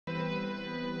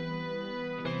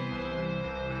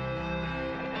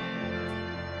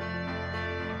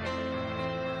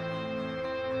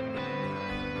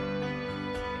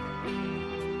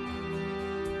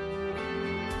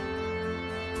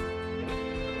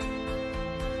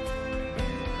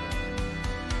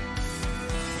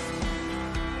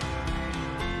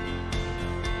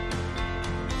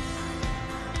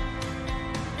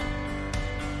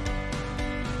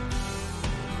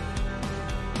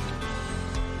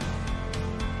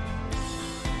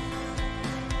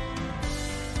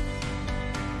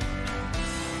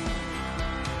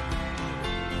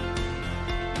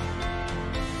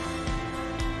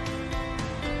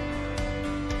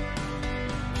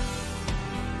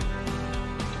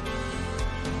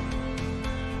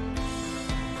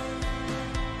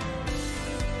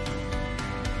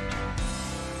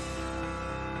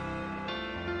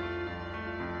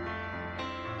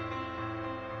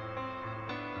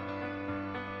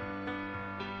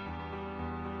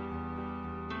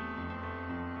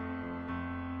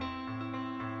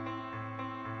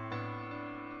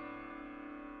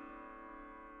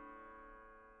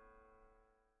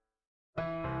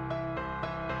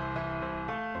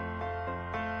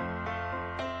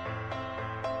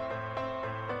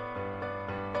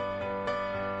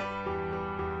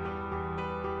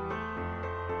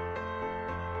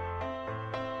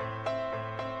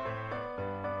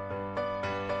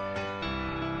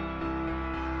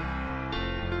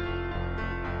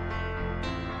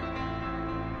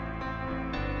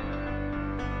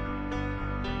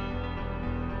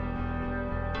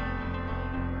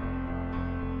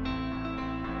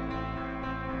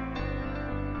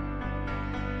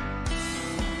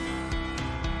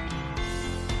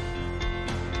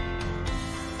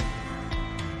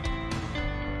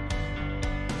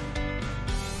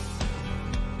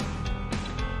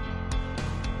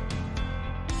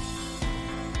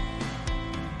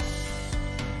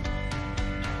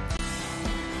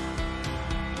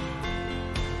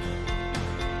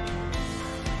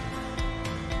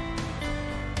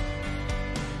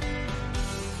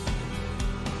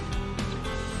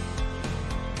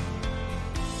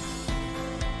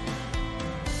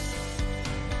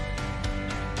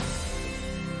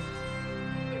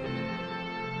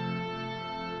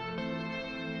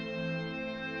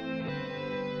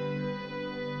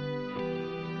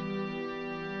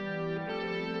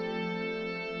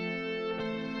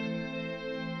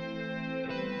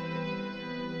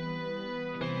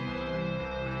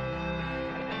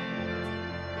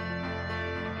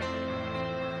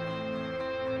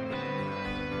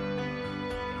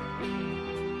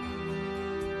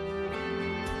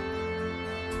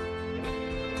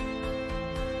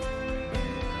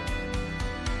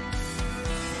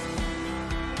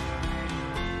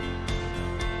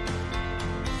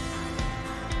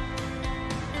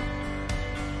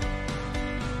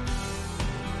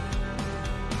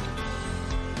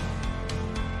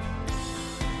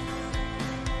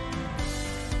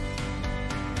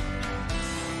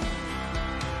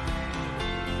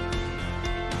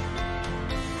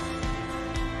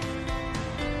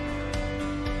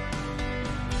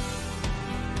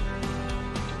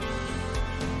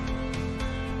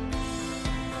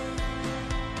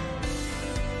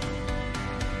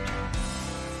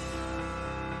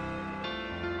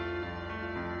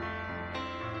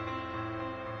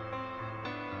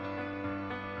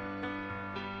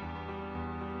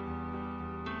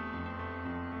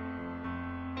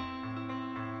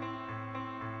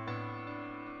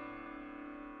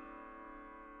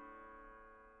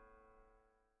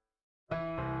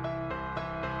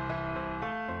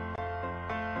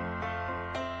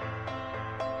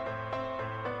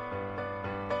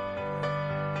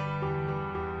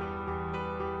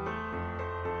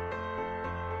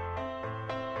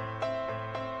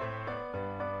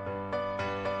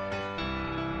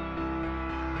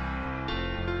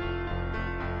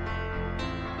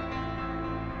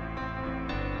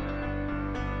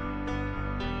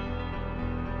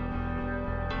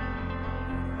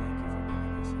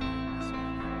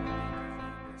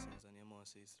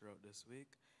throughout this week.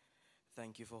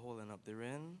 Thank you for holding up the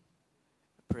rain.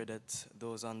 I pray that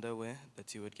those on their way,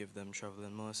 that you would give them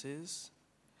traveling mercies.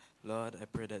 Lord, I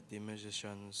pray that the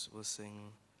musicians will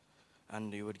sing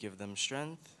and you would give them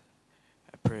strength.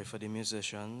 I pray for the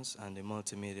musicians and the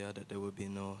multimedia that there will be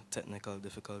no technical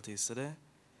difficulties today.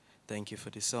 Thank you for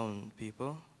the sound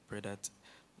people. Pray that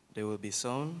there will be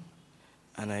sound.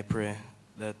 And I pray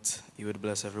that you would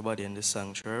bless everybody in this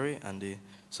sanctuary and the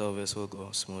service will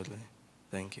go smoothly.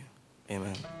 Thank you.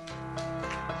 Amen.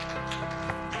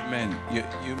 Amen.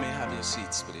 You may have your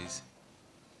seats, please.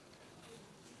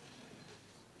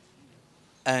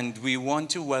 And we want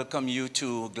to welcome you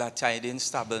to Glad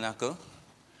Tidings Tabernacle.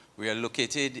 We are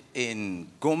located in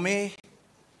Gomé,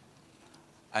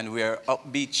 and we are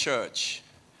Upbeat Church.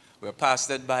 We're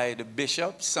pastored by the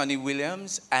Bishop, Sonny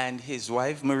Williams, and his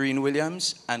wife, Maureen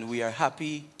Williams, and we are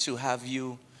happy to have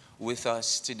you with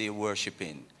us today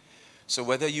worshiping. So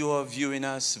whether you are viewing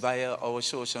us via our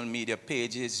social media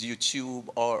pages, YouTube,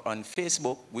 or on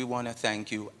Facebook, we want to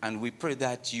thank you, and we pray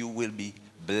that you will be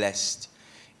blessed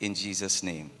in Jesus'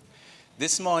 name.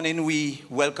 This morning, we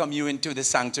welcome you into the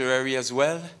sanctuary as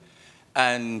well,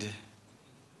 and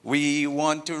we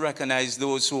want to recognize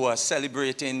those who are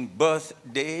celebrating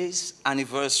birthdays,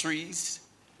 anniversaries.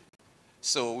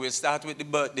 So we'll start with the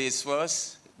birthdays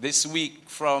first. This week,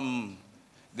 from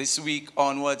this week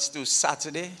onwards to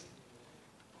Saturday,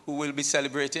 who will be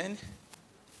celebrating?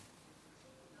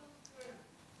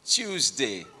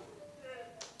 Tuesday.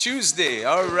 Tuesday,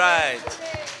 all right.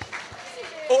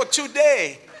 Oh,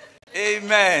 today.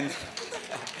 Amen.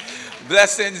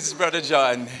 Blessings, Brother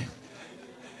John.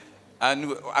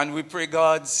 And we pray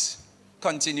God's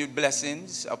continued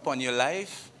blessings upon your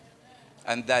life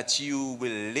and that you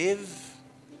will live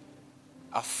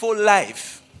a full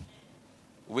life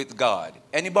with God.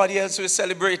 Anybody else who is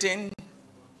celebrating?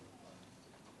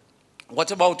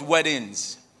 What about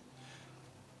weddings?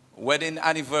 Wedding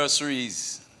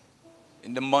anniversaries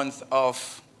in the month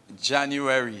of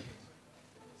January.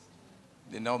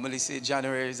 They normally say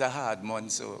January is a hard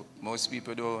month, so most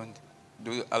people don't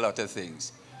do a lot of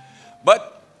things.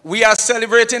 But we are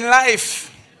celebrating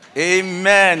life.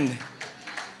 Amen.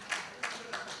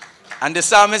 And the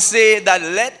psalmist said that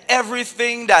let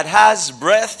everything that has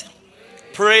breath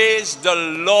praise the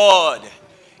Lord.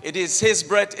 It is his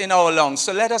breath in our lungs.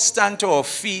 So let us stand to our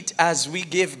feet as we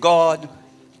give God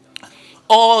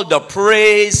all the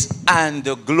praise and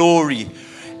the glory.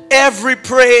 Every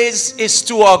praise is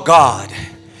to our God.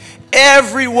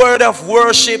 Every word of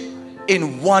worship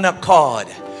in one accord.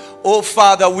 Oh,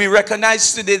 Father, we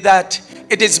recognize today that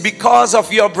it is because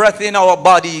of your breath in our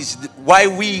bodies why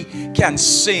we can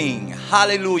sing.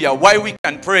 Hallelujah. Why we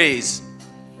can praise.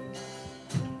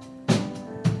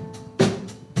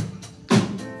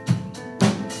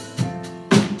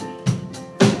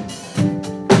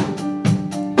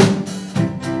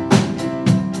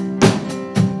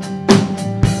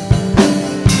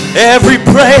 Every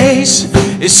praise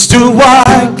is to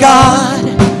our God.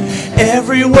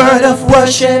 Every word of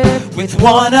worship with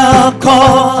one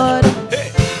accord.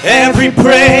 Every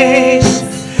praise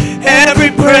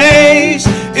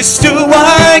is to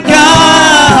our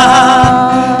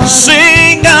God.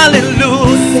 Sing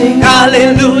hallelujah,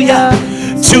 hallelujah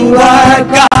to our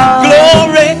God.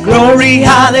 Glory, glory,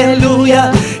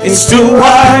 hallelujah is to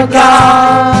our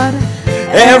God.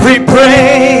 Every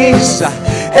praise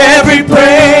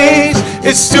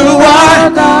is to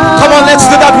our God. Come on, let's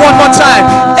do that one more time.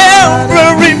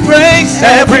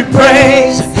 Every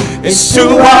praise is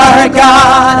to our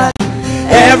God.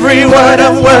 Every word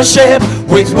of worship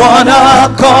with one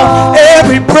accord.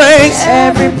 Every praise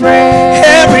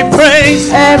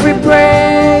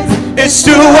is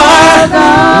to our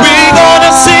God. We're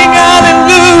gonna sing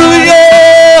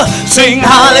hallelujah. Sing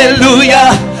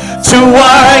hallelujah to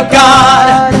our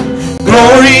God.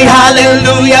 Glory,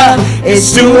 hallelujah,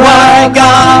 is to our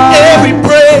God. Every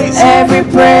praise,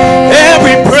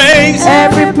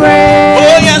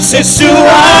 oh yes, it's to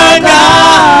our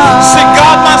God. Say,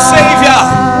 God my Savior,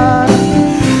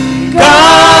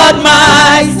 God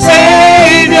my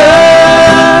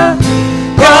Savior,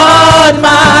 God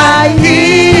my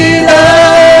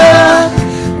healer,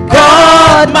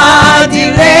 God my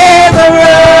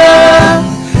deliverer.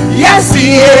 Yes,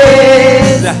 He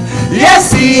is.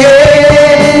 Yes, He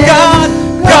is.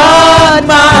 God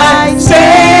my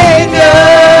Savior,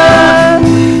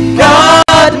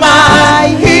 God my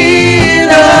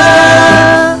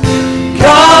healer,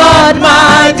 God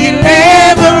my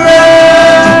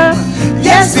deliverer.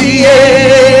 Yes, He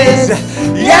is.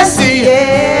 Yes, He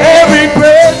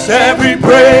is. Every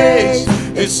praise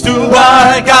is to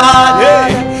our God.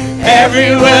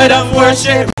 Every word of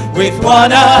worship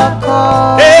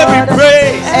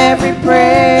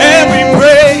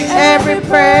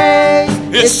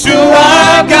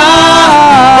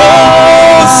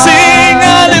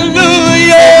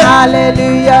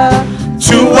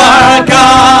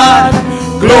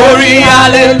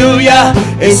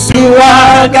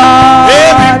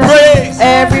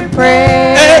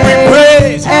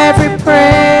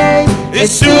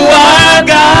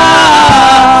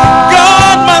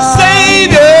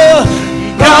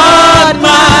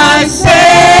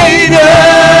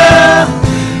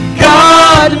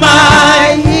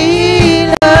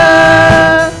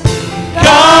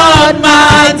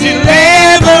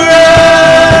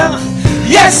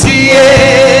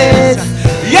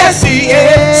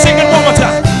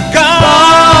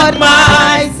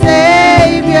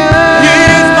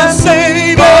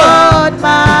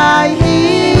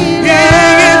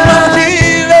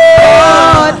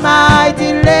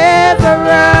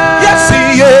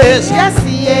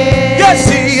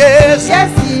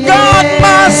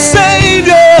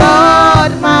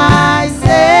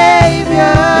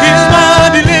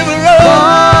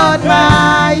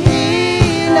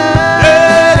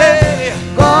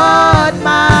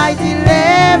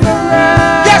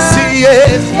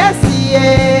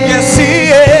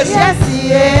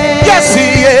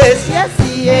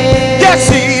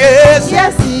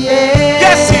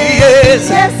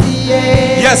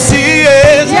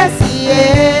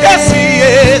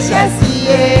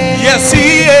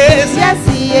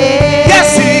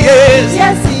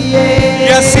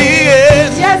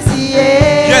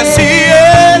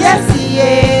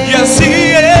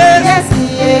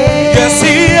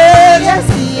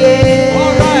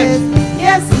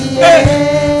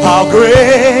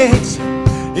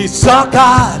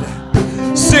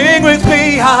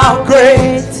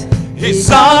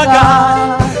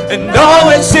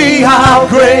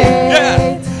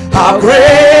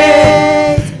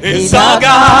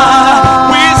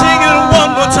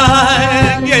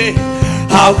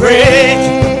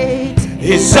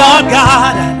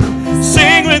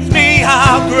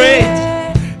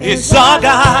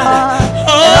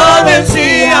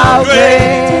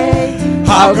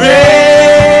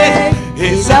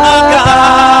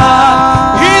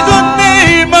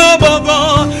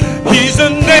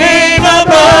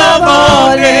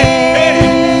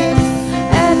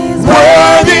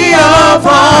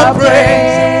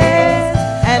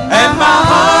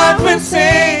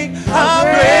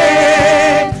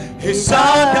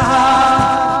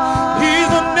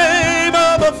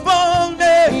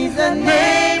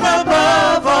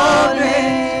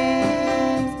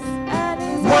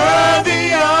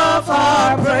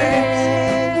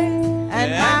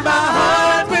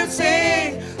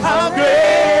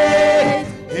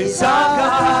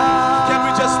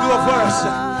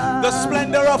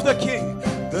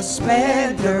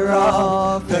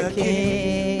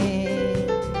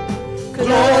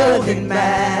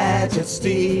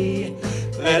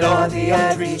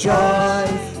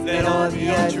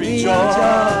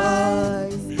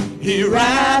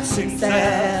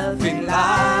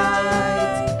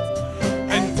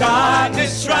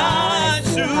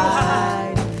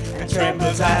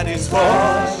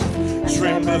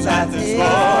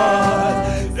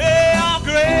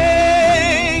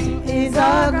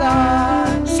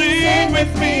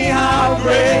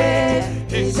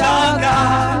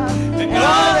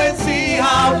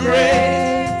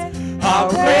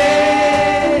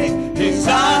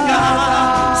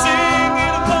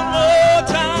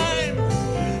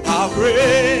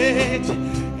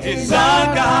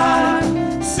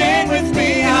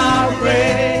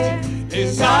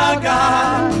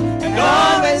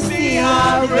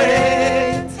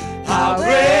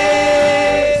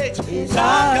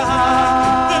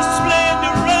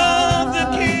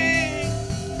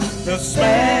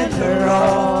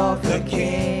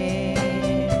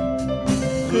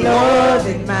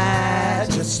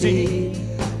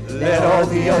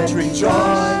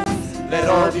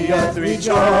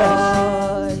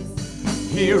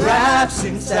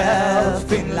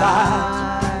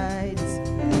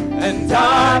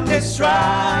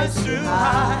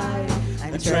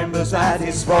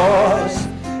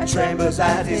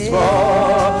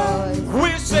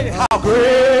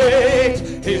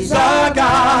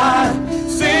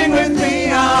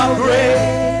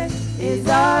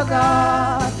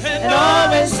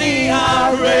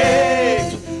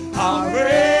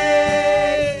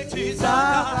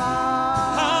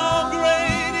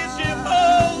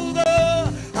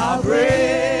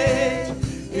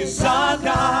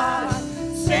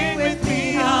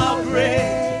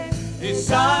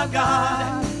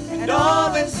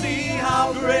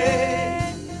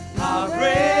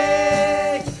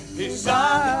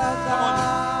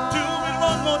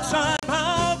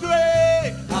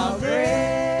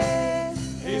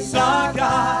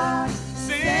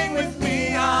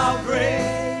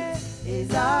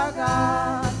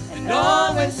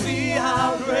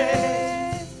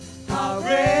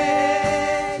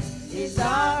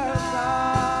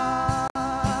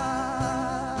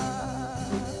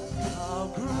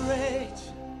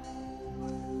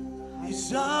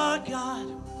our God.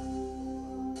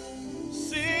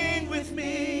 Sing with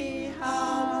me,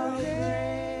 how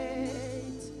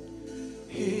great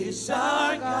is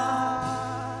our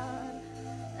God.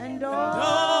 And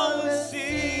all will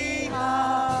see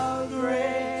how great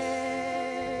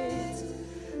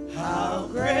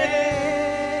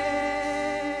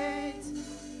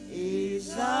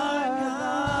is our God.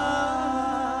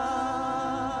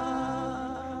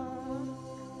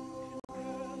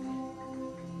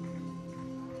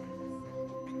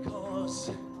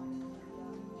 Because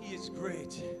He is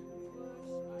great,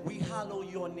 we hallow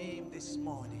your name this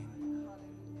morning.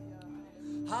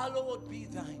 Hallowed be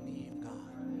thy name,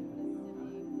 God.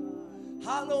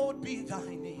 Hallowed be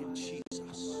thy name,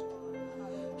 Jesus.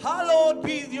 Hallowed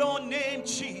be your name,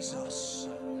 Jesus.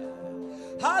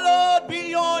 Hallowed be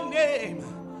your name.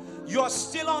 You are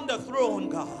still on the throne,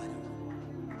 God.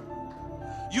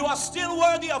 You are still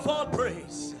worthy of all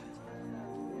praise.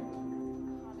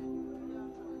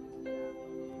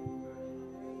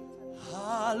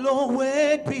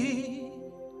 Hallowed be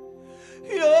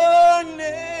your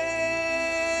name.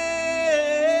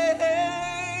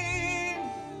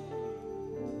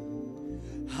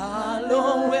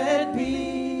 Hallowed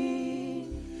be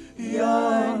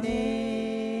your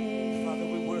name. Father,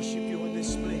 we worship you in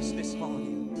this place this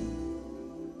morning.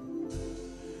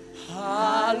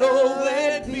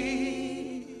 Hallowed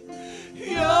be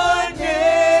your name,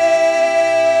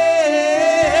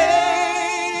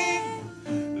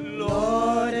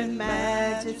 Lord in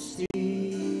majesty,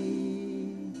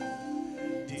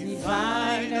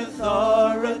 divine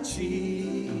authority.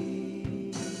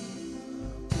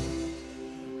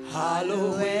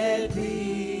 Hallowed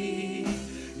be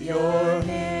your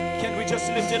name. Can we just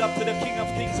lift it up to the King of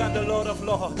Kings and the Lord of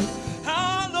Lords?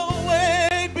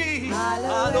 Hallowed be,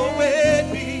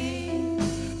 hallowed be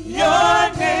your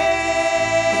name.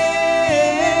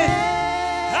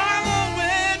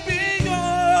 Hallowed be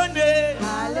your name.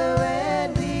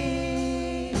 Hallowed be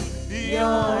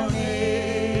Your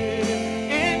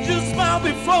name. Angels bow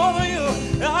before you.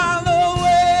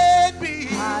 Hallowed be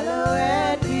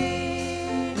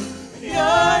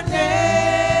your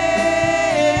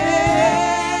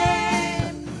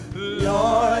name,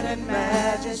 Lord in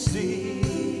majesty,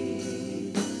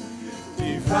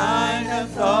 divine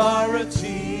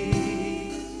authority.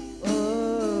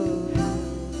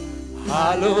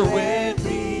 Hallowed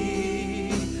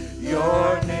be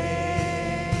your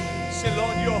name. Say,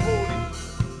 Lord, you're holy.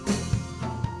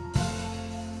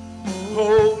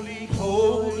 Holy,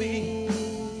 holy.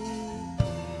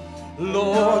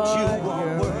 Lord, you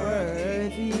are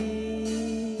worthy.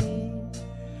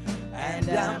 And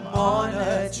I'm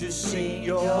honored to sing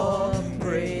your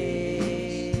praise.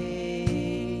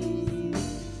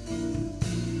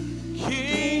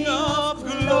 King of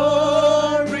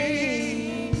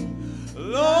glory,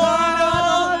 Lord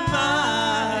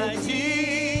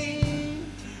Almighty,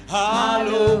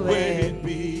 hallowed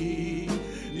be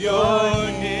your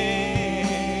name.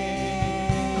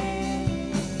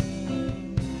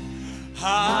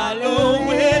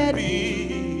 Hallowed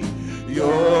be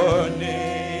your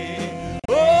name.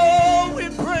 Oh, we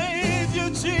praise you,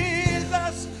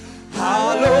 Jesus.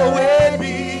 Hallowed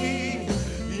be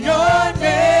your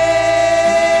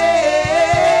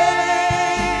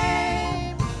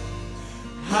name.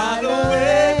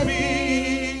 Hallowed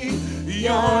be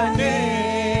your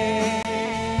name.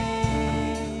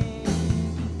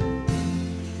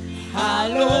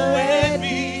 Hallowed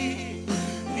be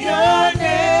your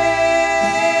name,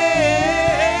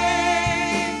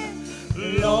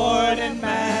 Lord in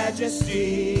majesty,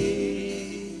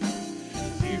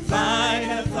 divine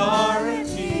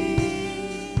authority.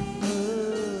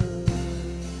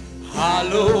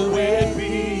 Hallowed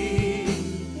be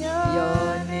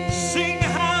your name. Sing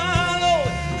hallowed,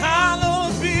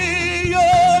 hallowed be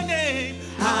your name.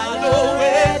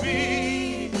 Hallowed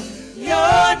be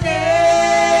your name.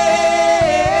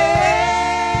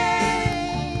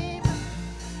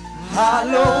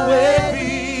 Hallowed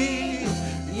be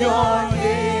your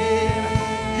name.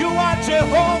 You are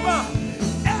Jehovah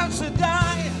El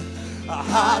Shaddai.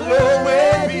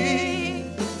 Hallowed be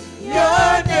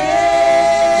your name,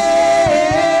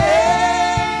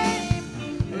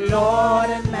 Lord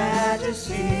in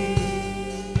majesty,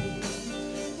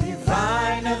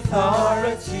 divine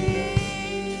authority.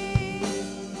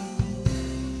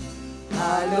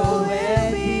 Hallowed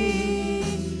be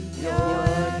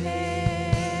your name.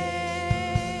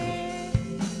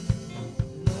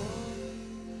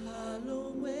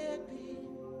 Hallowed be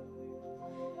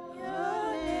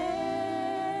Your name.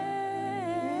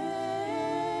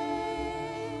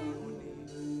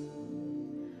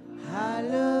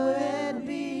 Hallowed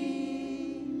be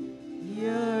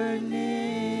your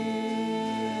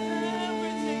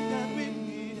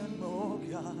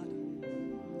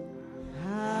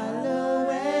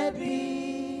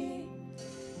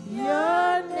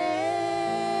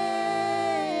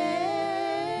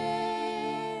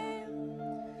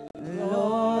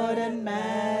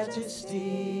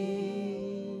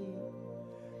majesty,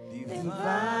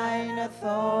 divine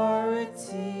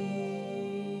authority.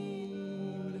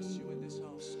 Bless you in this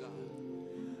house, God.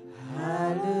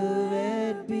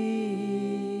 Hallowed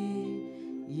be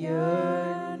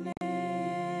your name.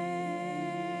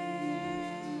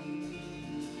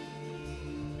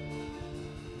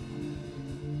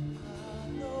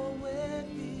 Hallowed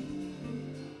be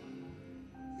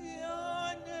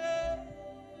your name.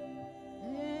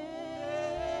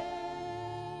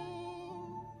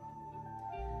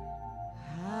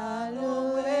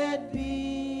 Hallowed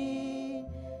be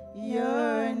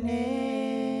your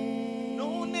name.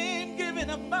 No name given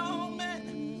among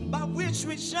men by which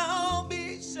we shall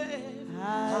be saved.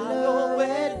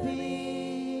 Hallowed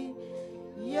be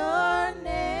your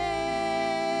name,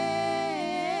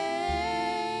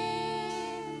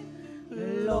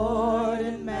 Lord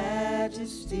in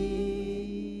majesty,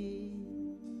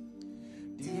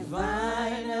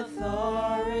 divine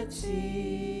authority.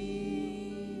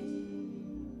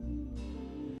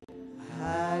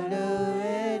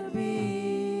 Hallowed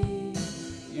be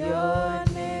your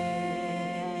name.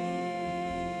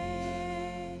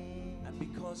 And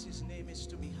because his name is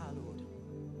to be hallowed,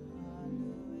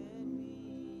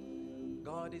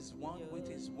 God is one with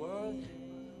his word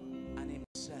and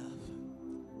himself.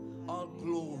 All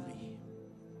glory.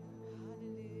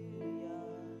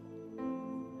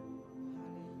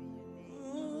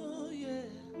 Oh, yeah.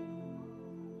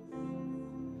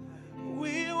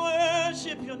 We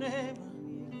worship your name.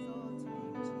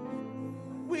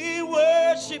 We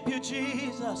worship you,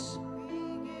 Jesus.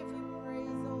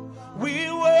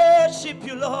 We worship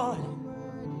you, Lord.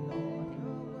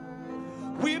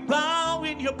 We bow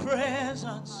in your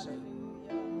presence.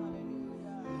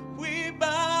 We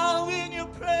bow in your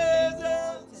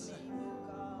presence.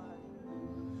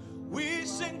 We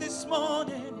sing this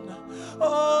morning,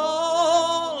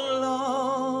 oh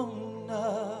Lord,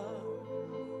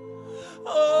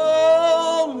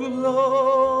 oh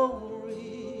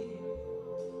glory,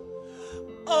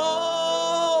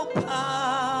 oh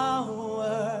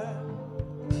power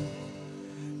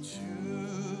to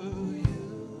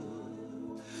you,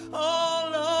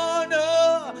 all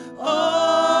honor,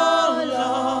 all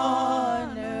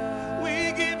honor.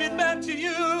 We give it back to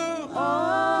you.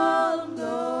 All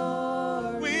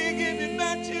glory, We give it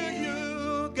back to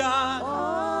you, God.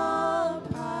 all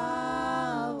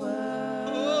power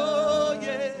Oh,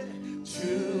 yeah.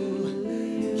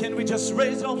 To Can we just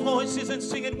raise our voices and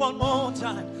sing it one more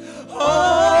time?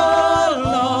 Oh,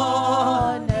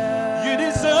 Lord, honor, you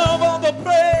deserve all the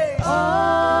praise.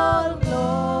 all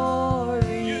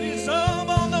glory, You deserve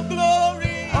all the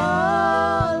glory.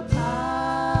 all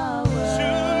power To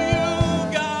you,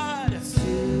 God. to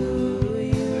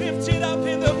you. Lift it up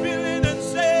in the building and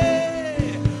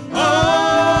say,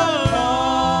 all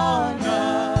honor,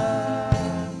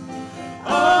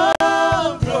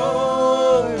 all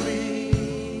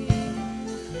glory,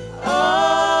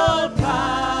 all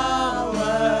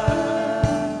power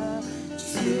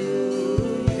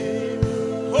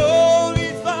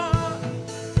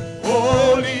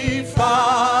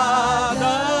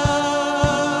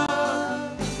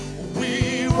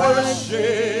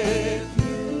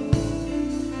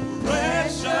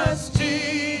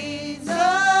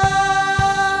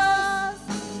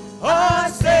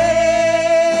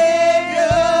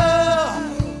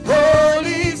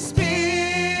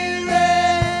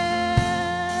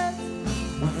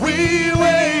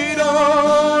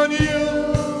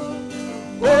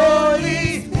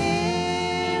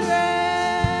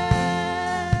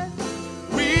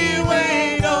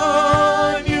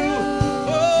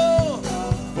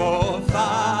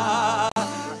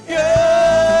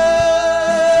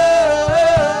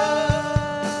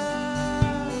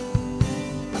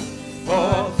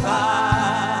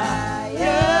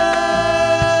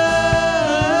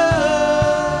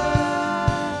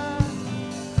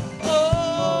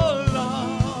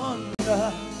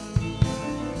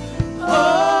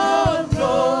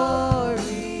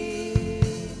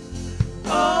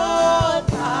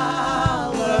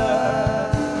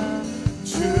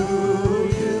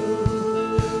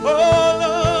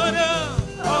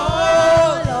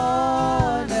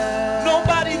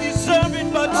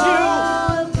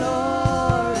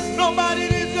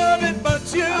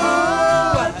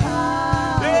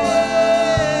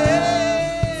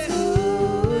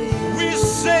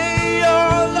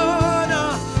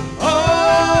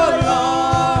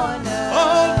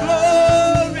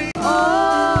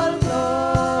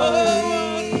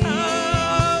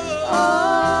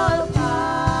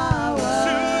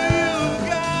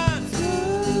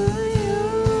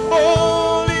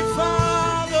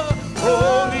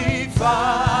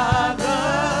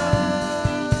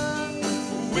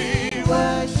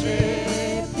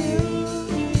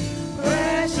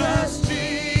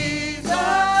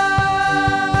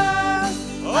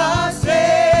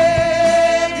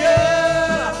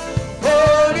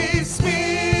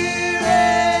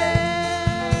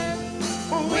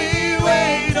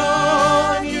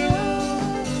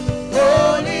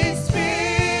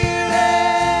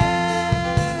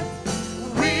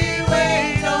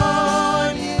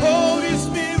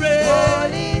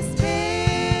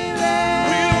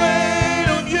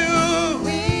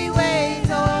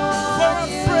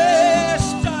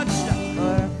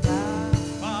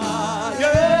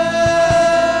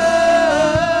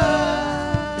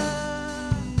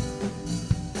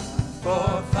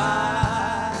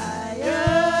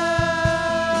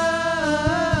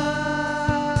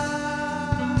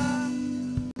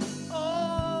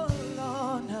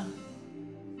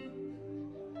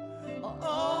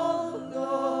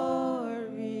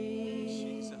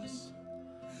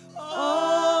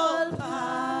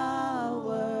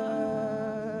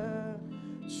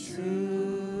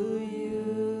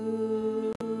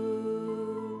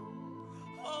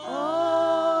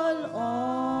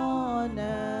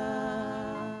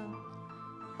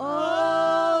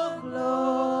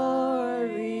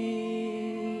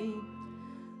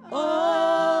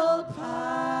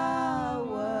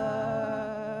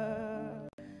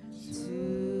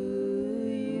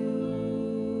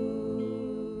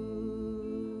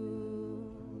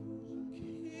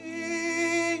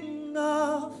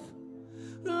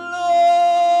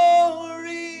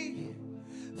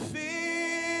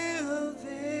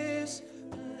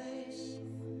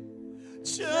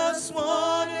just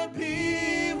wanna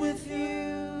be with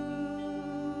you.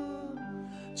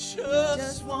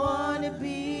 Just wanna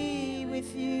be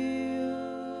with you.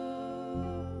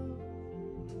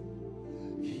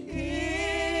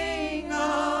 King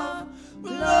of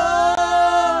glory,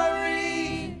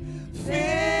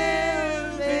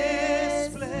 fill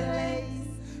this place.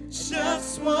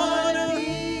 Just wanna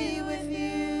be with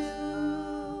you.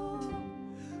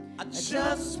 I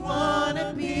just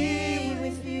wanna be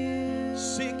with you.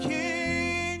 Say,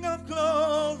 King of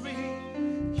glory,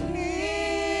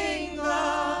 King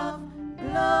of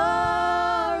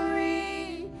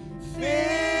glory,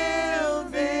 fill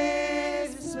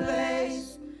this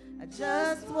place. I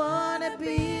just wanna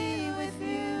be with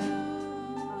you.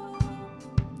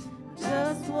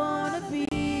 Just wanna be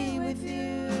with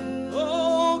you.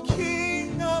 Oh,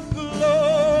 King of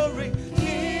glory,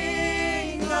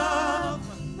 King of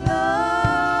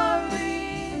glory,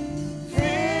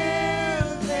 fill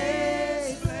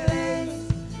this place.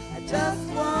 I just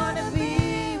wanna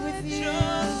be with you.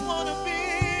 Just wanna be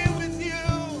with you.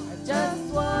 I just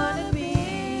wanna be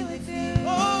with you.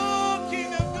 Oh,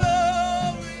 King of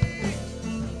glory,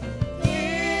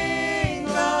 King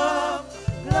of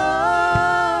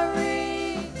glory,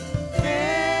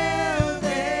 fill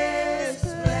this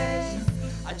place.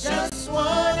 I just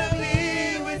wanna be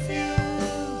with you.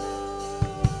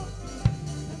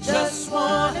 Just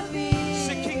wanna be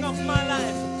the King of my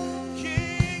life,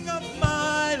 King of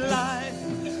my life,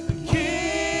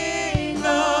 King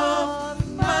of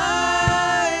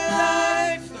my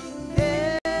life.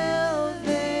 Fill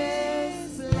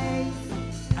this place.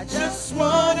 I just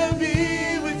wanna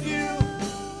be with you.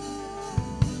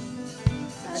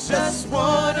 I just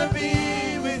wanna be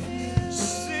with you.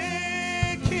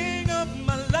 Say, King of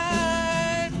my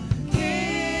life,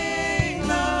 King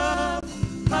of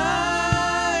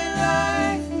my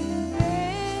life.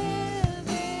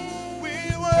 We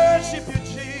worship you,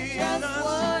 Jesus. Just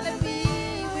wanna be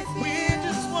with you. We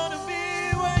just wanna be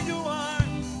where you are.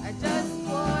 I just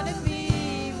wanna be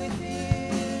with you.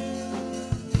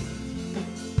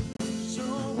 So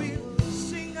we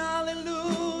sing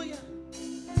hallelujah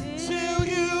till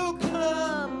you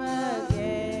come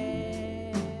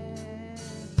again.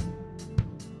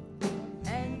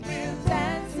 And we'll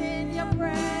dance in your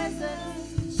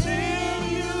presence till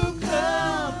you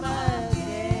come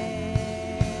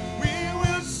again. We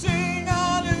will sing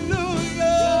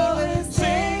hallelujah,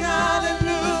 sing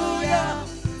hallelujah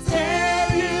till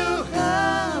you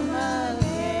come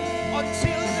again.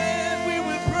 Until then we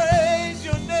will praise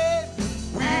your name.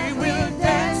 We will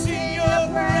dance in your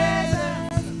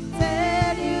presence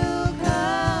till you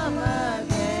come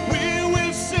again. We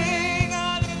will sing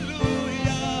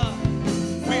hallelujah.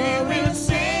 We will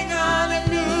sing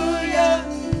hallelujah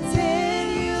till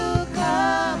you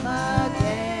come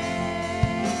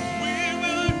again. We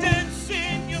will dance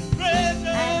in your presence.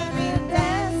 And we'll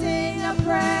dance in your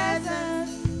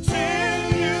presence till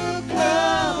you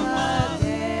come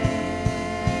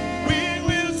again. We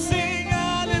will sing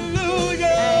hallelujah.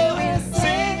 And we'll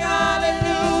sing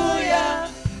hallelujah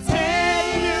till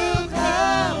you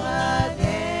come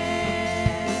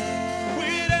again.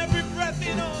 With every breath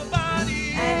in our body.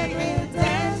 And we'll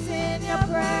dance in your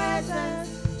presence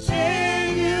till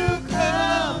you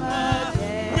come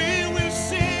again. We will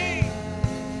sing.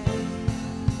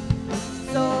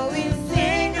 So we'll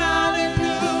sing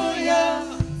hallelujah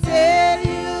till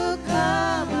you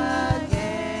come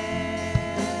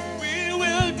again. We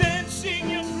will dance in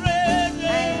your presence.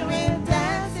 And we'll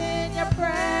dance in your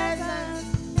presence.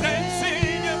 Dance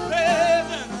in your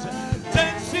presence.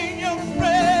 Dance in your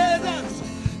presence.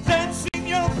 Dance in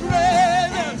your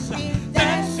presence.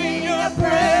 Dance in your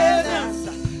presence.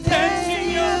 Dance in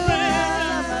your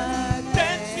presence.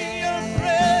 Dance in your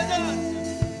presence.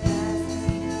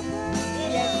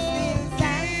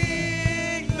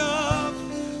 King of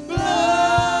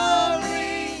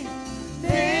glory,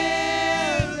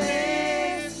 fill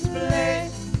this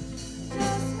place.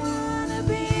 Just wanna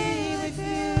be with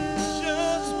you.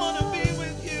 Just wanna be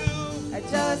with you. I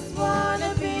just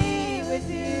wanna be with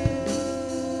you.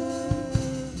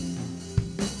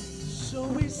 So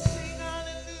we sing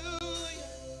hallelujah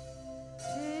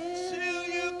till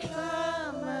you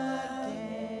come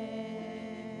again.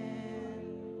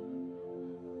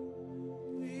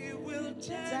 We will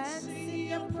dance in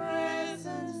your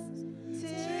presence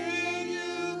till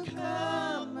you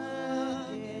come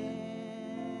again.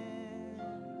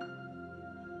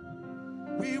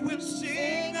 We will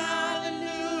sing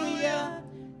hallelujah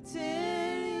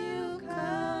till you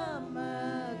come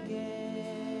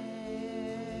again.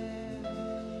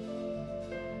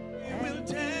 We will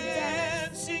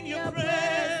dance in your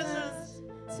presence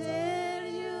till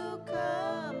you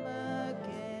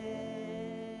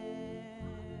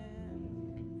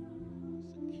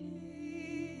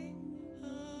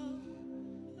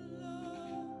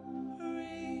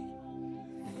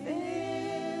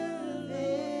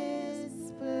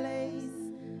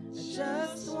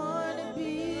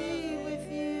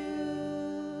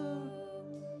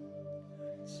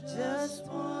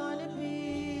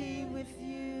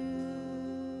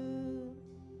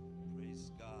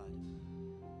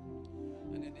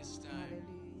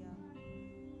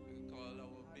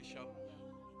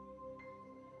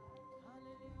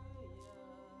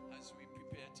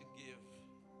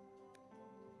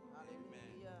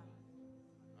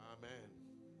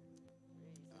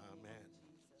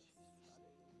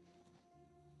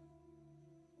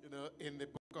know, in the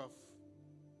book of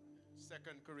 2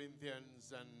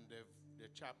 Corinthians and the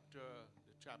chapter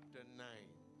 9.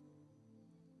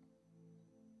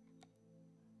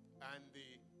 And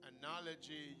the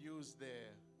analogy used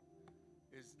there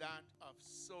is that of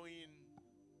sowing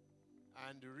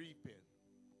and reaping.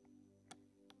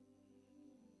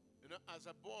 You know, as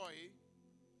a boy,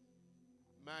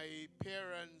 my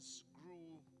parents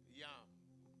grew yam.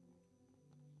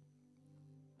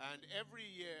 And every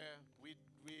year we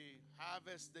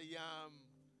harvest the yam.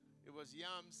 It was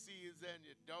yam season.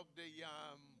 You dug the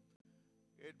yam.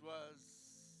 It was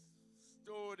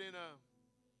stored in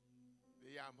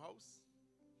the yam house.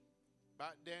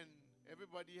 Back then,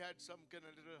 everybody had some kind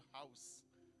of little house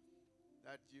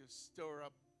that you store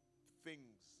up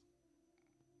things.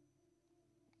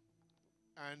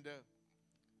 And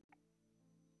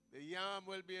the yam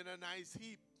will be in a nice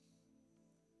heap.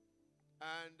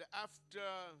 And after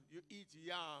you eat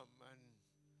yam, and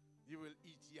you will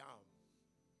eat yam.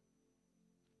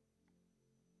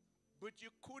 But you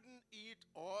couldn't eat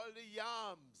all the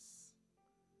yams,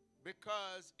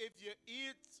 because if you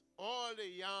eat all the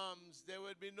yams, there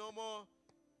would be no more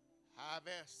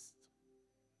harvest.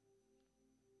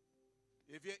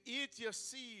 If you eat your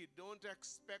seed, don't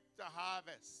expect a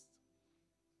harvest.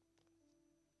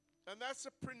 And that's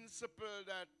a principle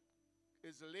that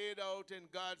is laid out in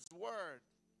God's word.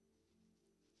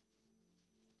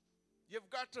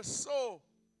 You've got to sow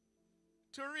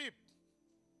to reap.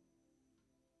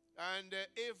 And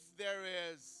if there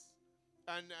is,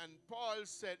 and Paul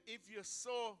said, if you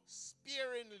sow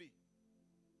sparingly,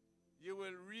 you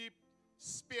will reap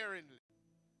sparingly.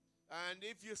 And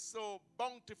if you sow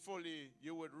bountifully,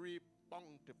 you would reap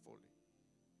bountifully.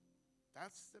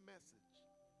 That's the message.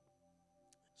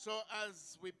 So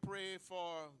as we pray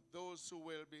for those who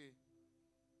will be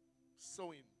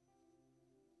sowing,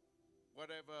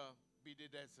 whatever be the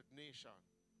designation,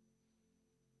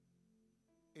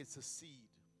 it's a seed.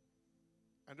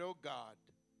 And oh God,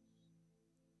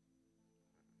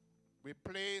 we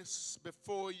place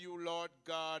before you, Lord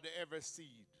God, every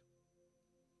seed.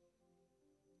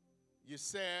 You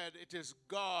said it is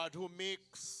God who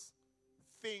makes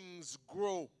things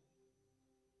grow.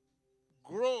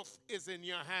 Growth is in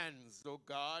your hands, oh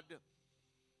God.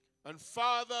 And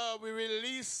Father, we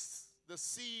release the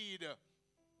seed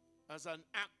as an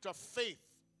act of faith.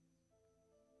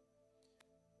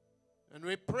 And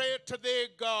we pray today,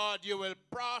 God, you will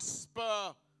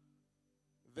prosper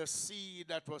the seed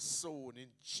that was sown in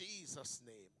Jesus'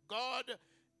 name. God,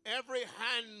 every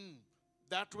hand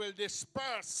that will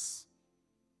disperse,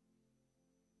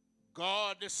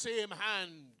 God, the same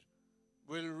hand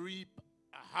will reap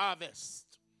a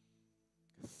harvest.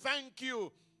 Thank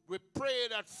you. We pray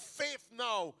that faith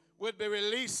now will be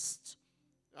released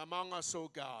among us, oh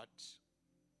God.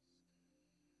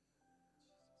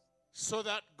 So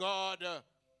that, God,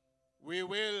 we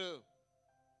will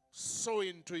sow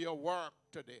into your work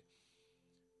today.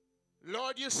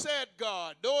 Lord, you said,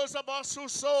 God, those of us who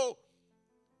sow,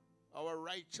 our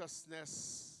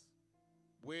righteousness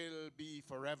will be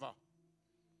forever.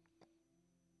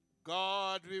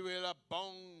 God, we will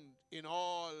abound in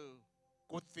all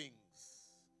good things.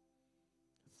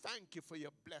 Thank you for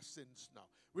your blessings now.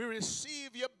 We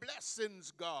receive your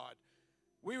blessings, God.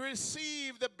 We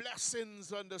receive the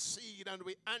blessings on the seed, and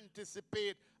we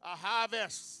anticipate a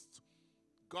harvest.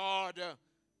 God,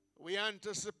 we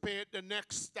anticipate the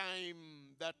next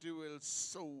time that you will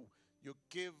sow. You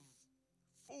give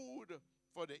food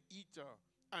for the eater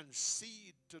and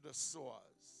seed to the sowers.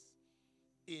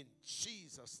 In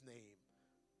Jesus' name,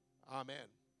 amen.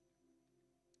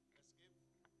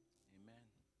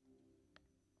 Let's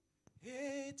give.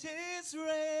 Amen. It is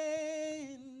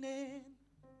raining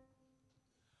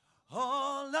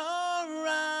all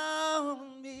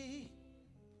around me.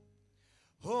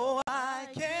 Oh, I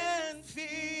can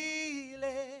feel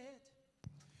it.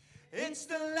 It's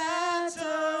the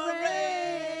latter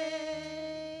rain.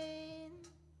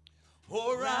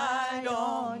 Oh, ride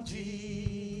on,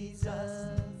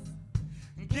 Jesus.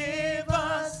 Give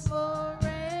us For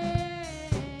rain.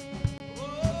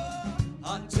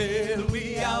 until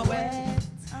we are wet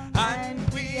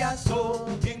and we are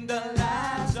soaked in the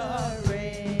latter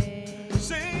rain.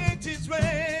 Say it is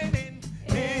raining.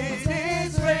 It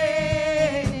is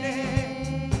raining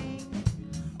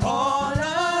all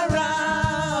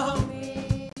around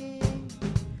me.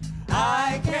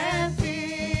 I can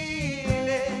feel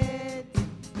it.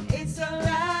 It's a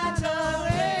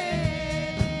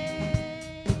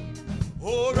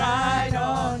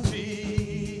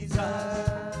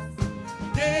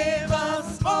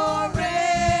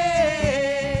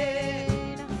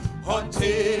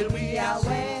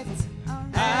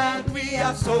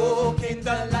soaked in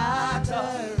the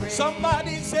latter rain.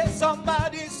 Somebody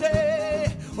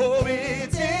say, oh,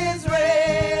 it is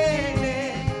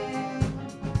raining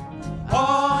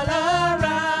all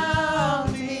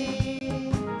around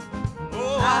me.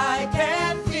 Oh, I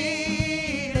can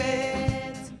feel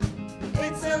it.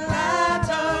 It's a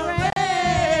latter rain.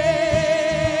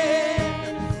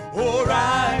 Oh,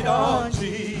 ride on,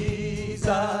 Jesus.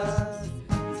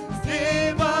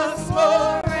 Give us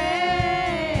more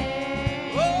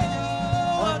rain.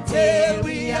 Oh, until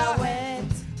we are wet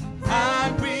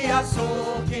and we are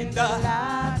soaked in the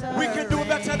latter. We can do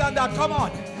better than that. Come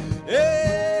on.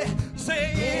 Hey,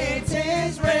 say it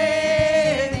is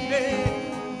raining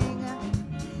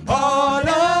all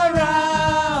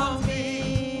around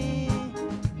me.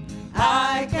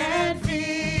 I can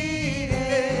feel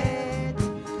it.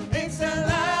 It's a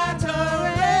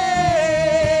latter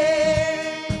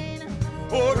rain.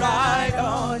 Oh, ride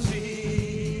on,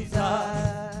 Jesus.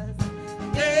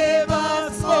 Give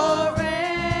us more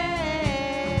rain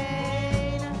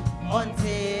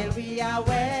until we are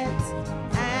wet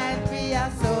and we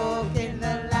are soaked in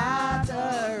the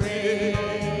latter rain.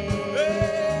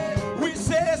 We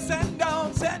say,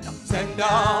 send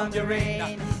down your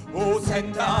rain. Oh,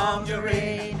 send down your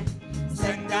rain.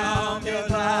 Send down your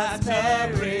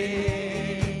latter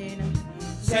rain.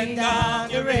 Send down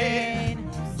your rain.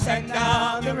 Send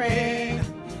down your rain.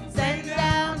 Send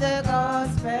down the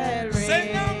gospel rain.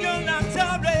 Send down your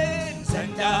latter rain.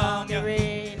 Send down your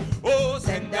rain. Oh,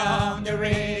 send down your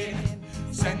rain.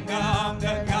 Send down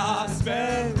the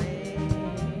gospel rain.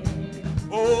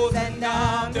 Oh, send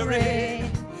down the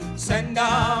rain. Send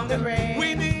down the rain.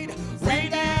 We need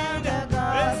the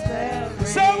gospel rain.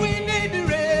 So we need the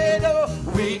rain.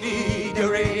 Oh, we need the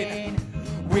rain.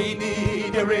 We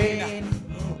need the rain.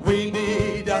 We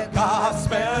need the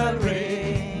gospel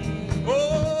rain.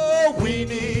 Oh, we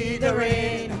need the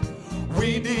rain.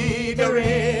 We need the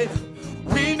rain.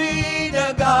 We need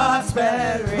the gospel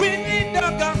rain. We need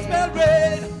the gospel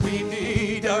rain. We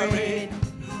need the rain.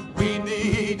 We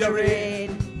need the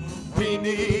rain. We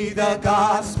need the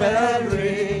gospel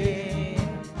rain.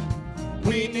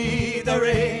 We need the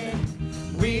rain.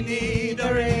 We need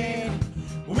the rain.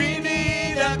 We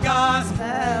need the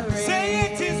gospel rain.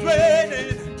 Say it is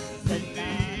raining. We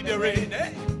need the rain.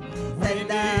 Eh? We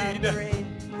need the rain.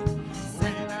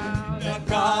 The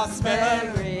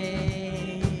gospel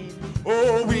rain.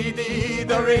 Oh, we need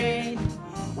the rain.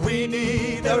 We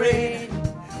need the rain.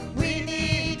 We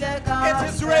need the gospel It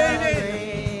is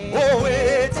raining. Oh,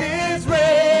 it is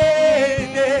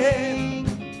raining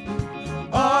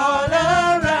all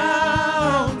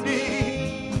around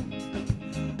me.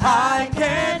 I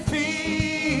can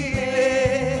feel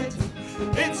it.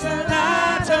 It's a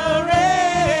latter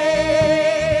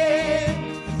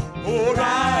rain. Oh,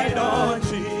 ride on,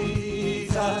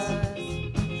 Jesus.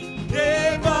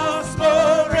 Give us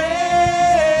more rain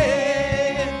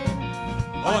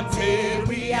until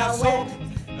we are soaked.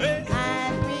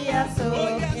 and we are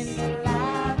soaked in the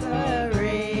latter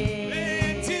rain.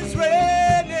 It is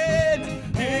raining.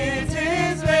 It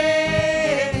is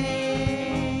raining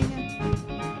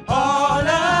all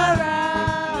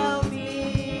around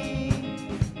me.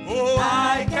 Oh,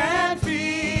 I can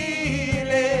feel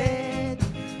it.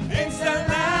 It's the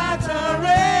latter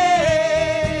rain.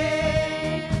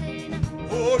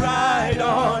 Oh, ride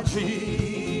on,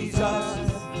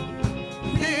 Jesus.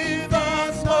 Give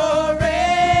us more rain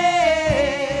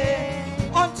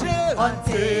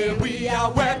until we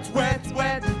are wet, wet,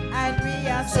 wet. And we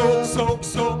are Soak, soaked soak,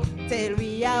 soak. till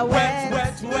we are Wet,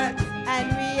 wet. wet, wet. And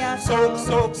we are Soak,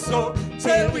 soaked soak, soak.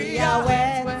 Till we are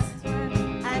wet.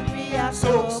 And we are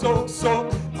Soak, soaked soak,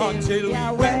 soak. Until we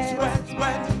wet, wet,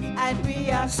 wet. and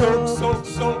we are Soak, soaked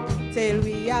soak, soak. till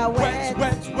we are Wet,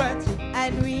 wet. wet, wet.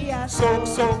 And we are Soak,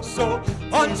 soak, soak.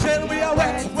 Until we are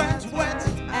wet, wet, wet.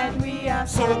 And we are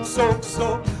Soak, soak,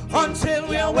 soak. Until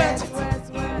we are wet.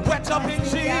 Wet up in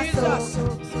Jesus.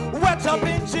 Wet up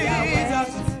in Jesus.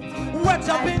 Wet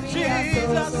up in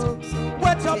Jesus.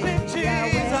 Wet up in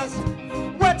Jesus.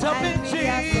 Wet up in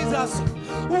Jesus.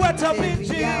 Wet up in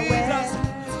Jesus.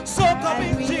 Soak up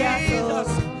in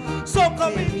Jesus. Soak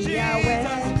up in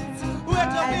Jesus.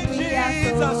 Wet up in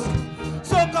Jesus.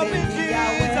 Soak up in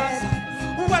Jesus.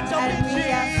 Wet up in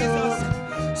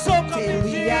Jesus. Soak up in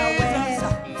Jesus.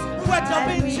 Wet up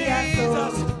in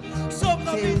Jesus. Soak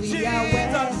up in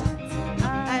Jesus.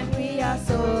 and we are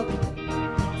soaked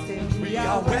till We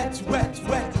are wet, wet,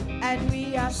 wet. and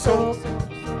we are Soaked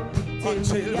soaked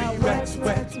until we are wet,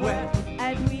 wet, wet.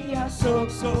 and we are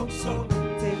Soak, soaked soak, soak.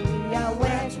 till we are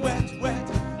Wet, wet. wet,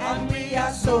 wet. And we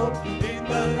are soaked in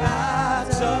the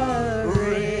latter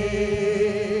rain.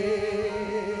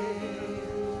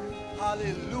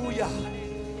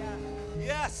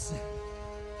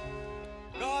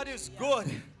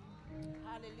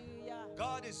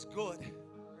 God is good.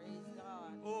 Praise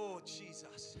God. Oh,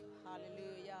 Jesus.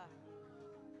 Hallelujah.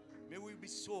 May we be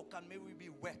soaked and may we be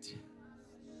wet.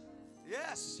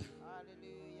 Yes.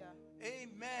 Hallelujah.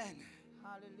 Amen.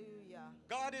 Hallelujah.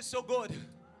 God is so good.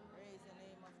 Praise the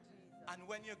name of Jesus. And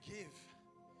when you give,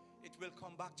 it will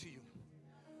come back to you.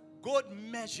 Good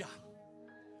measure.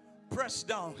 Press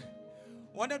down.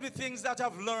 One of the things that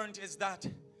I've learned is that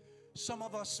some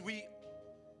of us, we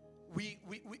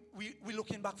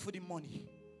looking back for the money.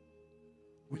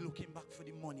 We're looking back for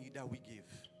the money that we give.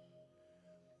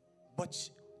 But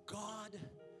God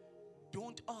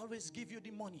don't always give you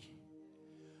the money.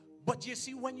 But you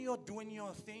see, when you're doing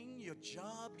your thing, your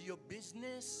job, your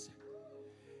business,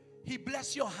 He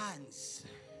bless your hands.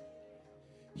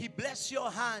 He bless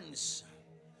your hands.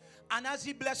 And as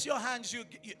He bless your hands,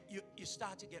 you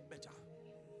start to get better.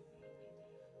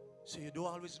 So you don't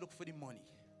always look for the money.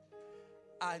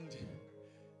 And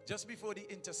just before the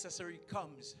intercessory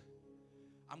comes,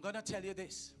 I'm going to tell you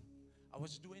this. I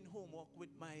was doing homework with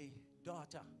my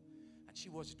daughter, and she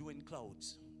was doing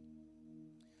clouds.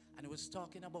 And it was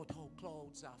talking about how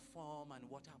clouds are formed and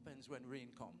what happens when rain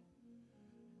comes.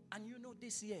 And you know,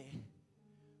 this year,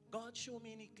 God showed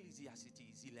me in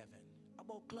Ecclesiastes 11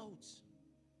 about clouds.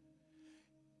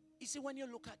 He said, when you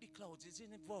look at the clouds, it's in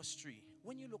verse 3.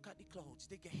 When you look at the clouds,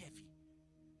 they get heavy.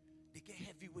 They get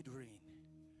heavy with rain.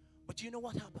 But you know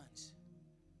what happens?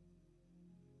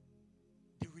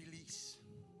 They release.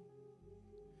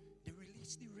 They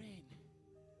release the rain.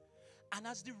 And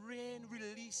as the rain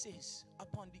releases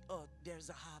upon the earth, there's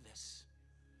a harvest.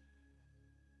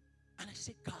 And I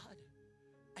said, God,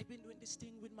 I've been doing this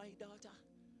thing with my daughter.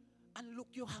 And look,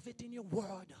 you have it in your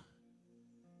word.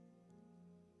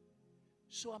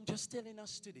 So I'm just telling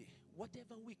us today,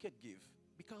 whatever we could give,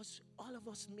 because all of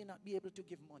us may not be able to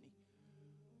give money,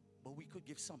 but we could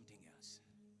give something else.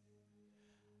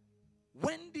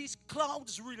 When these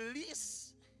clouds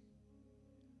release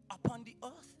upon the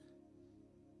earth,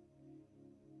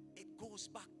 it goes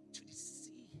back to the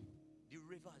sea, the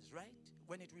rivers, right?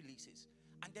 When it releases.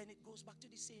 And then it goes back to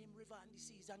the same river and the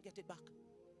seas and get it back.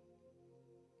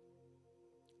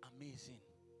 Amazing.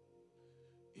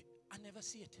 I never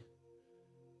see it.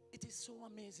 It is so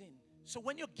amazing. So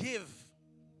when you give,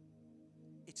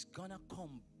 it's gonna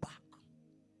come back.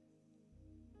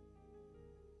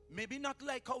 Maybe not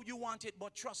like how you want it,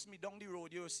 but trust me, down the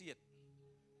road you'll see it.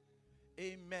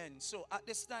 Amen. So at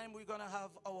this time we're gonna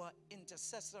have our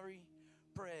intercessory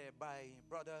prayer by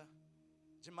Brother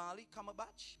Jamali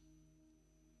Kamabach.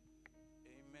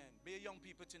 Amen. Be young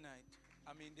people tonight.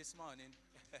 This morning.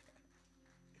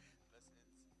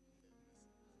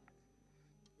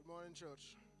 Good morning,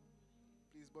 church.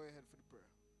 Please bow your head for the prayer.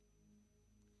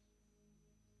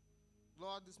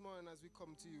 Lord, this morning as we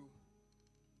come to you,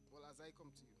 as I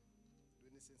come to you,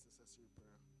 doing this intercessory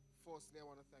prayer, firstly, I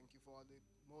want to thank you for all the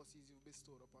mercies you've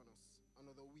bestowed upon us.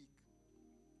 Another week.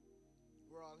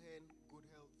 We're all here in good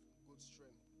health, good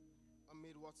strength,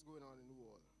 amid what's going on in the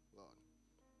world, Lord.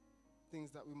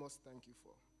 Things that we must thank you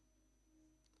for.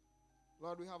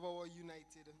 Lord, we have our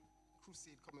United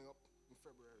Crusade coming up in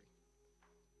February.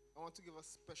 I want to give a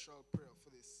special prayer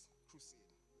for this crusade.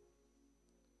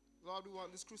 Lord, we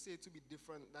want this crusade to be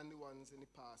different than the ones in the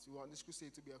past. We want this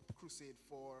crusade to be a crusade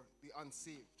for the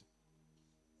unsaved.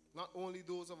 Not only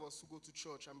those of us who go to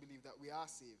church and believe that we are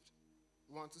saved.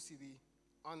 We want to see the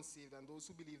unsaved and those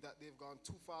who believe that they've gone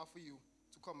too far for you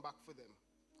to come back for them,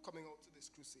 coming out to this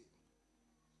crusade.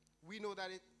 We know that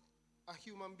a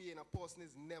human being, a person,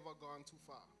 is never gone too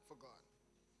far for God.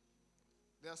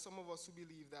 There are some of us who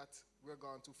believe that we're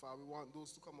gone too far. We want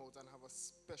those to come out and have a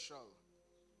special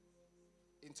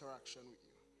interaction with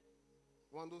you.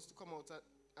 We want those to come out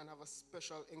and have a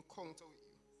special encounter with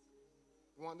you.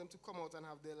 We want them to come out and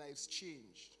have their lives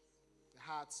changed, their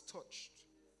hearts touched.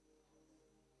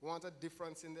 We want a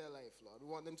difference in their life, Lord. We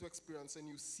want them to experience a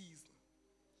new season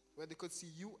where they could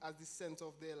see you as the center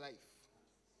of their life,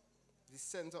 the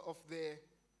center of their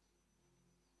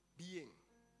being.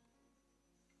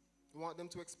 We want them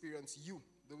to experience you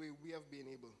the way we have been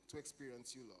able to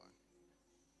experience you, Lord.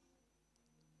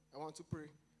 I want to pray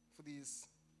for these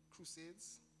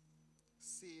crusades,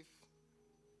 safe,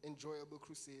 enjoyable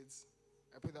crusades.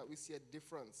 I pray that we see a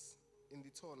difference in the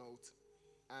turnout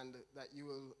and that you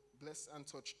will bless and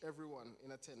touch everyone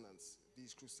in attendance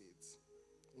these crusades.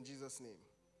 In Jesus' name,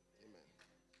 amen.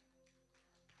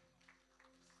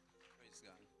 Praise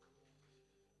God.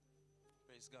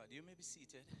 Praise God. You may be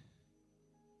seated.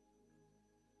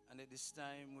 And at this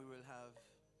time, we will have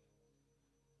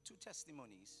two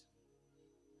testimonies.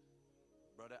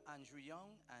 Brother Andrew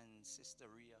Young and Sister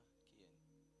Rhea Kian.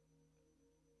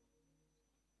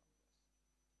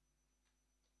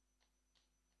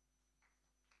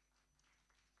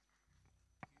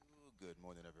 Good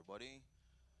morning, everybody.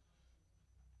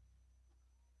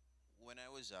 When I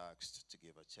was asked to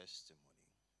give a testimony,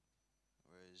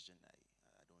 where is Janai?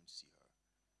 I don't see her.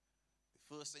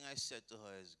 The first thing I said to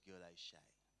her is, girl, I shy.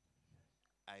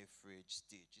 I afraid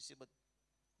stage. She said, but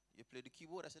you play the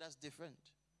keyboard. I said, that's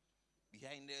different.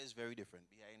 Behind there is very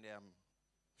different. Behind there, I'm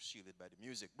shielded by the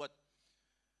music. But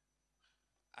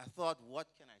I thought, what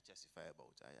can I testify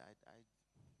about? I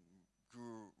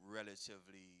grew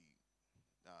relatively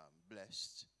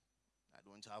blessed. I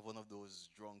don't have one of those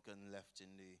drunken left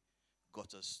in the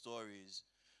gutter stories.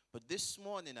 But this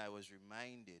morning I was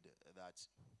reminded that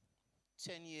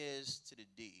 10 years to the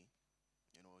day,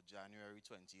 January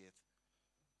 20th,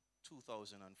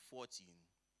 2014,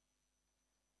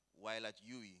 while at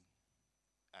UE,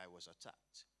 I was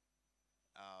attacked.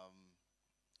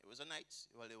 It was a night.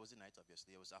 Well, it was a night,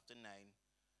 obviously. It was after 9. I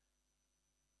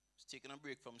was taking a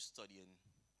break from studying,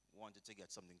 wanted to get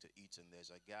something to eat, and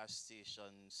there's a gas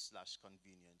station /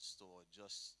 convenience store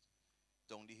just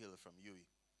down the hill from UE.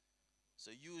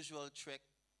 So usual trek,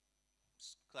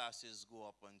 classes go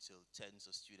up until 10,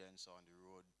 so students are on the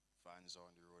road, fans are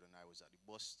on the road, and I was at the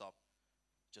bus stop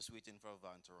just waiting for a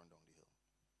van to run down the hill.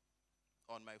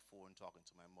 On my phone, talking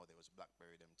to my mother. It was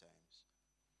BlackBerry them times.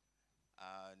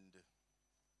 And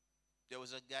there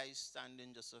was a guy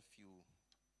standing just a few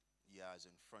yards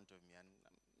in front of me, and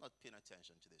I'm not paying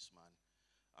attention to this man.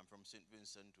 I'm from St.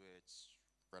 Vincent, where it's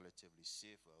relatively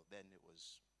safe. Well, then it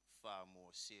was far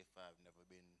more safer. I've never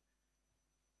been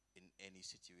in any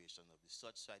situation of this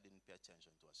such, so I didn't pay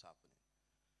attention to what's happening.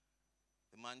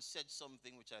 The man said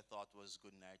something which I thought was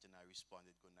good night, and I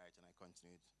responded good night, and I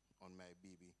continued on my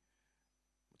BB.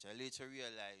 Which I later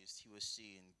realized he was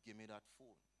saying, give me that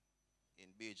phone, in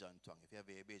Bajan tongue. If you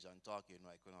have a Bajan talk, you know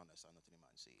I couldn't understand nothing the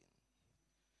man saying.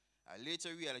 I later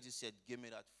realized he said, give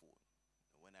me that phone.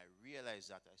 And when I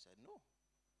realized that, I said, no.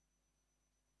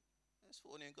 This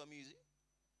phone ain't come easy.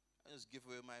 I just give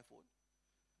away my phone.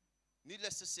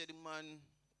 Needless to say, the man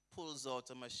pulls out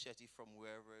a machete from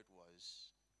wherever it was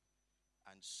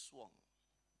and swung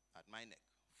at my neck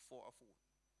for a phone.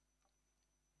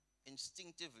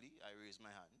 Instinctively, I raised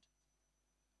my hand.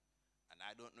 And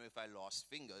I don't know if I lost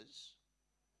fingers,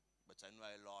 but I know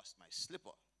I lost my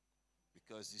slipper.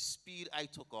 Because the speed I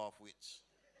took off with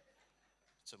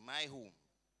to my home,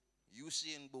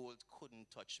 Usain Bolt couldn't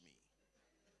touch me.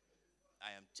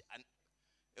 And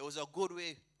it was a good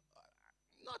way.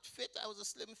 Not fit, I was a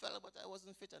slim fella, but I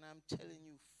wasn't fit, and I'm telling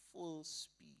you, full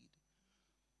speed.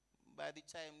 By the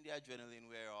time the adrenaline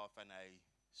wear off and I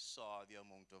saw the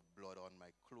amount of blood on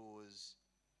my clothes,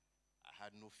 I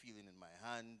had no feeling in my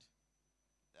hand.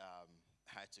 I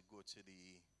had to go to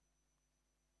the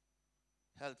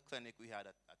health clinic we had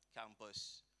at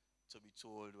campus to be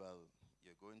told, well,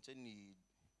 you're going to need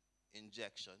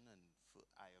injection, and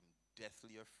I am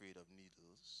deathly afraid of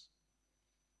needles.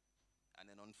 And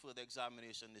then on further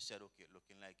examination, they said, okay,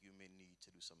 looking like you may need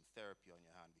to do some therapy on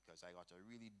your hand, because I got a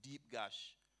really deep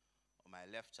gash on my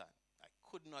left hand. I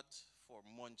could not, for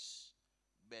months,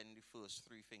 bend the first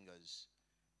 3 fingers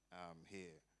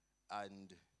here.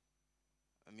 And,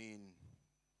 I mean,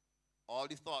 all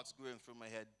the thoughts going through my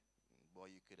head, boy,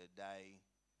 you could have died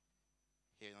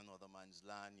here in another man's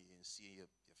land, you can see your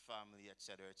family,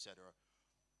 etc., etc.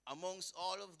 Amongst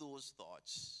all of those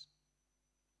thoughts,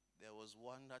 there was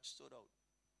one that stood out.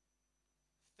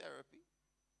 Therapy.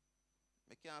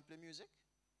 I can't play music?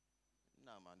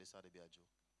 No, man, this had to be a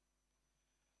joke.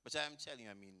 But I'm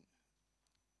telling you, I mean,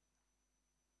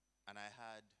 and I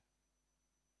had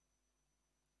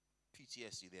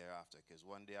PTSD thereafter, because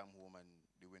one day I'm home and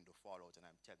the window fall out, and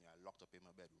I'm telling you, I locked up in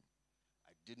my bedroom.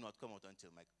 I did not come out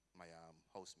until my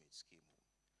housemates came home.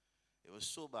 It was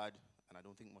so bad, and I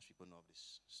don't think most people know of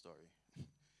this story.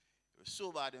 It was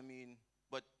so bad, I mean,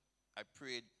 but I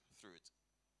prayed through it.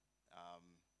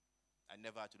 I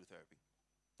never had to do therapy,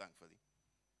 thankfully.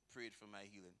 Prayed for my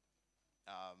healing.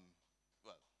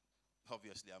 Well,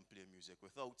 obviously I'm playing music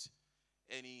without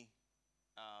any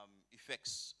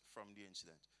effects from the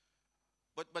incident.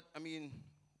 But I mean,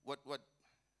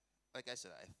 like I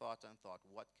said, I thought and thought,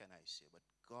 what can I say? But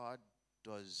God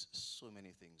does so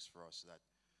many things for us that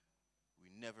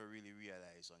we never really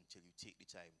realize until you take the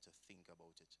time to think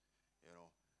about it,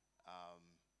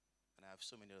 And I have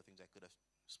so many other things I could have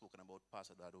spoken about,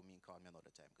 Pastor, that I don't mean call me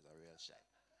another time because I'm real shy,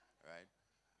 right?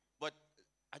 But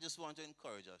I just want to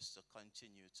encourage us to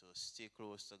continue to stay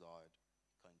close to God,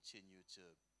 continue to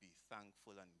be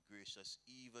thankful and gracious,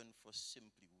 even for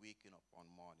simply waking up on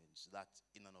mornings. That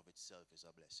in and of itself is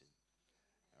a blessing.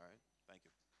 All right? Thank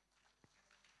you.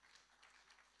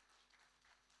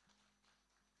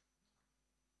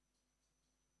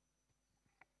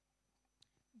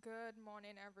 Good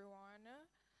morning, everyone.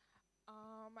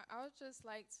 I would just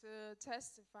like to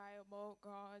testify about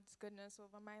God's goodness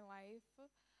over my life.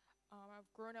 I've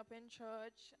grown up in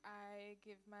church. I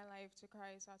give my life to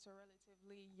Christ at a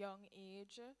relatively young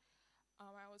age.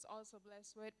 I was also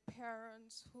blessed with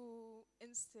parents who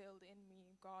instilled in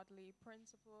me godly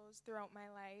principles throughout my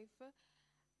life.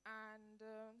 And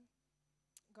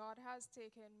God has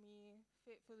taken me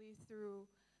faithfully through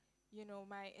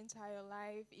my entire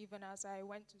life, even as I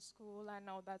went to school, and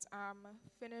now that I'm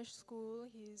finished school,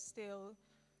 he's still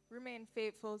remained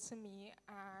faithful to me.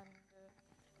 And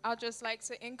I'd just like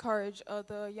to encourage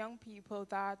other young people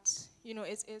that,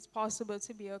 it is possible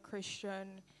to be a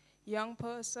Christian young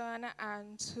person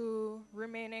and to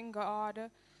remain in God,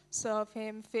 serve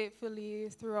him faithfully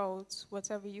throughout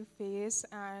whatever you face,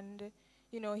 and,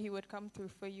 he would come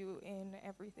through for you in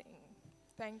everything.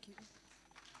 Thank you.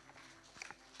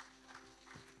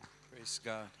 Praise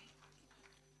God.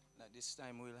 At this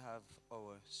time, we'll have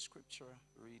our scripture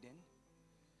reading.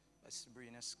 As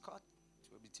Sabrina Scott,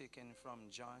 it will be taken from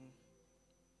John,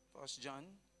 1 John,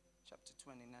 chapter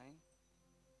 29.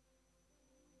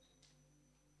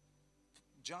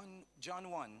 John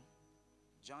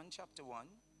chapter 1,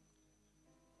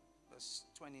 verse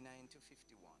 29 to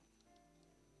 51.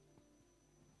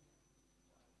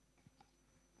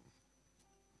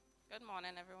 Good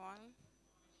morning, everyone.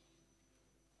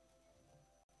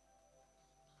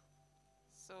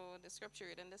 So the scripture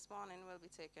reading this morning will be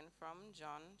taken from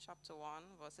John chapter 1,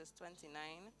 verses 29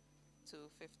 to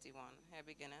 51. Here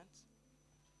begin it.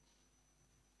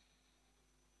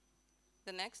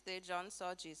 The next day John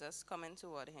saw Jesus coming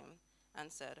toward him and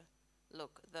said,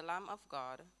 "Look, the Lamb of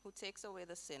God, who takes away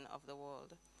the sin of the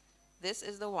world. This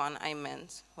is the one I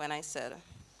meant when I said,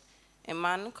 'A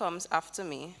man comes after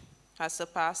me, has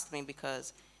surpassed me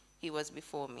because he was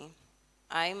before me.'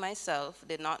 I myself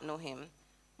did not know him,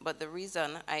 but the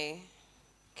reason I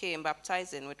came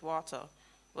baptizing with water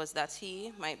was that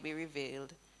he might be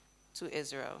revealed to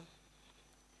Israel."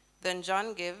 Then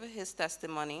John gave his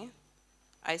testimony,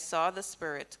 "I saw the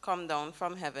Spirit come down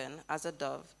from heaven as a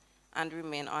dove and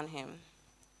remain on him.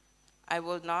 I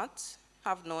would not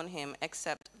have known him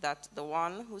except that the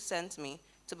one who sent me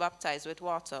to baptize with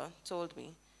water told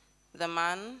me, 'The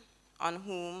man on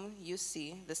whom you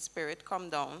see the Spirit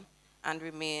come down and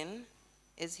remain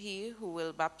is he who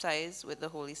will baptize with the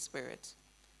Holy Spirit.'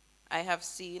 I have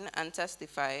seen and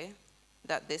testify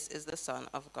that this is the Son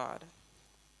of God."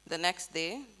 The next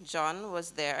day, John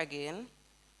was there again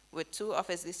with two of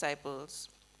his disciples.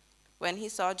 When he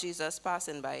saw Jesus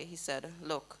passing by, he said,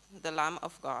 "Look, the Lamb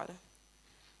of God."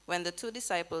 When the two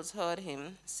disciples heard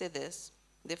him say this,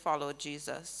 they followed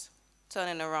Jesus.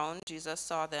 Turning around, Jesus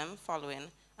saw them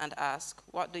following and asked,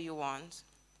 "What do you want?"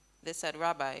 They said,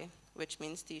 "Rabbi," which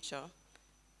means teacher,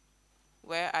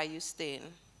 "where are you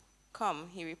staying?" "Come,"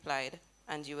 he replied,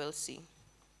 "and you will see."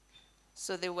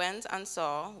 So they went and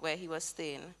saw where he was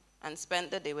staying and spent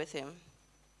the day with him.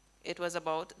 It was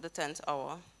about the 10th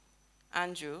hour.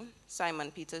 Andrew,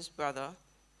 Simon Peter's brother,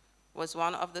 was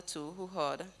one of the two who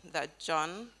heard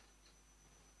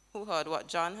what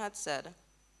John had said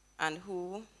and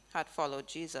who had followed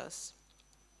Jesus.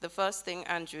 The first thing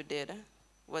Andrew did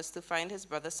was to find his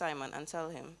brother Simon and tell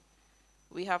him,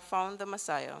 "We have found the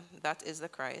Messiah, that is the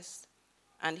Christ."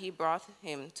 And he brought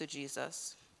him to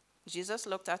Jesus. Jesus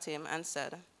looked at him and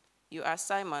said, "You are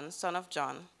Simon, son of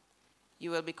John.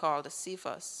 You will be called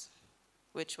Cephas,"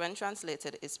 which when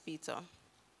translated is Peter.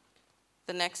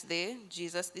 The next day,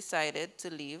 Jesus decided to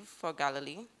leave for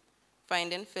Galilee.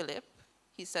 Finding Philip,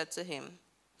 he said to him,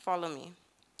 "Follow me."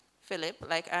 Philip,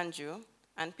 like Andrew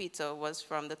and Peter, was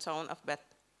from the town of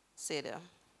Bethsaida.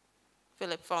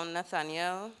 Philip found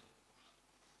Nathanael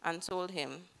and told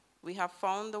him, "We have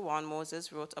found the one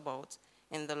Moses wrote about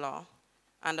in the law,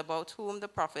 and about whom the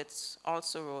prophets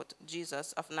also wrote,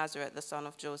 Jesus of Nazareth, the son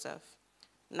of Joseph."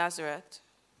 "Nazareth,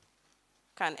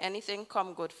 can anything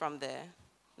come good from there?"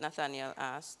 Nathanael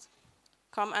asked.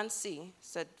 "Come and see,"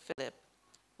 said Philip.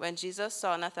 When Jesus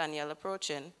saw Nathanael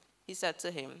approaching, he said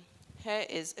to him, "Here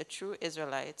is a true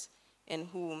Israelite in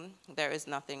whom there is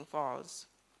nothing false."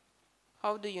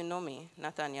 "How do you know me?"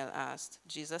 Nathanael asked.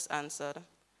 Jesus answered,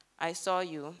 "I saw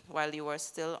you while you were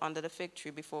still under the fig tree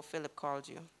before Philip called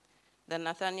you." Then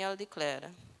Nathanael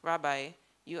declared, "Rabbi,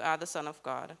 you are the Son of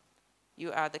God.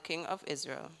 You are the King of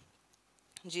Israel."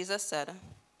 Jesus said,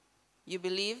 "You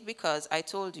believe because I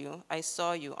told you I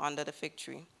saw you under the fig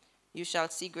tree. You shall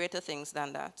see greater things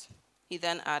than that." He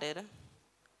then added,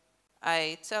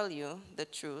 "I tell you the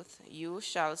truth, you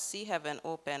shall see heaven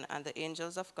open and the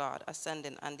angels of God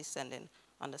ascending and descending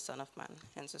on the Son of Man."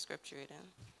 Hence the scripture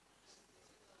reading.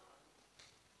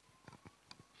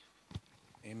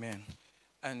 Amen.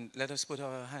 And let us put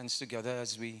our hands together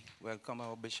as we welcome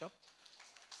our bishop,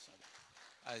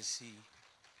 as he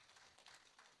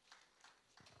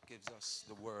gives us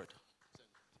the word.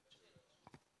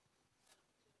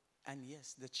 And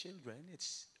yes, the children,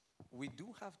 we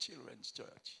do have children's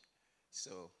church.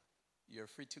 So you're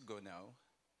free to go now.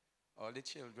 All the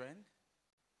children.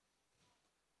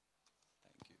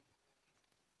 Thank you.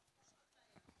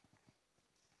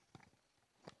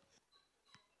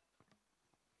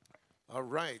 All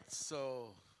right,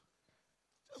 so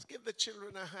just give the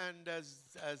children a hand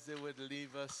as they would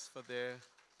leave us for their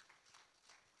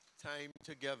time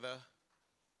together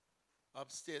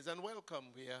upstairs. And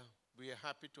welcome. We are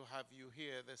happy to have you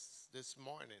here this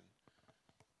morning.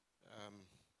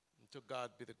 To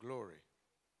God be the glory.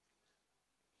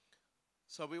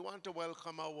 So we want to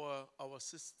welcome our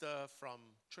sister from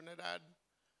Trinidad.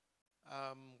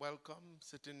 Welcome,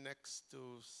 sitting next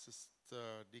to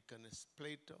Sister Deaconess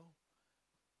Plato.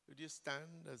 Would you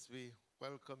stand as we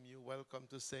welcome you? Welcome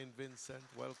to St. Vincent.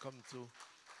 Welcome to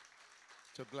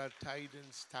Glad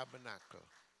Tidings Tabernacle.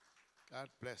 God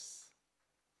bless.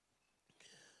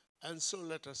 And so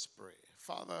let us pray.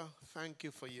 Father, thank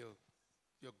you for your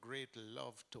great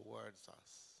love towards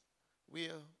us.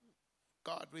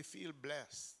 God, we feel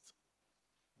blessed.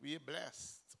 We are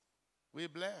blessed. We're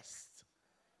blessed.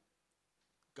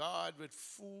 God, with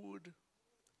food,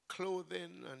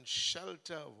 clothing, and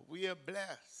shelter, we are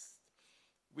blessed.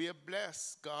 We are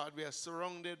blessed, God. We are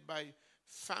surrounded by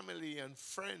family and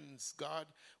friends, God.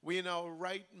 We're in our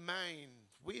right mind.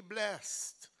 We're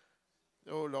blessed,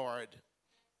 oh Lord.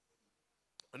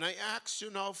 And I ask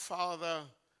you now, Father,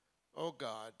 oh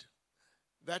God,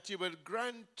 that you will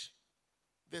grant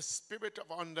the spirit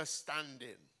of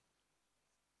understanding,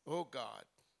 oh God.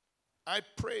 I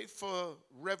pray for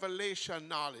revelation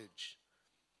knowledge.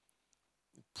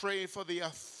 Pray for the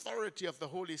authority of the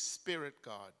Holy Spirit,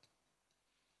 God.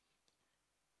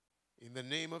 In the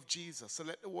name of Jesus, so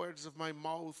let the words of my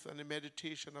mouth and the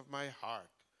meditation of my heart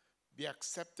be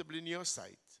acceptable in your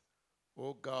sight,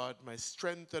 O God, my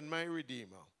strength and my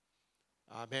Redeemer.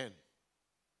 Amen.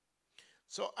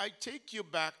 So I take you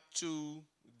back to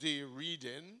the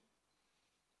reading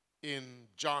in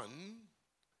John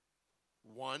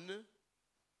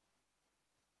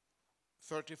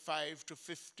 1:35 to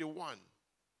 51.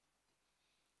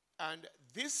 And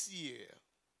this year,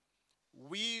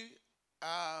 we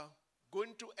are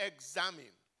going to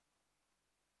examine,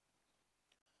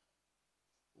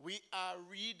 we are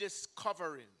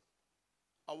rediscovering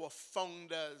our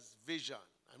founder's vision.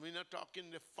 And we're not talking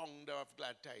the founder of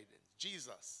Glad Tidings,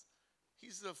 Jesus.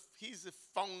 He's the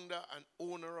founder and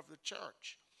owner of the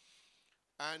church.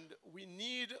 And we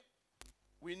need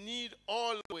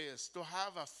always to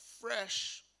have a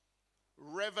fresh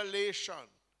revelation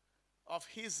of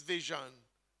his vision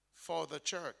for the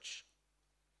church.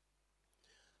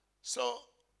 So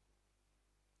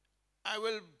I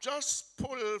will just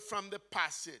pull from the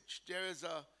passage. There's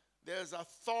a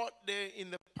thought there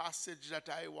in the passage that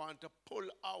I want to pull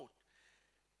out.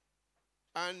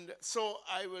 And so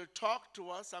I will talk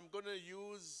to us. I'm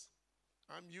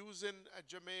using a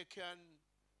Jamaica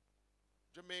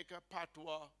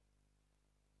Patois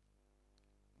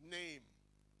name.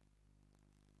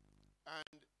 And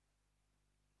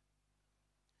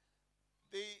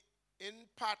in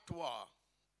Patois,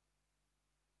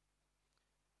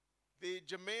 the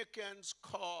Jamaicans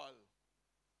call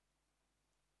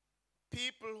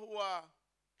people who are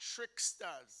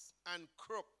tricksters and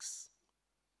crooks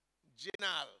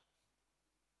jinal.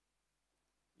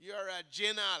 You're a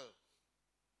jinal,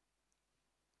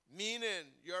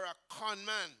 meaning you're a con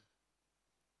man.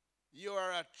 You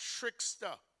are a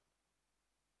trickster.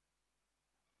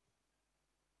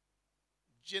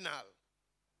 Jinal.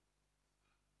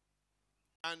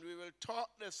 And we will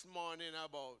talk this morning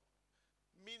about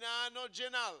Mina no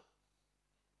jinal.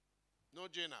 No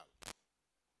jinal.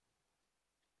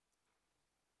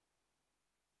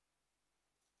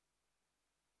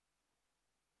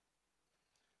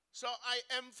 So I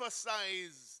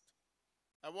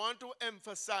want to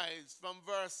emphasize from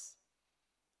verse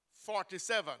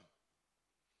 47.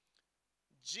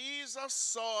 Jesus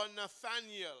saw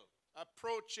Nathanael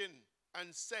approaching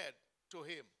and said to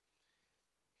him,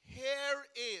 "Here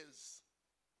is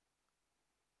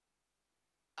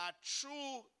a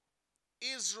true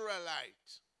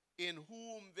Israelite in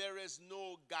whom there is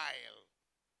no guile."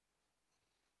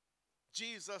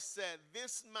 Jesus said,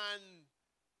 "This man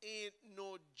ain't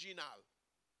no jinal.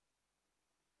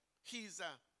 He's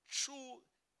a true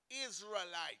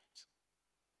Israelite.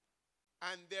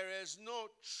 And there is no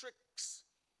tricks.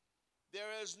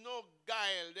 There is no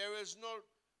guile.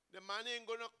 The man ain't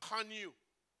going to con you.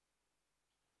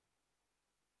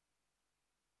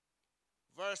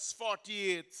 verse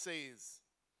 48 says,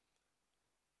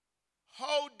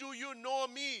 "How do you know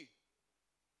me?"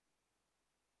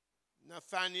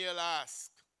 Nathanael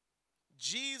asked.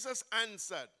 Jesus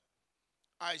answered,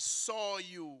 "I saw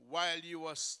you while you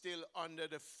were still under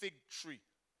the fig tree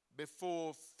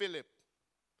before Philip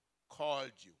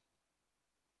called you."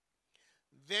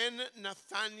 Then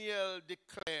Nathanael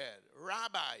declared,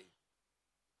 "Rabbi,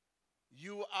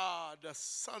 you are the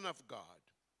Son of God.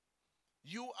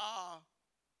 You are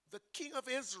the King of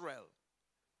Israel."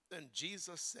 Then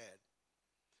Jesus said,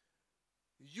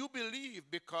 "You believe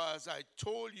because I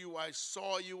told you I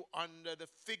saw you under the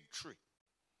fig tree.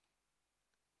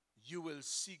 You will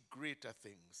see greater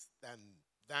things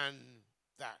than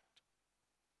that."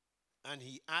 And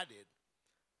he added,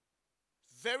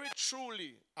 "Very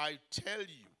truly I tell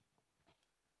you,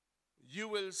 you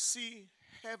will see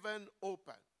heaven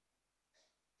open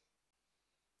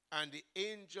and the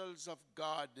angels of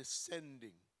God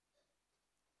ascending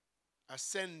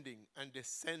and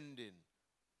descending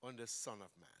on the Son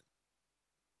of Man."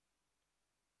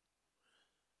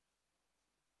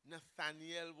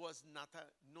 Nathanael was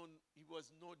he was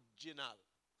no Jinal.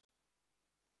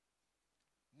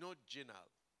 No Jinal.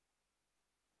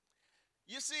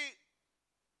 You see,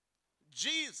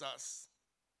 Jesus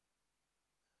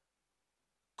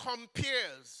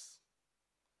compares,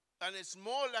 and it's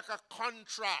more like a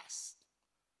contrast,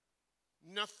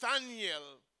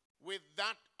 Nathanael with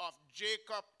that of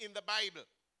Jacob in the Bible.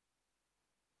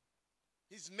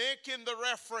 He's making the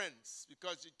reference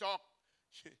because he talked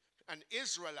an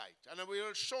Israelite, and we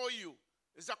will show you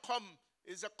is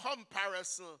a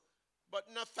comparison, but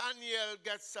Nathanael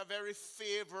gets a very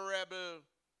favorable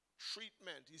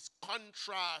treatment. His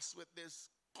contrast with this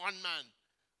conman.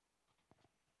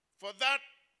 For that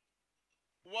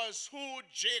was who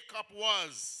Jacob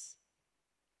was,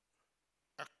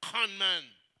 a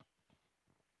conman.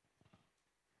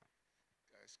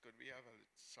 Guys, could we have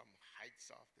some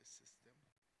heights off this system?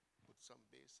 Put some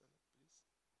bass on it, please.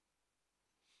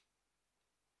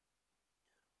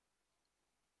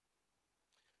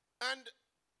 And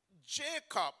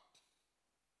Jacob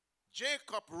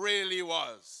really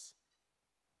was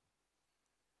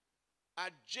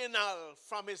a Jinal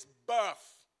from his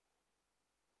birth,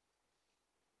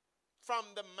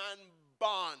 from the man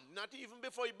born, not even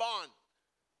before he born.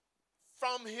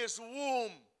 From his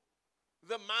womb,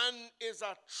 the man is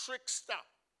a trickster.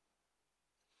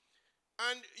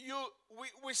 And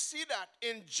we see that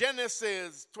in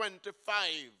Genesis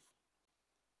 25,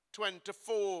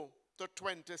 24 to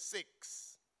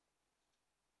 26.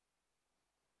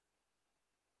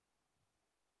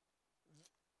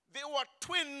 They were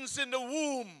twins in the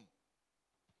womb.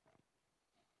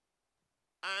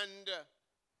 And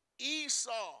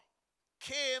Esau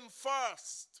came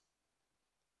first.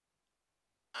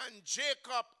 And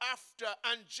Jacob after.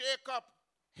 And Jacob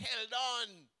held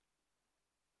on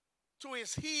to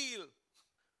his heel,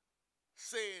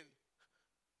 saying,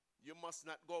 "You must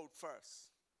not go out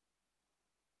first.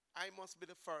 I must be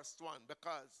the first one,"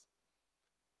 because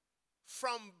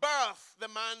from birth the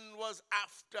man was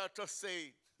after to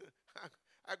say,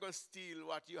 "I'm going to steal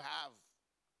what you have."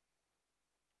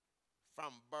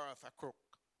 From birth, a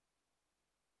crook.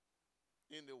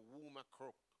 In the womb, a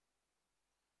crook.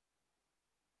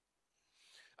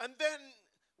 And then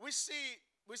we see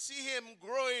him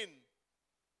growing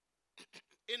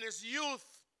in his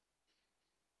youth.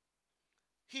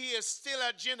 He is still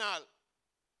a Jinal.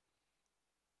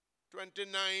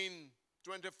 29,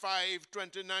 25,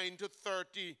 29 to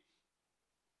 30.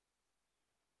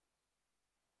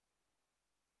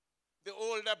 The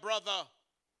older brother,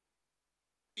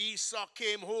 Esau,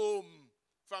 came home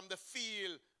from the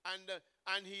field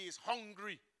and he is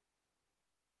hungry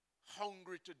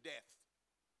to death.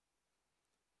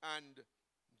 And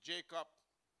Jacob,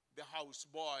 the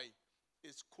houseboy,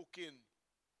 is cooking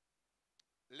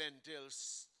lentil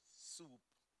soup.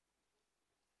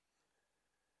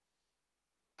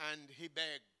 And he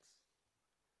begged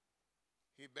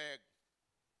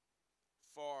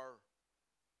for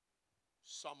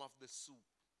some of the soup.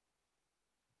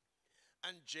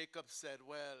 And Jacob said,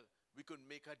 "Well, we could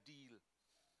make a deal.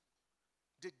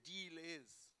 The deal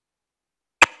is,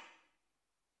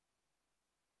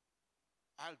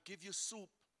 I'll give you soup,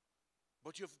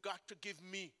 but you've got to give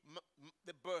me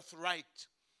the birthright.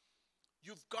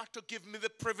 You've got to give me the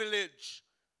privilege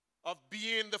of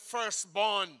being the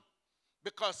firstborn,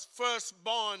 because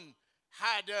firstborn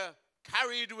had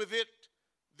carried with it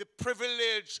the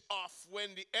privilege of,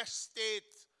 when the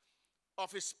estate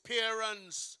of his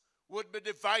parents would be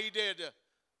divided,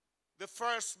 the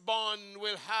firstborn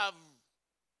will have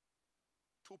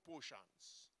 2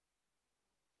 portions.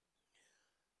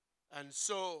 And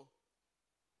so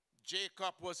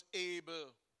Jacob was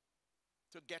able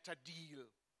to get a deal.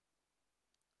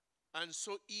 And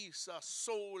so Esau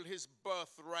sold his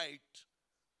birthright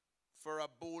for a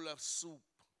bowl of soup.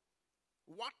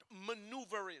 What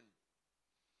maneuvering?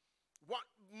 What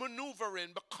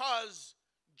maneuvering? Because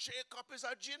Jacob is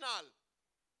a Jinal.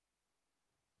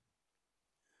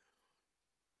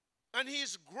 And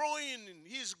he's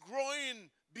growing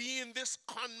being this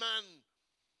con man.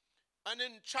 And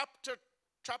in chapter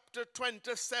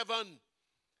 27,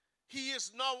 he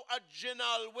is now a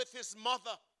Jinal with his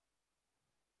mother.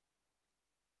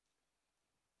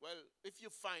 Well, if you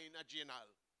find a Jinal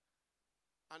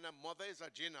and a mother is a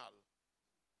Jinal,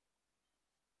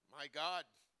 my God.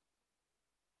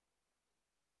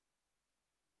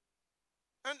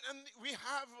 And we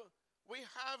have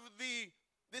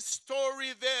the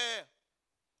story there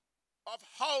of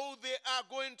how they are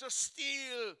going to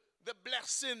steal the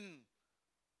blessing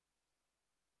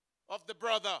of the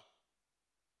brother.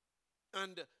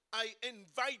 And I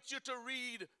invite you to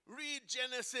read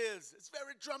Genesis. It's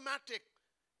very dramatic.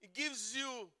 It gives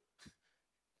you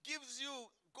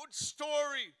good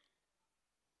story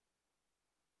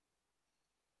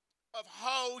of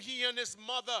how he and his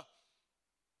mother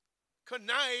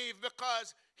connive,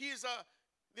 because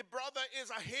the brother is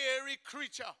a hairy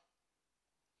creature.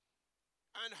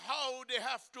 And how they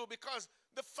have to, because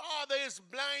the father is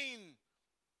blind.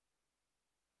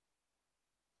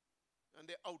 And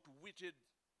they outwitted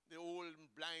the old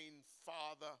blind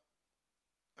father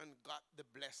and got the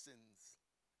blessings.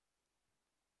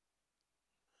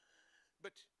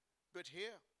 But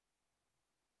here,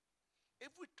 if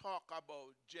we talk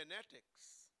about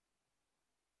genetics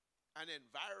and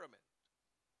environment,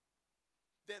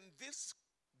 then this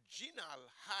Jinal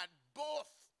had both.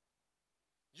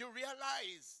 You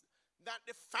realize that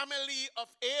the family of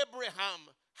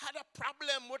Abraham had a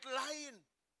problem with lying.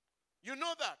 You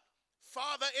know that.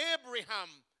 Father Abraham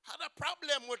had a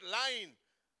problem with lying.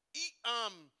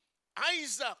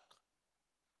 Isaac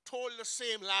told the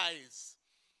same lies.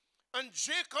 And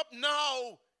Jacob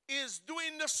now is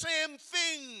doing the same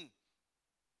thing.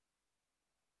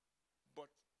 But,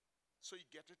 so you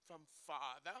get it from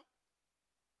father,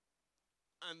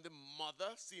 and the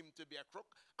mother seemed to be a crook.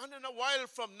 And in a while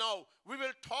from now, we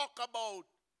will talk about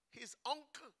his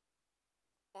uncle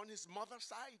on his mother's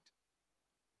side.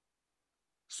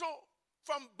 So,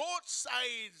 from both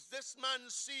sides, this man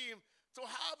seemed to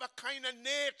have a kind of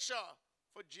nature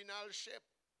for Jinalship.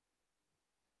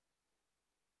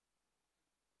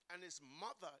 And his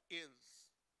mother is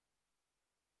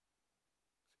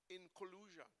in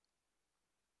collusion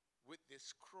with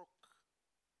this crook.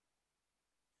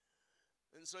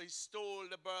 And so he stole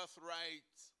the birthright,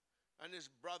 and his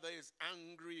brother is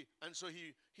angry, and so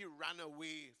he ran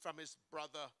away from his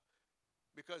brother,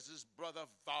 because his brother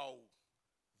vowed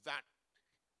that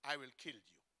I will kill you.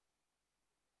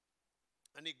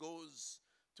 And he goes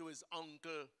to his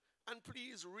uncle, and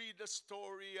please read the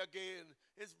story again.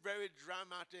 It's very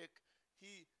dramatic.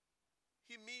 He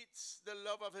meets the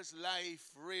love of his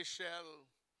life, Rachel.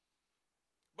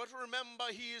 But remember,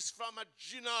 he is from a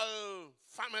Jinal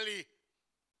family.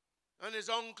 And his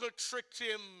uncle tricked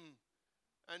him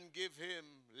and gave him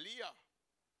Leah.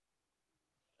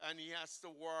 And he has to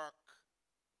work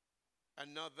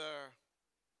another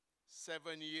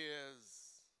 7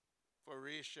 years for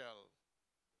Rachel.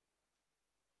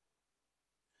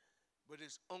 But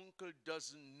his uncle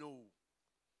doesn't know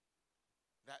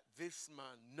that this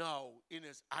man now in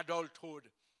his adulthood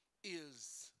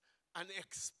is an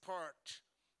expert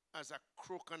as a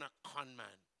crook and a con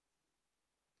man.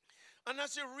 And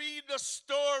as you read the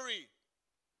story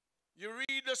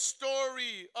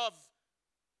of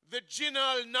the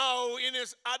Jinal now in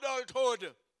his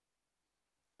adulthood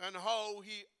and how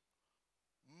he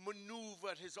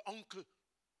maneuvered his uncle.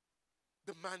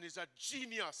 The man is a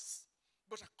genius,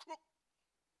 but a crook.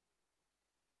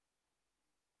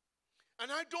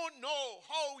 And I don't know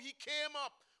how he came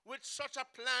up with such a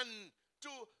plan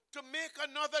to make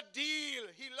another deal.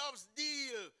 He loves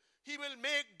deal. He will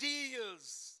make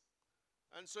deals.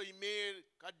 And so he made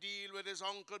a deal with his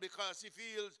uncle because he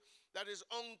feels that his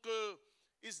uncle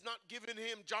is not giving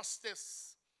him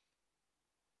justice.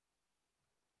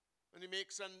 And he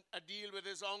makes a deal with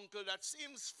his uncle that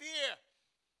seems fair.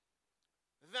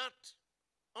 That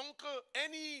uncle,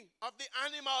 any of the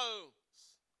animals,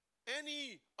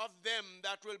 any of them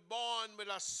that will born with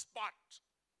a spot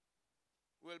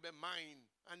will be mine.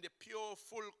 And the pure,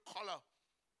 full color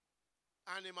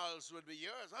animals will be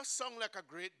yours. That sounds like a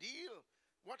great deal.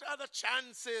 What are the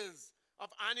chances of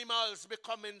animals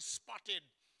becoming spotted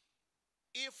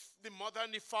if the mother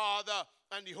and the father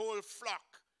and the whole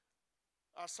flock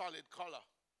a solid color.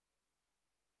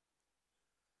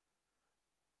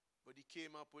 But he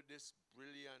came up with this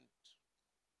brilliant,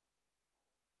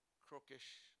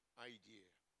 crookish idea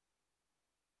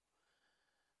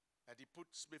that he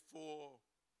puts before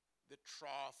the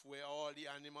trough where all the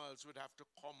animals would have to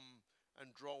come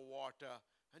and draw water.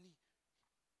 And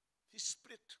he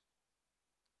split,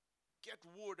 get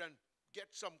wood and get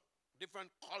some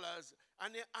different colors,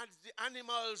 and as the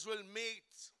animals will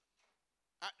mate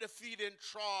at the feeding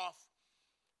trough,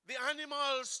 the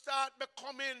animals start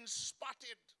becoming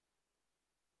spotted.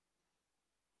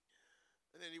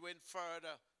 And then he went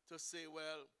further to say,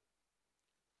 well,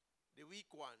 the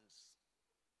weak ones,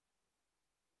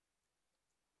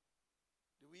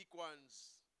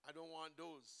 I don't want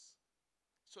those.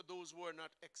 So those were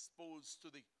not exposed to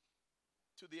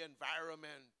the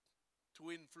environment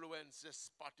to influence the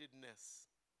spottedness.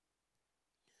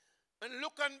 And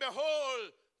look and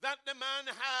behold, that the man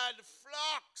had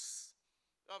flocks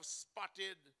of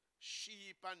spotted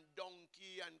sheep and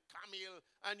donkey and camel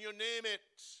and you name it.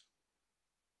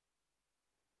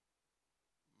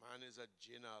 Man is a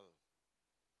jinal.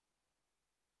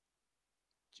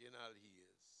 Jinal he is.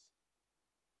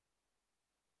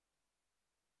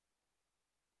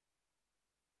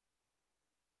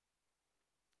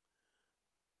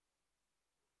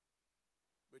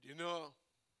 But you know,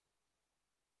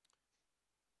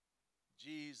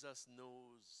 Jesus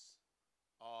knows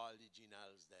all the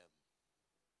jinals them.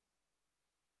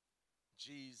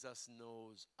 Jesus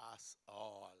knows us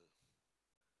all.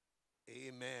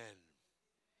 Amen.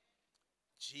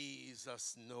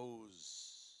 Jesus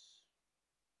knows.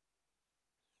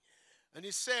 And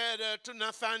he said to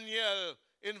Nathanael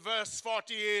in verse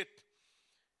 48,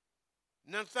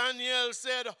 Nathanael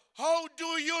said, how do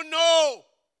you know?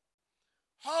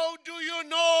 How do you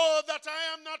know that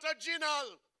I am not a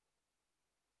jinal?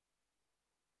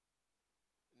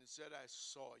 And he said, I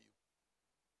saw you.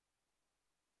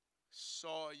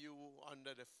 Saw you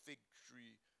under the fig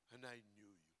tree, and I knew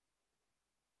you.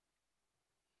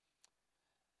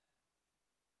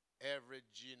 Every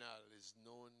jinal is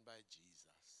known by Jesus.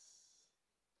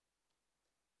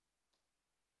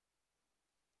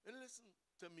 And listen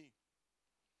to me.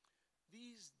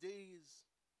 These days,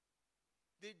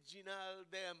 the jinal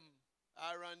them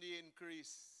are on the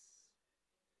increase.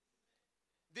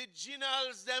 The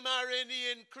jinals them are in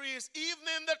the increase, even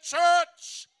in the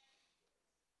church.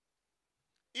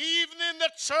 Even in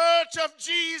the church of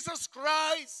Jesus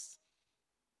Christ.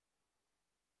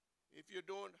 If you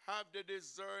don't have the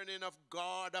discerning of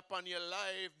God upon your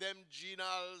life, them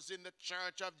jinals in the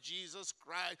church of Jesus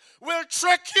Christ will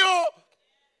trick you.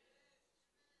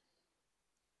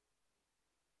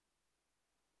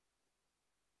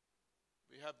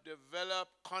 We have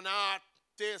developed con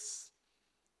artists.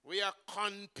 We are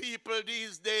con people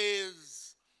these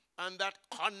days. And that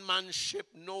conmanship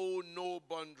know no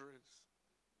boundaries.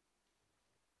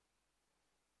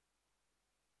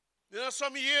 You know,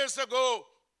 some years ago,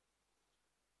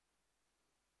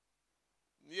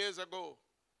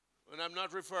 and I'm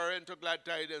not referring to Glad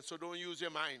Tidings, so don't use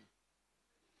your mind.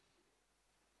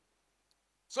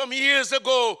 Some years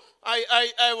ago,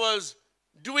 I was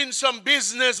doing some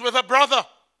business with a brother.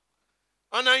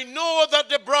 And I know that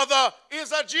the brother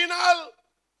is a jinal.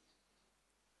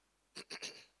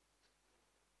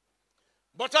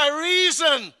 But I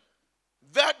reason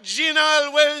that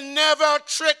jinal will never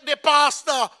trick the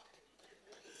pastor.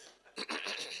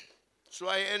 So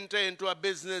I enter into a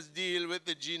business deal with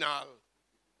the jinal.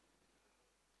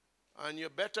 And you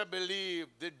better believe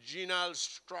the jinal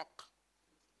struck.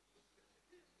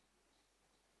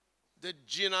 The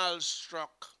jinal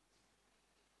struck.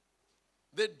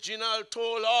 The jinal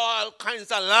told all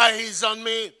kinds of lies on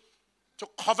me to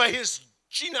cover his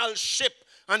jinalship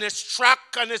and his track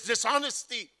and his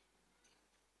dishonesty.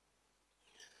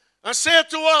 I said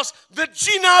to us, the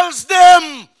jinals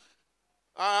them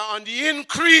are on the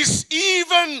increase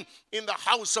even in the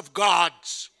house of God.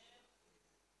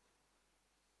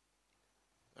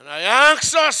 And I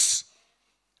ask us,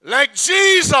 like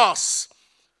Jesus,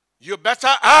 you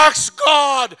better ask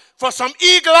God for some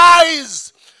eagle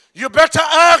eyes. You better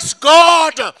ask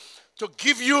God to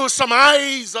give you some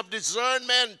eyes of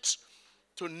discernment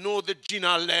to know the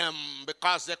jinal them,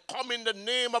 because they come in the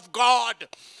name of God.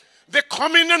 They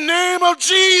come in the name of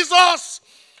Jesus.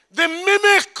 They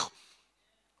mimic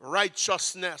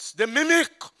righteousness. They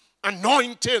mimic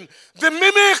anointing. They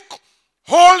mimic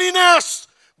holiness.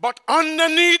 But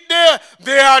underneath there,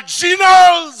 they are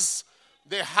jinals.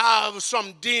 They have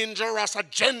some dangerous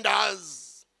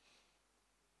agendas.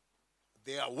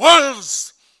 They are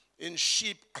wolves in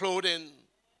sheep clothing.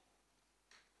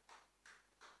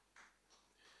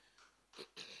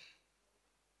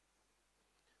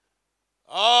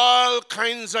 All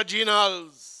kinds of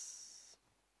generals.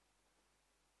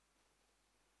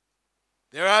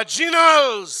 There are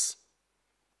generals.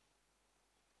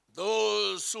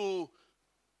 Those who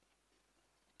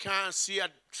can't see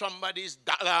somebody's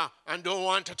dollar and don't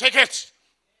want to take it.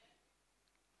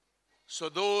 So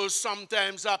those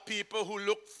sometimes are people who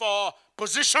look for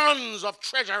positions of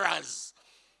treasurers.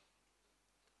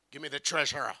 Give me the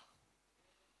treasurer.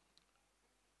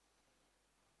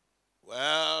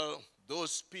 Well,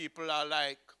 those people are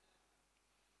like,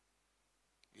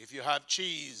 if you have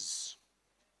cheese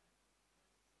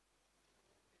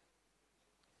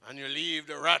and you leave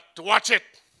the rat to watch it.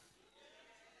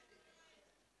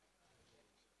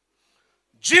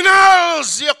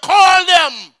 Generals, you call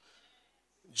them.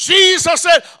 Jesus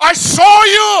said, I saw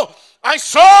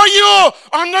you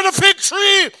under the fig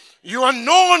tree. You are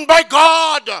known by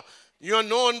God. You are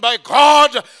known by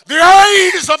God. The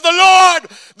eyes of the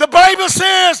Lord, the Bible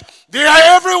says, they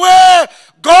are everywhere.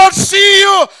 God sees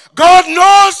you. God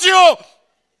knows you.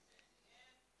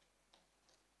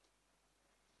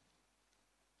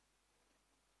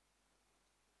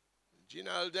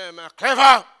 General, them are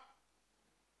clever.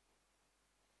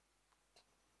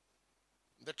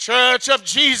 The Church of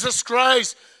Jesus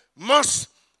Christ must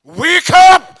wake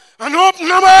up and open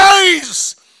our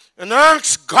eyes and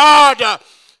ask God,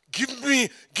 give me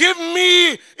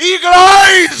eagle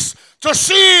eyes to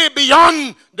see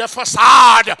beyond the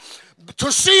facade,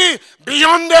 to see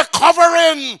beyond their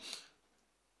covering,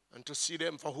 and to see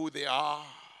them for who they are.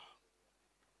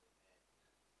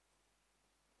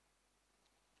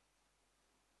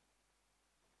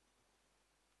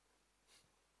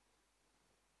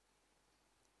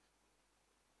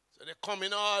 So they come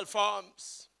in all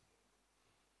forms.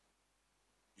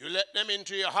 You let them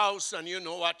into your house and you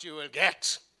know what you will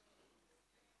get.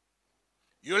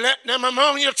 You let them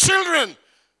among your children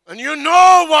and you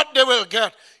know what they will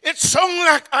get. It sounds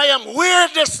like I am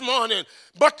weird this morning,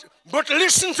 but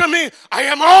listen to me. I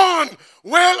am on,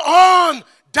 well on,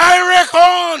 direct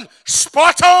on,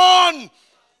 spot on.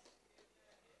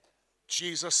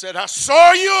 Jesus said, I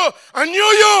saw you and knew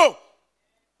you.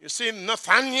 You see,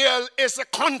 Nathanael is a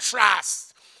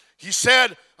contrast. He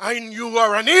said, I knew you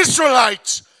are an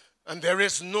Israelite. And there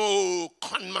is no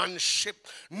conmanship,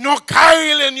 no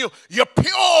guile in you. You're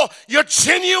pure, you're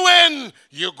genuine,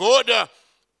 you're good.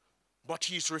 But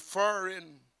he's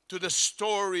referring to the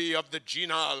story of the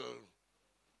general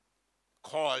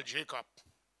called Jacob.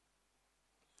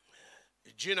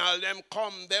 The general,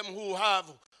 them who are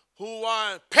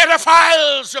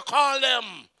pedophiles, you call them.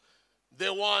 They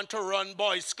want to run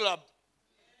boys' club.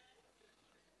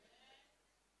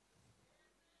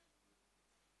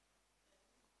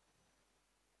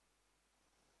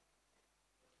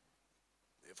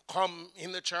 Come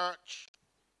in the church.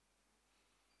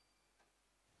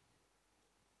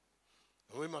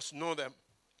 We must know them.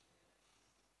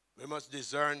 We must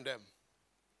discern them.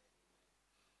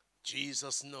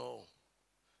 Jesus knows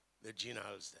the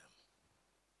generals them.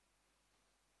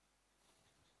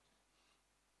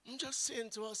 I'm just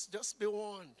saying to us, just be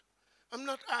warned. I'm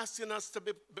not asking us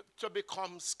to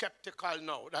become skeptical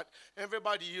now. That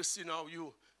everybody you see now,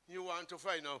 you want to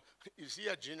find out, is he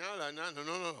a general?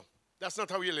 No. That's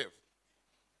not how you live.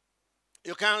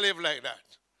 You can't live like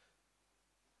that.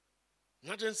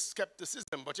 Not in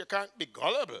skepticism, but you can't be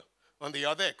gullible on the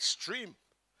other extreme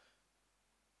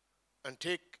and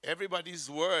take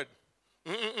everybody's word.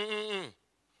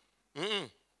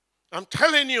 I'm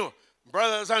telling you,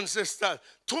 brothers and sisters,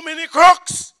 too many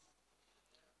crooks.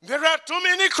 There are too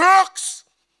many crooks.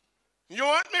 You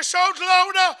want me to shout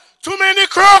louder? Too many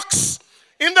crooks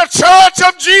in the Church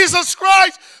of Jesus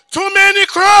Christ. Too many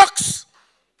crooks.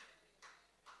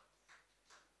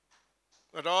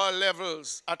 At all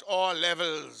levels, at all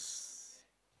levels.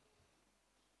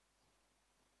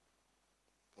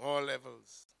 All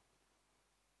levels.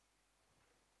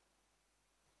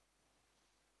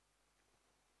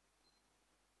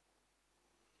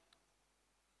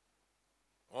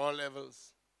 All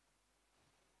levels.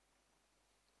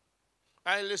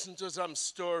 I listened to some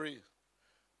story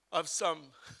of some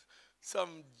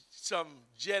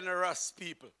generous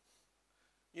people.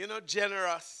 You know,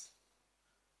 generous.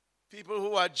 People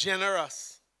who are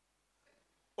generous,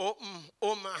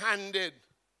 open-handed,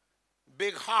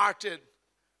 big-hearted,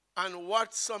 and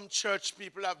what some church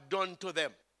people have done to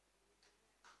them.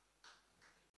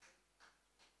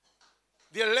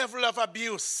 Their level of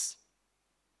abuse.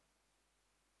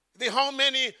 How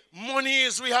many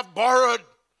monies we have borrowed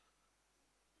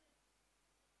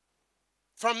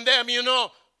from them, you know.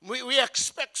 We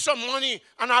expect some money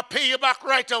and I'll pay you back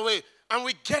right away. And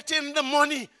we get in the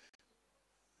money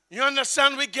You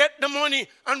understand? We get the money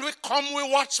and we come, we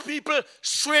watch people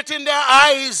straight in their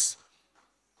eyes,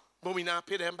 but we not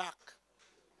pay them back.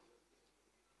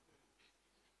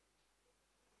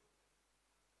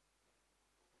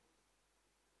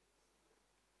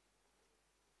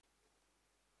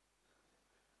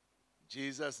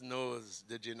 Jesus knows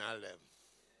the Jinal them.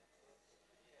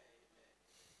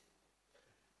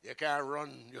 You can't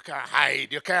run, you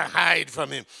can't hide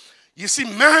from him. You see,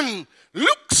 man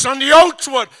looks on the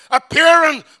outward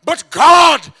appearance, but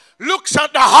God looks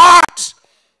at the heart.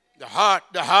 The heart,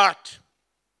 the heart,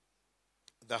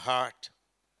 the heart.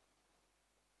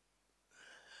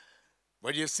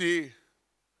 But you see,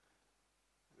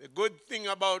 the good thing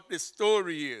about the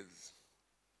story is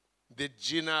the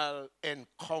Jinal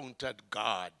encountered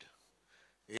God.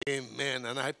 Amen.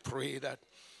 And I pray that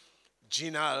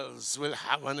Jinals will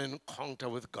have an encounter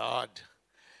with God.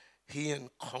 He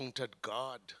encountered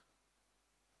God.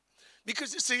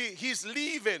 Because you see, he's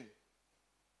leaving.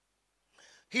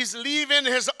 He's leaving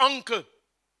his uncle.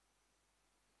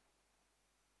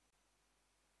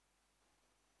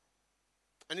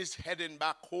 And he's heading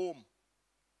back home.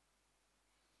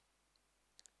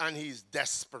 And he's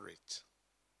desperate.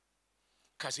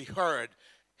 Because he heard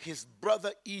his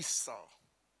brother Esau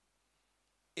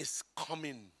is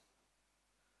coming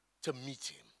to meet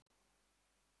him.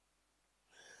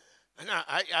 And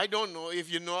I don't know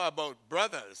if you know about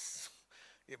brothers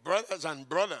and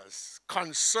brothers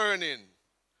concerning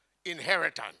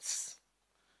inheritance.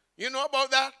 You know about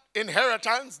that?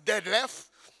 Inheritance, dead left.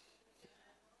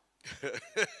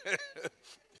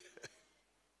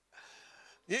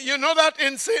 You know that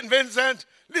in St. Vincent?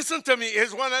 Listen to me,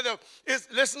 it's one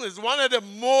of the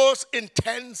most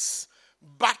intense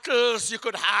battles you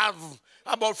could have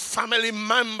about family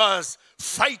members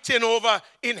fighting over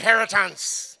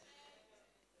inheritance.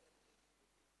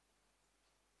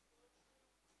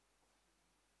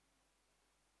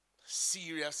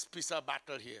 Serious piece of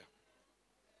battle here.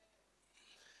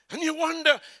 And you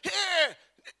wonder, hey,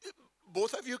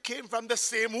 both of you came from the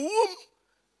same womb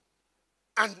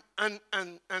and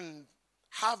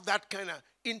have that kind of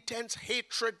intense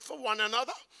hatred for one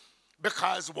another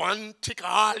because one took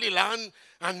all the land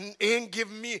and ain't give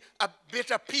me a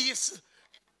bit of peace.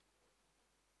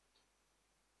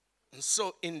 And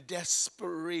so in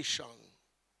desperation,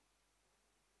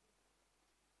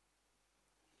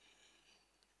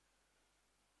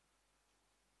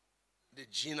 the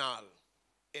Jinal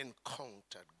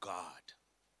encountered God,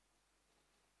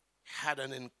 had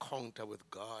an encounter with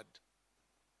God.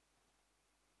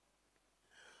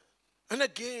 And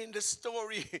again, the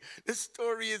story is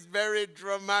very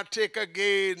dramatic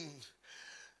again.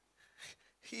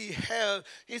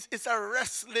 It's a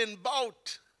wrestling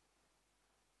bout.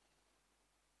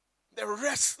 They're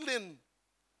wrestling.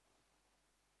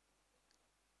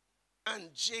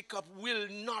 And Jacob will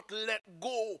not let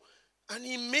go. And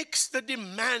he makes the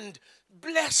demand,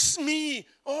 bless me,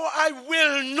 or I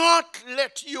will not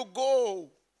let you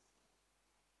go.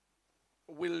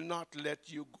 Will not let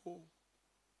you go.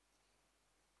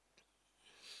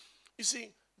 You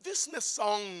see, this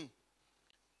song,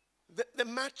 the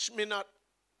match may not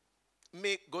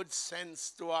make good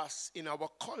sense to us in our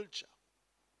culture.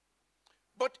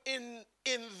 But in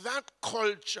that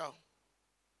culture,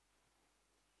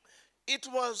 it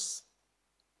was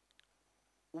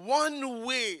one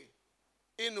way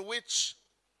in which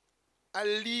a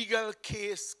legal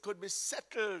case could be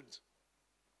settled.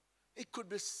 It could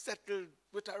be settled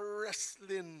with a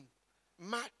wrestling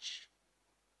match.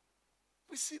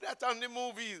 We see that on the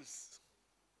movies.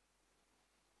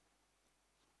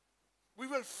 We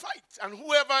will fight, and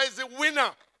whoever is the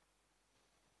winner,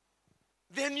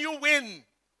 then you win.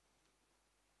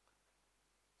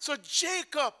 So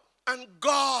Jacob and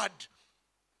God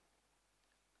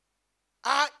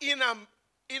are in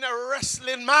a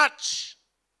wrestling match.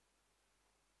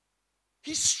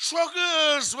 He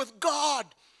struggles with God.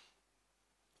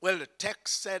 Well, the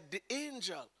text said the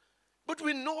angel. But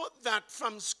we know that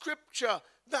from Scripture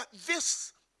that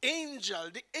this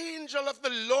angel, the angel of the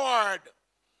Lord,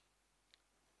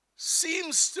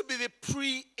 seems to be the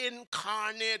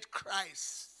pre-incarnate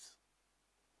Christ.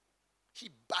 He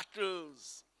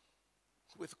battles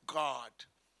with God.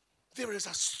 There is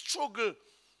a struggle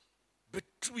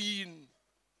between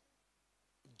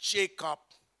Jacob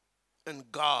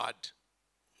and God.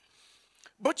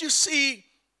 But you see,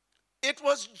 it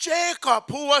was Jacob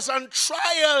who was on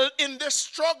trial in this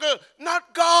struggle,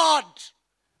 not God.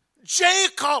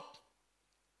 Jacob.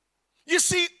 You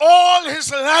see, all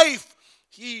his life,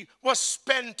 he was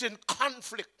spent in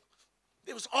conflict.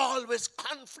 There was always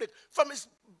conflict. From his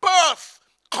birth,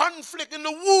 conflict in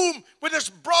the womb with his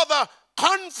brother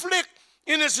conflict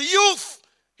in his youth,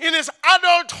 in his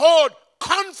adulthood,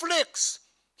 conflicts.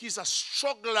 He's a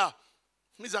struggler.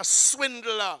 He's a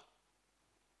swindler.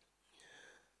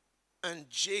 And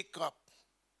Jacob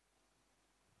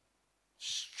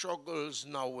struggles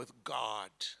now with God.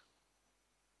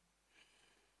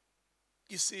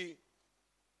 You see,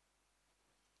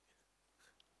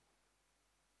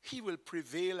 he will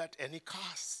prevail at any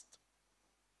cost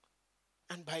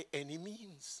and by any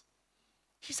means.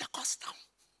 He's accustomed.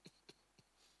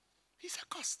 He's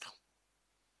accustomed.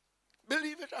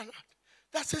 Believe it or not,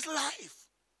 that's his life.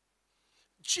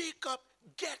 Jacob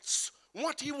gets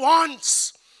what he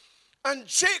wants. And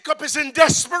Jacob is in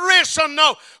desperation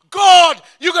now. God,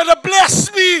 you got to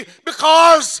bless me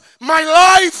because my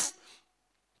life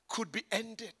could be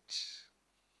ended.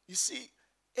 You see,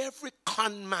 every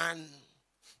con man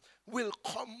will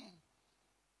come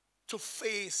to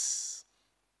face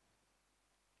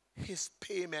his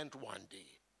payment one day.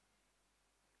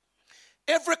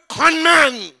 Every con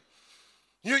man,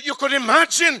 you could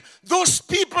imagine those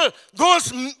people,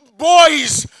 those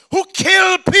boys who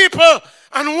kill people,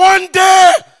 and one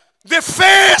day they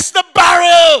face the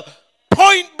barrel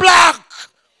point blank,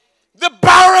 the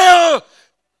barrel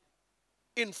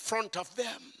in front of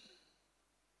them.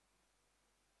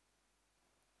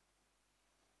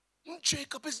 And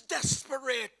Jacob is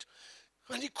desperate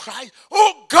and he cries,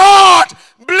 "Oh God,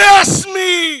 bless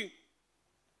me."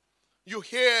 You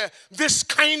hear this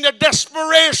kind of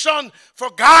desperation for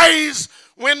guys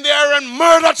when they're in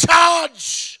murder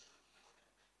charge.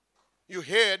 You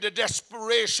hear the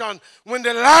desperation when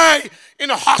they lie in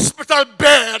a hospital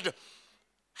bed,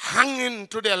 hanging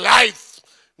to their life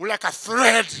like a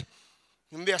thread.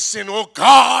 And they're saying, "Oh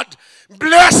God,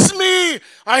 bless me.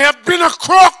 I have been a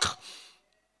crook."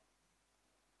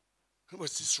 It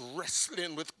was this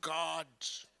wrestling with God.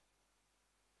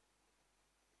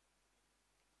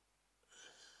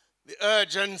 The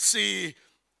urgency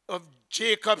of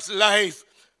Jacob's life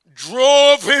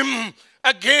drove him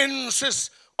against his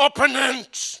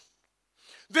opponent.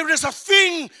 There is a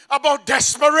thing about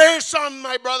desperation,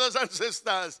 my brothers and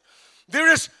sisters. There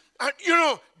is,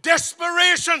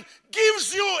 desperation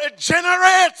gives you, it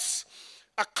generates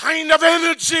a kind of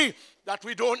energy that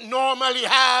we don't normally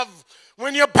have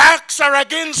when your backs are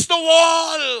against the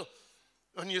wall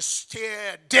and you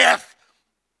stare death.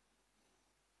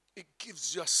 It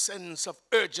gives you a sense of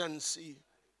urgency.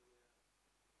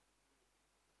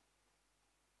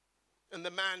 And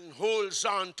the man holds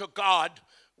on to God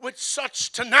with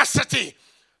such tenacity,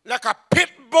 like a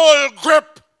pit bull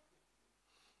grip,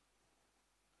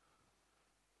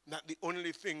 that the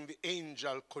only thing the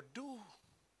angel could do,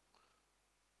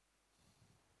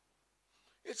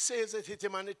 it says it hit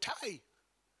him on the thigh.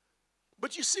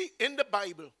 But you see, in the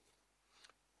Bible,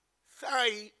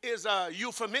 thigh is a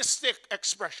euphemistic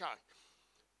expression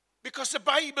because the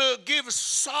Bible gives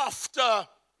softer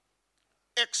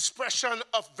expression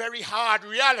of very hard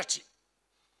reality.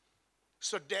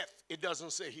 So death, it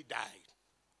doesn't say he died.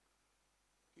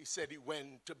 He said he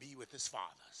went to be with his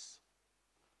fathers.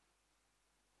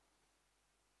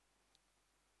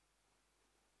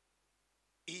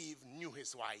 Eve knew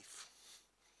his wife.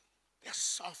 There's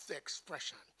soft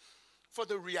expression for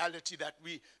the reality that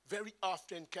we very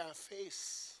often can't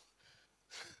face.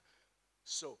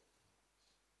 So,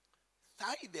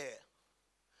 thigh there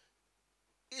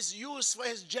is used for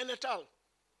his genital.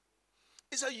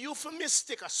 It's a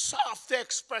euphemistic, a soft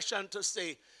expression to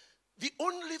say the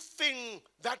only thing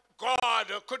that God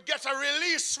could get a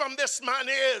release from this man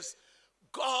is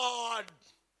God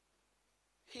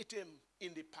hit him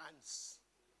in the pants.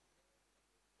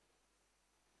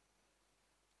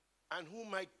 And who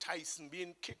Mike Tyson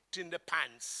being kicked in the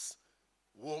pants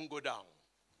won't go down?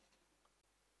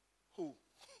 Who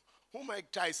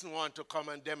Mike Tyson want to come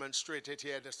and demonstrate it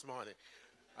here this morning?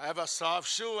 I have a soft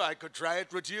shoe. I could try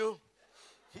it with you.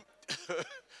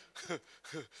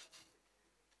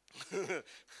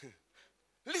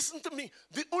 Listen to me.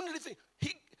 The only thing,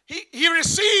 he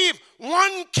received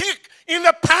one kick in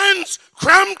the pants,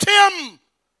 cramped him.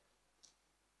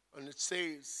 And it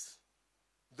says,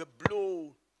 the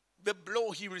blow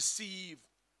he received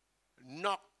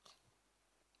knocked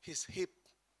his hip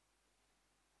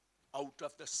out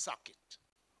of the socket.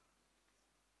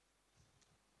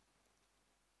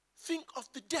 Think of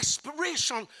the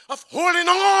desperation of holding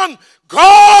on.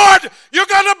 God, you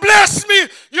gotta bless me.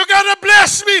 You gotta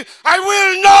bless me. I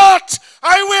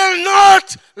will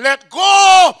not let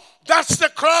go. That's the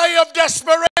cry of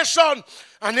desperation.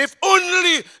 And if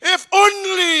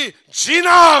only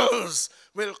Gina's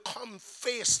will come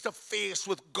face to face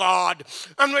with God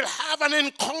and will have an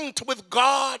encounter with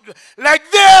God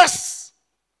like this,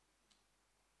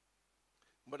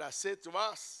 But I say to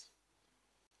us,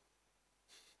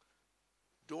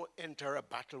 don't enter a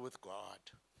battle with God.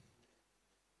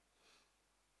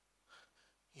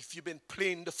 If you've been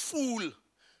playing the fool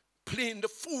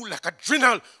like a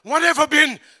drillal, whatever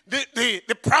been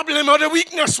the problem or the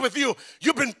weakness with you,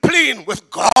 you've been playing with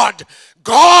God.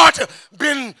 God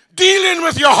been dealing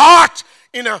with your heart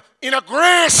in a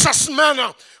gracious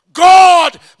manner.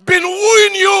 God been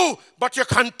wooing you, but you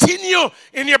continue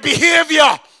in your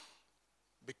behavior.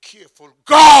 Be careful.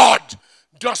 God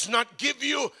does not give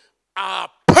you a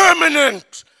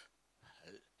permanent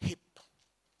hip.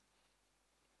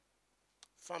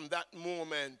 From that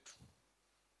moment,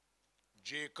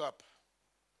 Jacob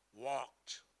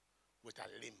walked with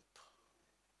a limp.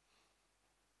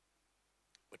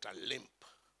 With a limp.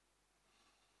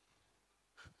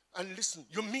 And listen,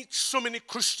 you meet so many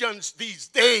Christians these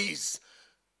days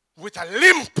with a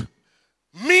limp,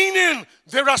 meaning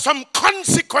there are some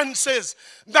consequences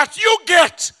that you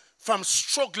get from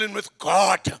struggling with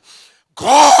God.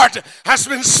 God has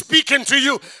been speaking to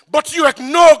you, but you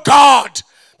ignore God.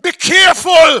 Be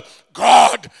careful.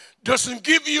 God doesn't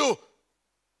give you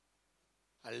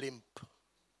a limp.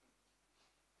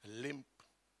 A limp.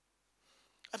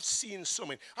 I've seen so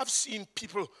many. I've seen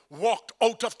people walked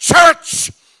out of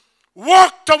church,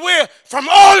 walked away from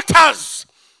altars,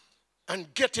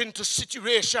 and get into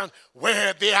situations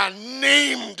where they are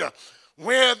named,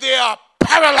 where they are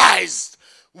paralyzed,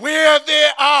 where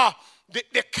they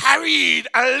carried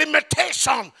a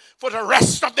limitation for the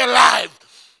rest of their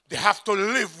life. They have to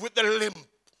live with the limp,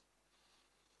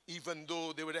 even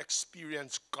though they would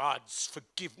experience God's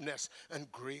forgiveness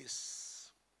and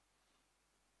grace.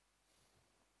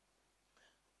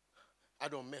 I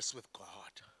don't mess with God.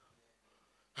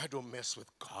 I don't mess with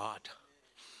God.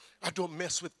 I don't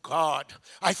mess with God.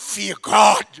 I fear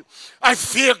God. I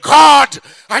fear God.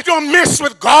 I don't mess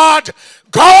with God.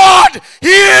 God, He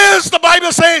is, the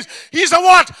Bible says, He's a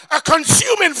what? A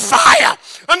consuming fire.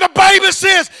 And the Bible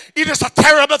says it is a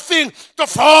terrible thing to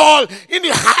fall in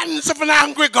the hands of an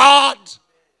angry God.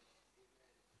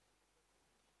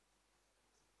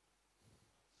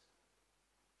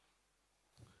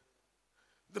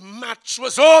 The match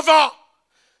was over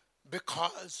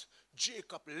because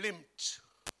Jacob limped.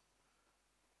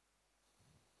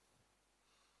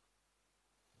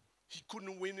 He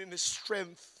couldn't win in his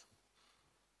strength.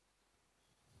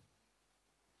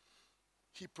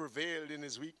 He prevailed in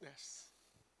his weakness.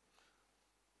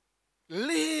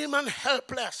 Lame and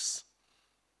helpless,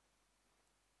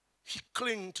 he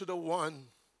clung to the one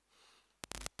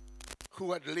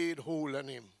who had laid hold on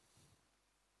him.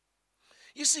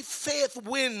 You see, faith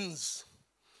wins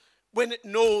when it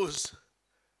knows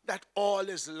that all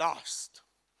is lost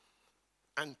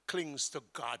and clings to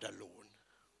God alone.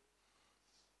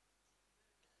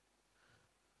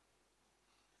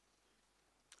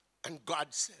 And God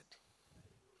said,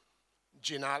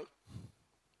 Jinal,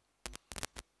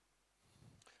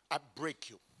 I break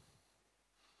you.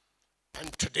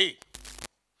 And today,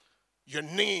 your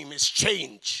name is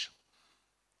changed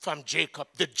from Jacob,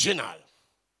 the Jinal,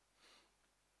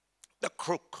 the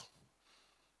crook,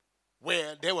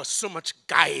 where there was so much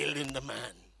guile in the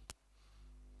man.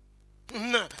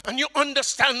 And you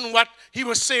understand what he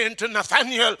was saying to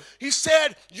Nathanael. He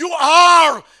said, you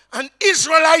are an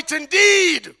Israelite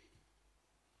indeed,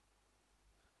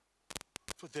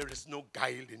 for there is no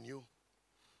guile in you.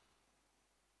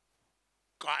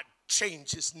 God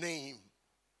changed his name.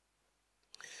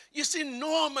 You see,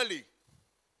 normally,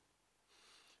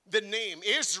 the name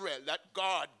Israel that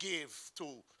God gave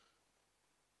to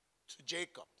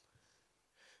Jacob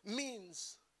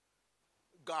means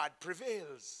God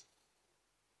prevails.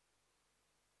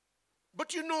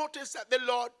 But you notice that the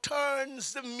Lord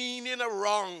turns the meaning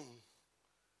around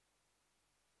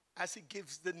as he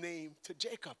gives the name to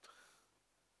Jacob.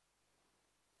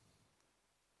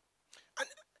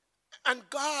 And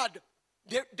God,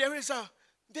 there is a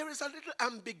little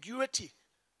ambiguity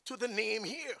to the name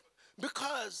here,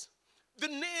 because the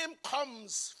name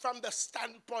comes from the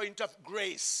standpoint of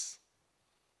grace.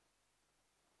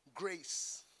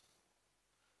 Grace.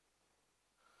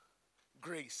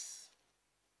 Grace.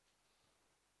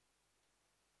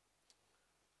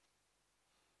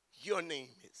 Your name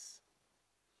is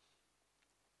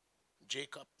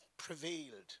Jacob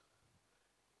prevailed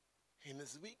in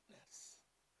his weakness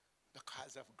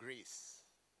because of grace.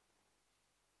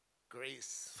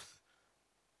 Grace.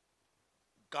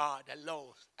 God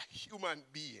allows a human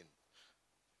being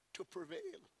to prevail.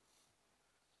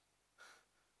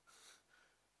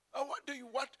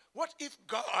 What if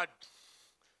God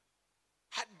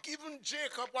had given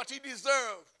Jacob what he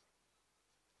deserved,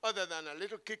 other than a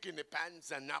little kick in the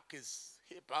pants and knock his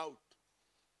hip out.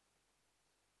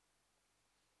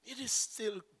 It is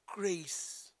still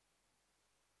grace.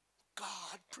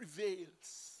 God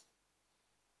prevails.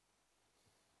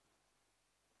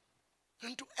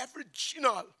 And to every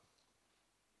Jinal,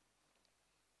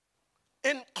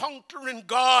 encountering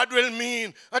God will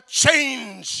mean a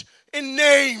change in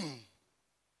name.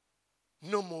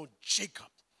 No more Jacob.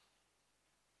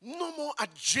 No more a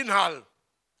Jinal.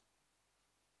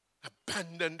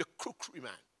 Abandon the crookery,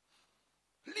 man.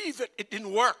 Leave it. It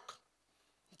didn't work.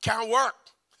 It can't work.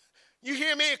 You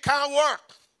hear me? It can't work.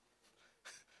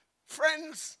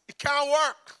 Friends, it can't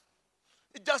work.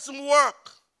 It doesn't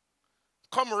work.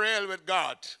 Come real with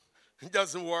God. It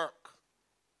doesn't work.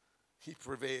 He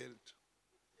prevailed.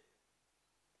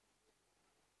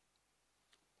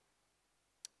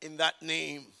 In that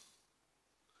name,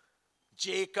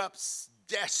 Jacob's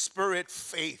desperate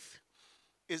faith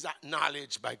is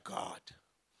acknowledged by God.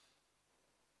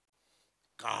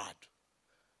 God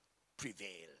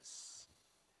prevails.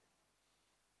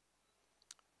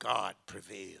 God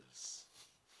prevails.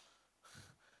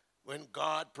 When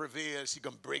God prevails, he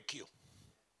can break you.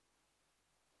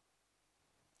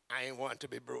 I ain't want to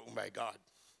be broken by God.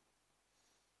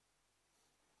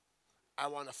 I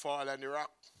want to fall on the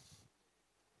rock.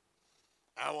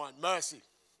 I want mercy.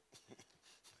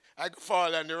 I could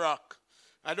fall on the rock.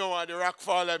 I don't want the rock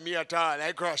fall on me at all.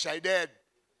 I crash, I dead.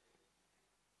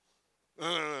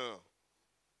 No.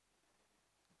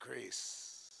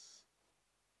 Grace.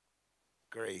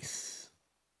 Grace.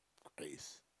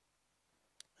 Grace.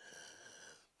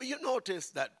 But you notice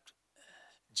that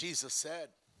Jesus said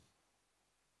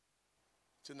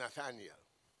to Nathanael,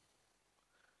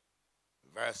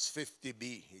 verse 50b,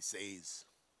 he says,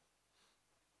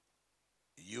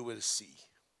 you will see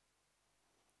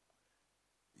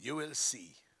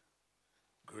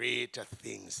greater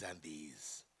things than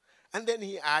these. And then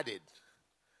he added,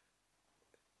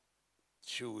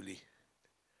 truly,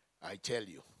 I tell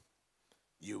you,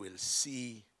 you will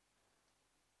see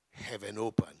heaven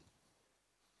open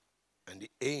and the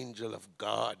angel of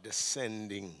God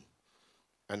descending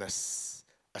and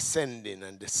ascending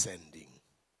and descending.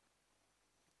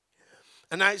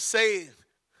 And I say,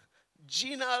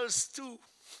 Jinals too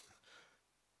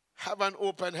have an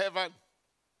open heaven.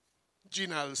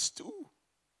 Jinals too.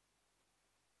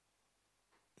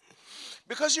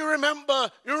 Because you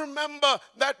remember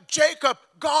that Jacob,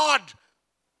 God,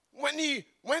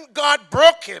 when God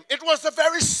broke him, it was the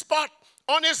very spot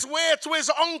on his way to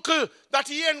his uncle that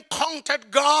he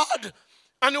encountered God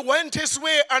and went his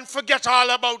way and forget all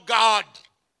about God.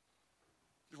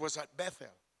 It was at Bethel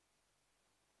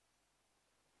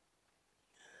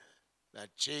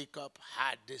that Jacob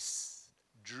had this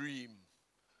dream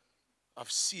of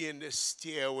seeing the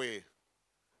stairway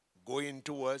going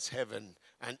towards heaven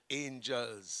and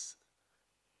angels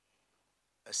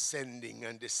ascending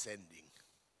and descending.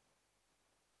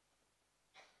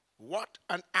 What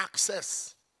an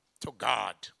access to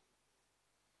God.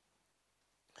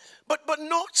 But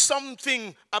note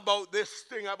something about this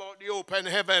thing about the open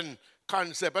heaven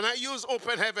concept. And I use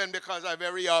open heaven because I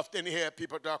very often hear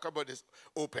people talk about this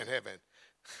open heaven.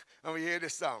 And we hear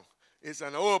this song. It's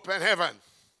an open heaven.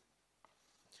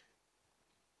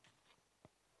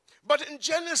 But in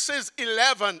Genesis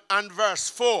 11 and verse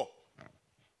 4,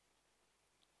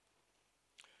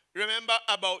 remember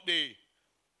about the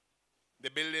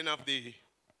building of the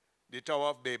Tower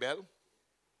of Babel?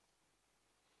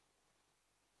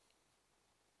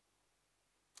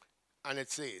 And it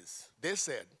says,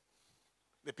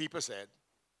 the people said,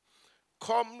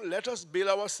 come, let us build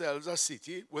ourselves a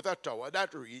city with a tower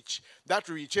that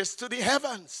reaches to the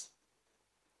heavens,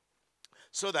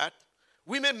 so that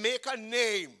we may make a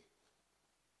name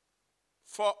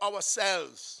for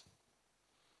ourselves.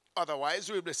 Otherwise,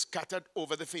 we will be scattered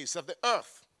over the face of the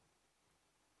earth.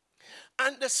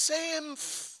 And the same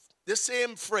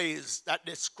phrase that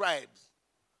describes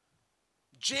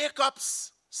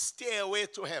Jacob's stairway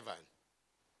to heaven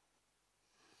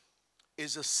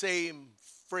is the same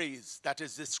phrase that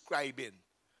is describing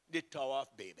the Tower of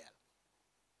Babel.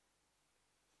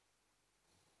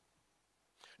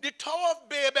 The Tower of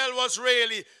Babel was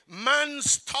really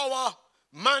man's tower.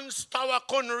 Man's tower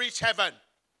couldn't reach heaven.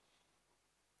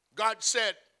 God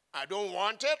said, I don't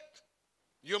want it.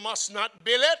 You must not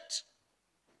build it.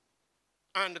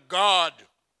 And God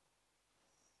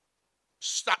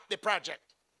stopped the project.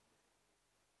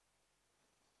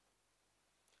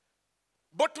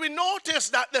 But we notice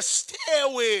that the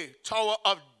stairway tower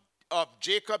of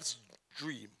Jacob's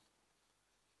dream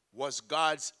was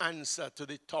God's answer to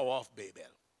the Tower of Babel.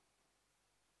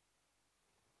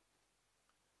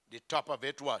 The top of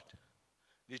it what?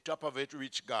 The top of it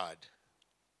reached God.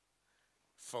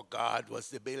 For God was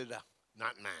the builder,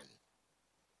 not man.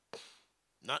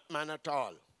 Not man at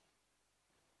all.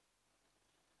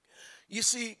 You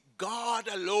see, God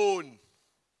alone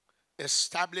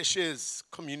establishes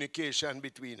communication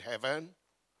between heaven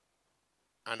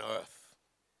and earth.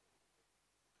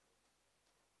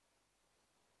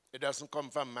 It doesn't come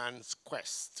from man's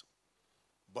quest,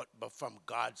 but from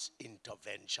God's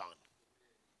intervention.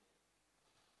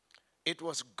 It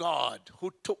was God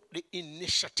who took the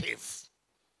initiative.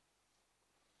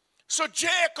 So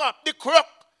Jacob, the crook,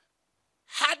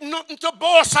 had nothing to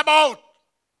boast about.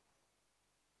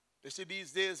 You see,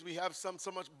 these days we have so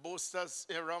much boasters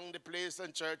around the place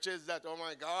and churches that, oh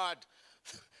my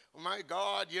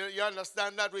God, you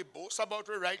understand that we boast about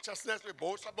our righteousness, we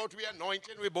boast about we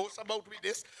anointing, we boast about we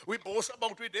this, we boast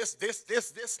about we this.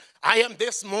 I am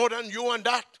this more than you and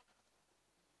that.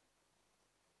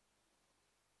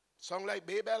 Sound like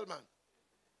Babel, man.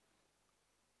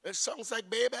 It sounds like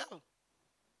Babel.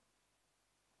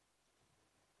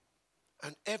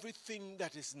 And everything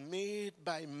that is made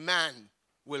by man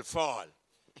will fall.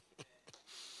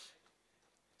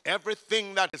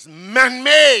 Everything that is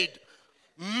man-made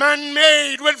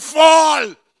will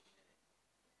fall.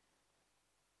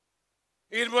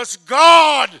 It was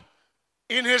God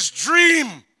in his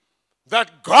dream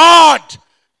that God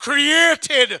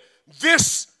created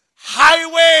this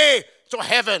highway to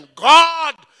heaven.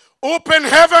 God opened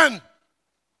heaven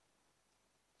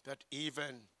that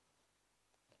even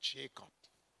Jacob,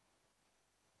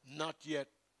 not yet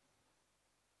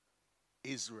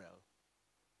Israel,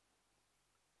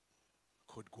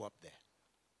 could go up there.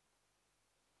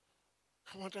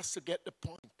 I want us to get the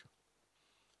point.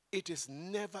 It is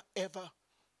never ever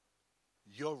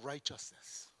your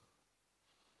righteousness.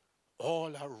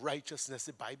 All our righteousness,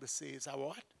 the Bible says, are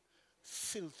what?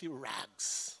 Filthy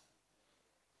rags.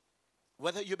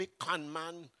 Whether you be con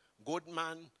man, good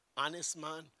man, honest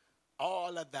man,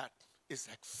 all of that is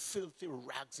like filthy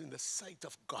rags in the sight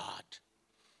of God.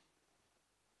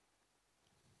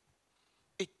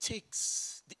 It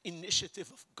takes the initiative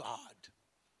of God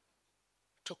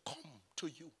to come to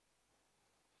you.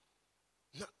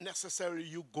 Not necessarily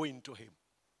you going to him.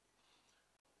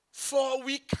 For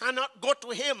we cannot go to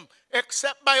him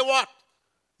except by what?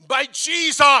 By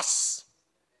Jesus.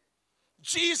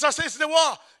 Jesus is the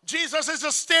what? Jesus is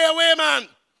the stairway man.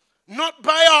 Not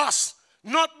by us.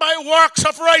 Not by works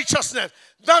of righteousness.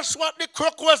 That's what the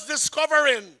crook was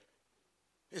discovering.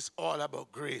 It's all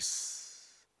about grace.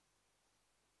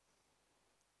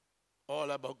 All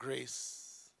about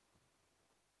grace.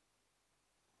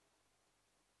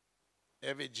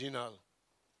 Every general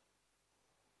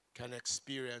can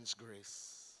experience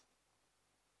grace.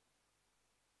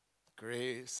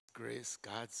 Grace, grace,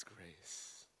 God's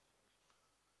grace.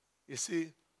 You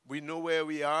see, we know where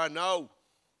we are now.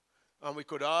 And we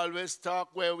could always talk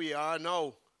where we are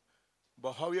now.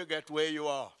 But how you get where you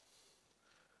are?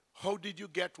 How did you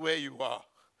get where you are?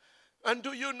 And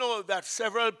do you know that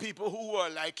several people who were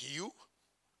like you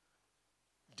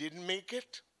didn't make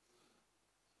it?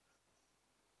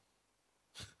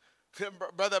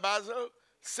 Brother Basil,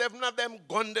 7 of them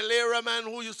gondolier men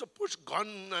who used to push gun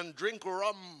and drink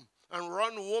rum and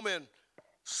run women,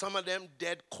 some of them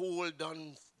dead cold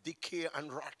on decay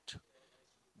and rot.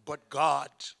 But God,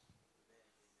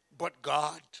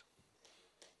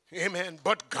 amen,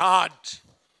 but God,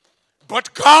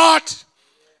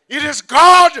 it is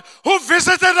God who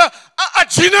visited a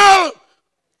general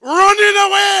running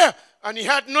away, and he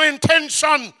had no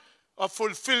intention of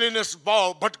fulfilling his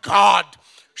vow, but God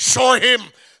showed him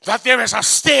that there is a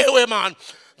stairway, man.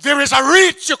 There is a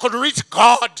reach. You could reach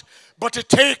God, but it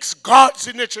takes God's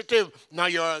initiative,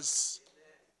 not yours.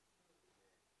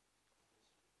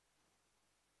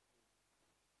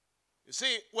 You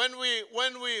see, when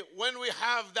we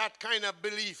have that kind of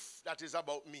belief that is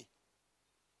about me,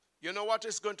 you know what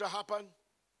is going to happen?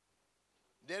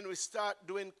 Then we start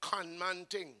doing con man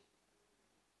thing.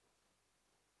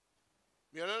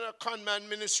 You know the con man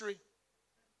ministry?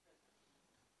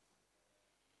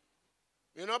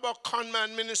 You know about con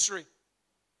man ministry?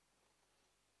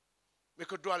 We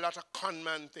could do a lot of con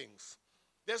man things.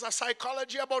 There's a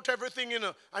psychology about everything, you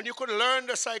know, and you could learn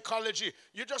the psychology.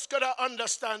 You just got to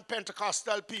understand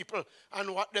Pentecostal people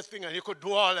and what they think, and you could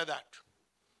do all of that.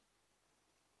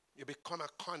 You become a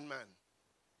con man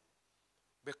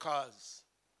because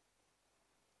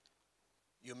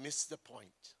you miss the point.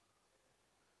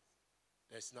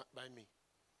 It's not by me.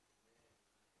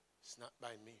 It's not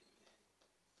by me.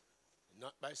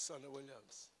 Not by Sonny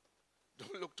Williams.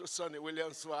 Don't look to Sonny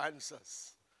Williams for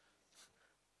answers.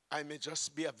 I may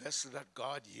just be a vessel that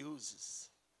God uses.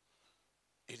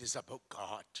 It is about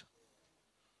God.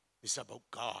 It's about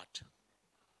God.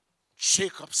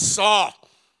 Jacob saw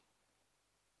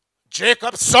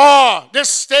this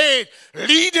state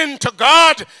leading to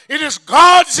God. It is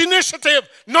God's initiative,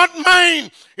 not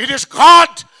mine. It is God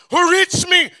who reached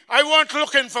me. I wasn't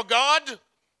looking for God.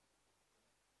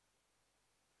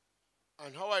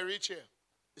 And how I reach here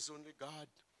is only God.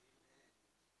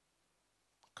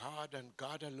 God and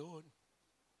God alone.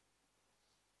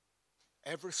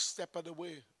 Every step of the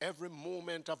way, every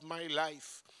moment of my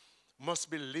life must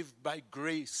be lived by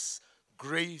grace.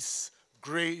 Grace,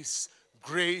 grace,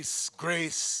 grace,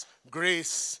 grace,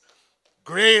 grace,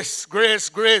 grace, grace,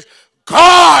 grace.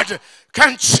 God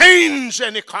can change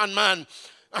any con man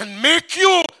and make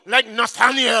you like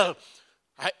Nathaniel,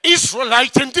 an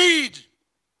Israelite indeed.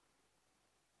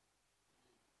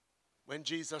 When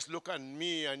Jesus looks at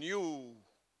me and you,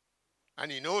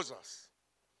 and he knows us,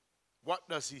 what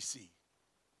does he see?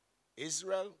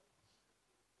 Israel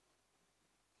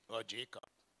or Jacob?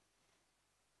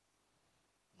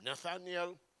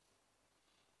 Nathaniel,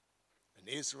 an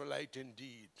Israelite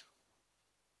indeed.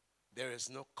 There is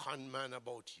no con man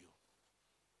about you,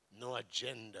 no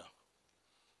agenda.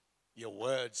 Your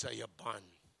words are your bond.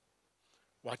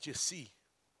 What you see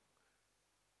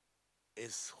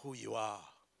is who you are.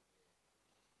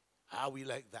 Are we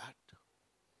like that?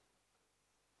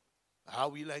 Are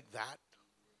we like that?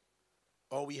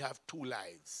 Or we have two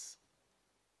lives?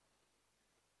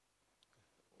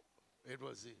 It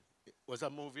was a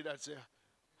movie that said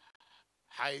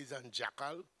Hyde and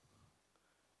Jekyll.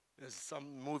 There's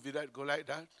some movie that go like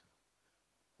that,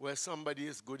 where somebody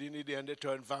is good in the day and they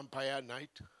turn vampire at night.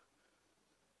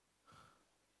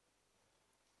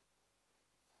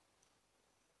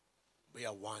 We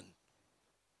are one.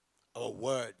 Our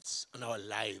words and our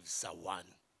lives are one.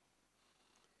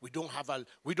 We don't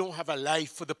have a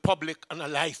life for the public and a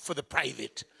life for the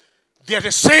private. They're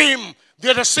the same.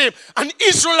 They're the same. An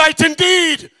Israelite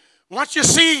indeed. What you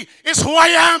see is who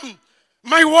I am.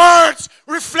 My words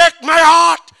reflect my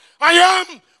heart. I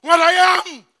am what I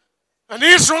am. An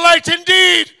Israelite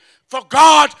indeed. For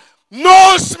God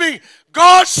knows me.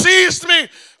 God sees me.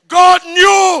 God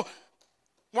knew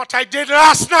what I did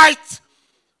last night.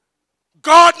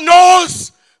 God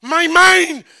knows my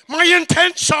mind, my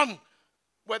intention.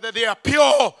 Whether they are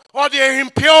pure or they are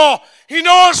impure. He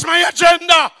knows my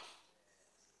agenda.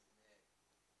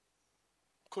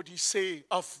 Could he say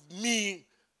of me,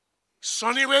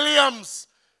 Sonny Williams,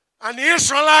 an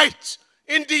Israelite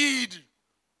indeed,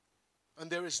 and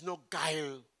there is no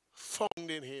guile found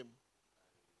in him?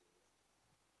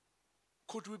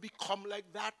 Could we become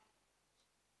like that?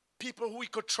 People who we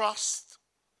could trust.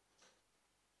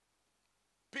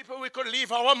 People we could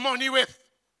leave our money with.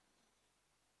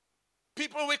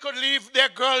 People we could leave their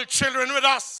girl children with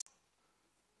us.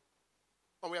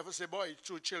 And we have to say, boy,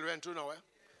 2 children too now.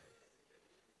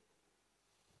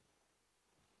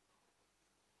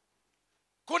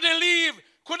 Could they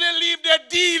leave their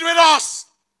deed with us?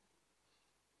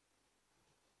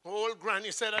 Old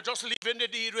granny said, I just leaving the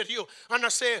deed with you. And I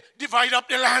say, divide up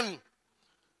the land.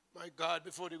 My God,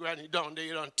 before the granny down there,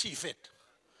 you don't thief it.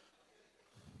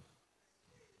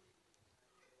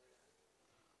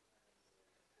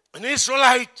 An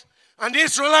Israelite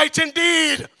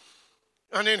indeed.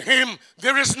 And in him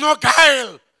there is no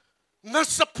guile.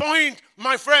 That's the point,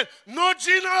 my friend. No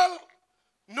Gino.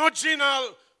 No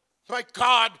Gino. My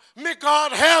God, may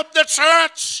God help the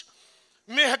church.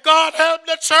 May God help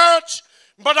the church.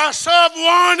 But I serve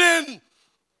warning.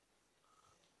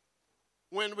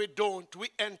 When we don't, we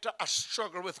enter a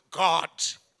struggle with God.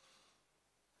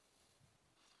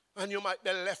 And you might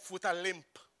be left with a limp.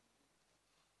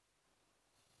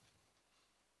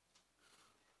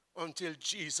 Until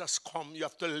Jesus comes, you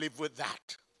have to live with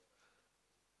that.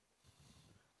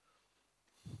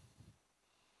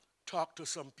 Talk to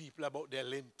some people about their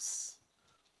limps.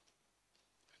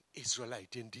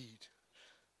 Israelite indeed.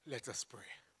 Let us pray.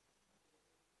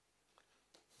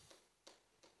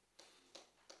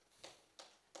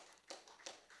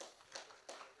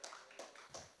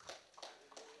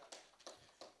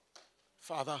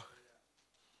 Father,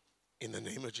 in the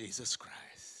name of Jesus Christ,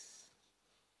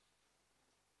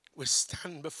 we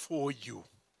stand before you.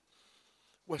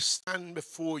 We stand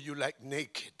before you like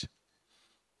naked.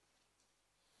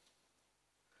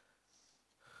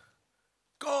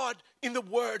 God, in the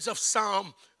words of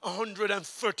Psalm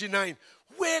 139,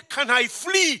 where can I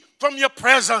flee from your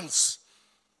presence?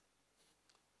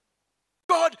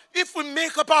 God, if we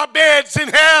make up our beds in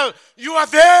hell, you are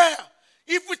there.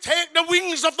 If we take the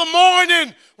wings of the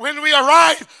morning when we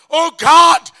arrive, oh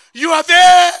God, you are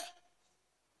there.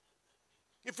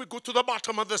 If we go to the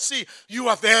bottom of the sea, you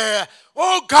are there.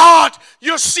 Oh God,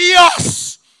 you see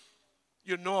us.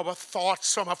 You know our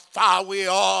thoughts from a far way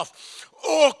off.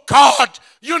 Oh God,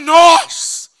 you know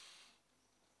us.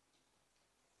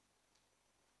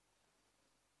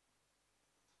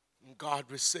 And God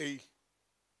will say,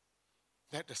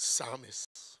 let the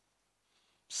psalmist,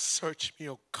 search me,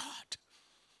 oh God.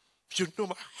 You know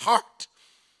my heart.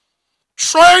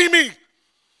 Try me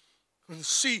and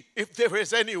see if there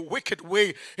is any wicked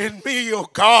way in me, oh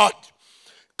God.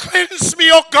 Cleanse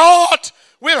me, oh God,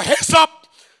 with hyssop,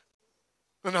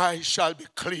 and I shall be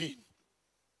clean.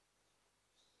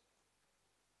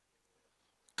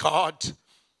 God,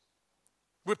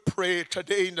 we pray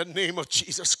today in the name of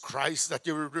Jesus Christ that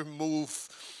you will remove,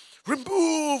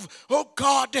 oh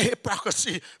God, the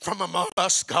hypocrisy from among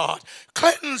us, God.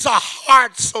 Cleanse our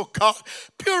hearts, oh God.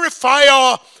 Purify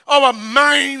our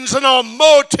minds and our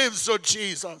motives, oh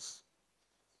Jesus.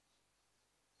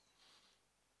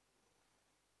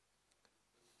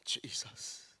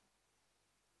 Jesus.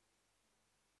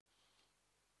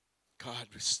 God,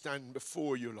 we stand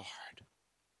before you, Lord.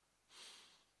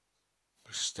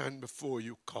 We stand before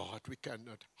you, God. We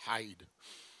cannot hide.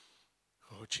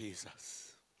 Oh,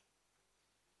 Jesus.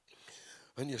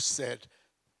 And you said,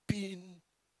 be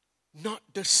not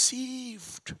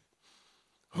deceived.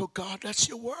 Oh, God, that's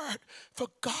your word. For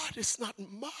God is not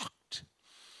mocked.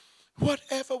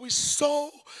 Whatever we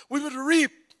sow, we will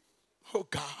reap. Oh,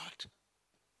 God.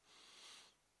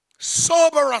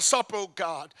 Sober us up, oh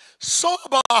God.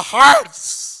 Sober our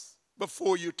hearts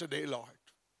before you today, Lord.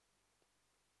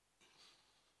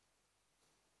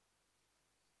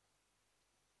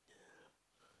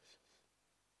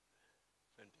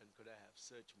 Fenton, could I have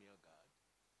search me, oh God?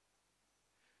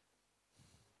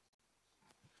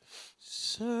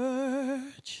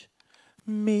 Search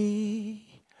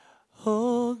me,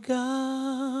 oh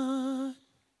God.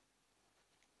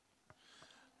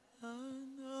 I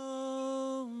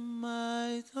know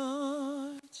my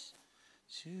thoughts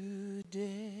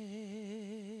today.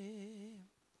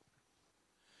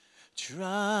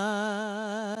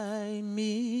 Try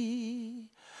me,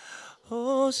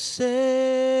 oh Savior.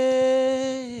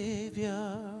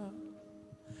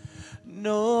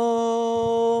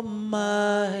 Know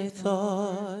my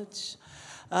thoughts,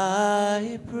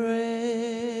 I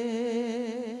pray.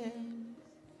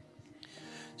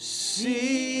 See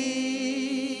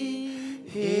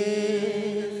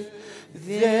if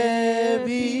there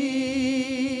be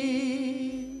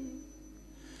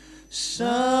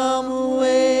some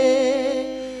wicked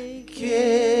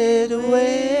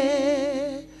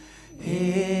way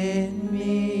in me.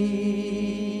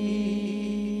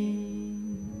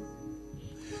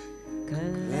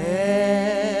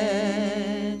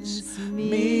 Cleanse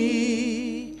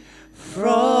me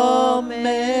from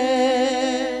every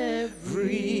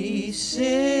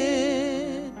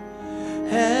sin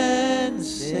and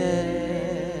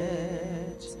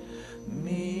set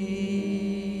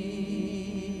me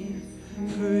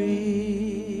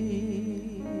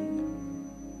free.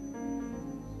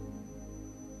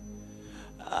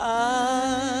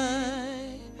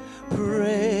 I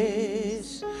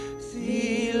praise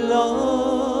thee, Lord,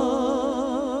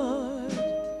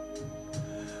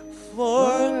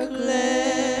 for cleansing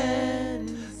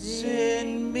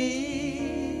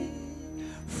me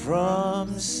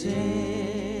from sin.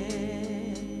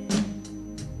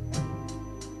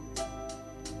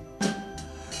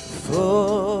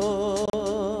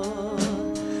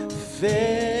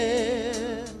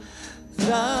 Fulfill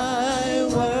thy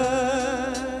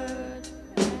word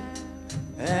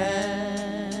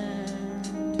and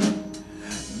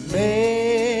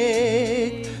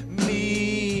make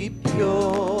me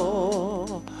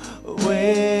pure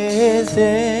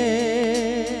within.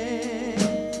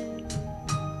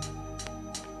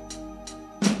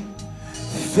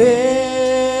 Fill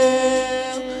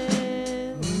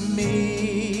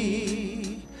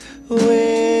me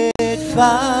with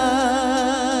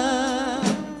fire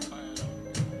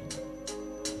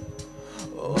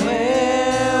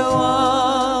where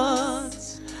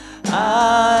once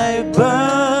I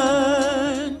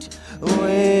burned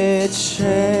with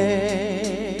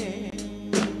shame.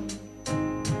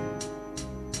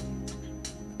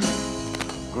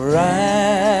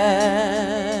 Grant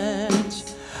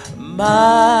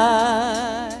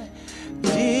my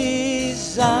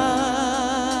desire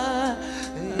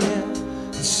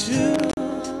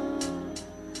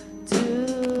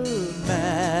to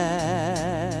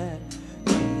magnify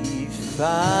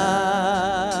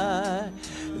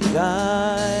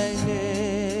thy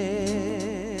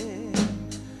name.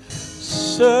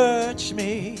 Search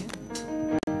me,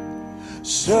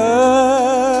 search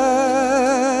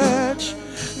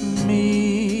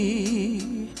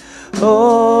me,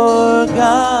 oh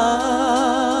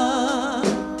God.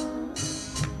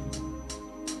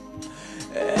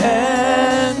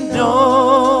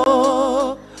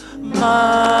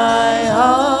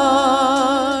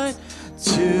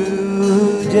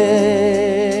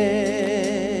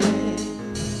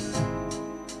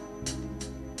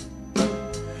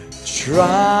 Try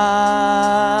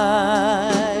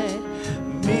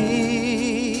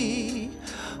me,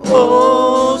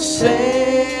 oh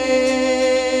Savior.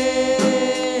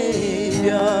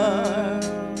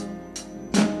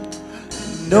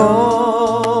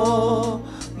 Know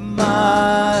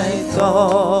my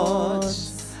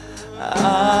thoughts,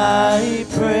 I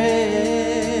pray.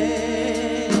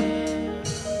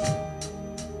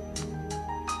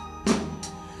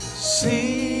 See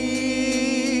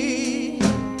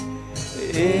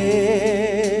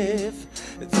if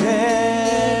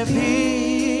there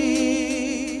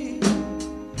be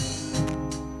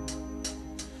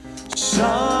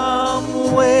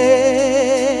some wicked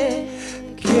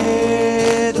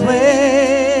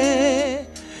way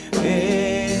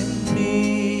in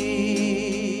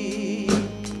me.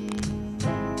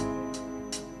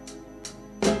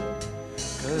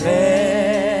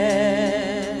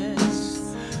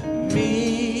 Cleanse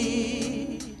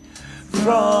me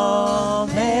from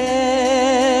every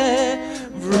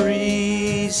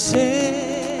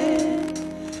sin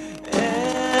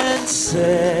and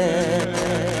set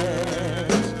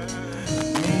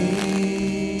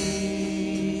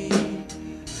me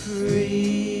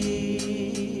free.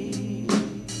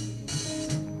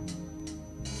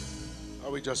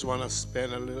 We just want to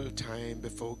spend a little time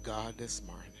before God this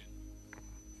morning.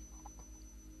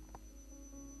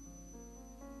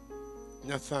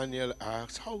 Nathanael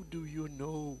asked, how do you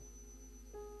know?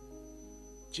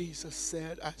 Jesus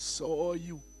said, I saw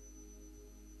you.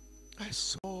 I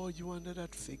saw you under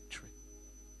that fig tree.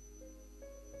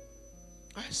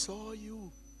 I saw you.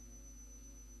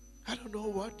 I don't know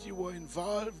what you were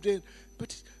involved in,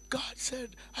 but God said,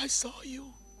 I saw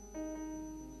you.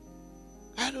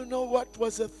 I don't know what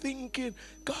was the thinking.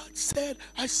 God said,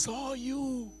 I saw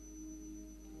you.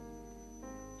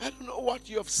 I don't know what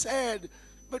you have said,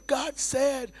 but God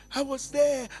said, I was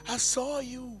there. I saw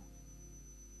you.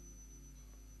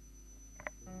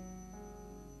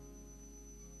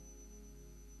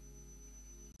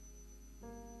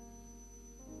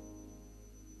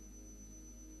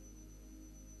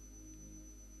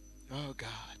 Oh God.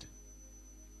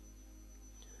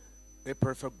 We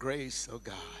pray for grace, oh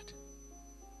God.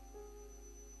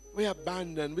 We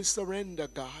abandon, we surrender,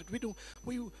 God.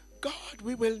 God,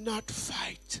 we will not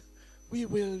fight. We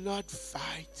will not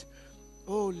fight.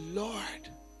 Oh Lord.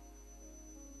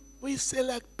 We say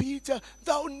like Peter,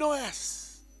 thou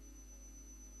knowest.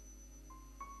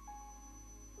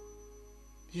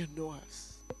 You know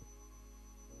us.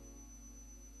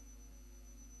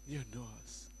 You know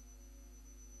us.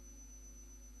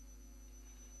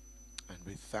 And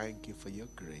we thank you for your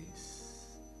grace.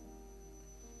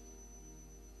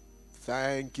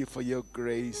 Thank you for your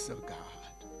grace, oh God.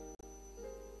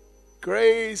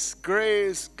 Grace,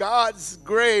 grace, God's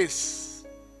grace.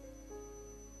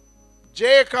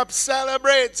 Jacob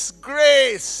celebrates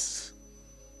grace.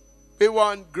 We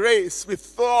want grace. We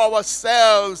throw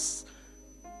ourselves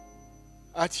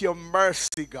at your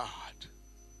mercy, God.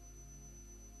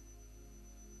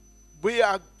 We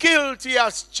are guilty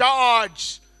as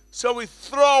charged, so we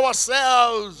throw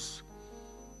ourselves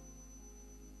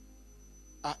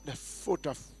at the foot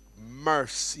of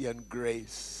mercy and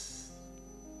grace.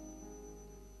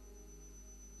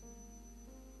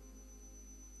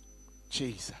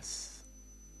 Jesus.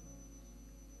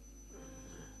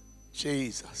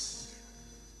 Jesus.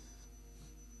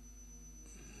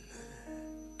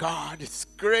 God, it's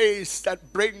grace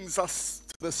that brings us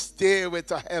to the stairway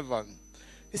to heaven.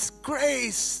 It's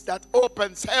grace that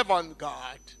opens heaven,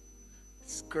 God.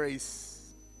 It's grace.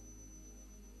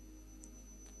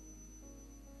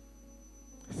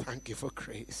 Thank you for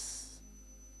grace.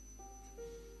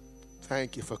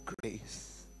 Thank you for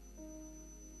grace.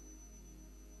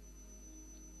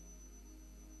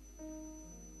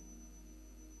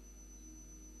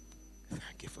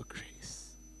 Thank you for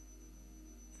grace.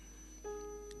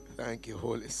 Thank you,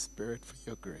 Holy Spirit, for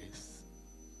your grace.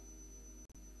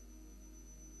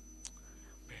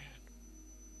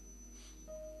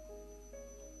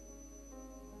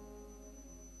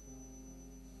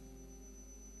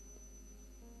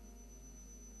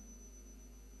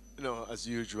 You know, as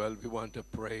usual, we want to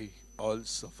pray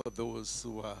also for those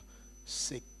who are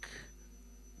sick,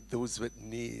 those with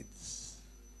needs.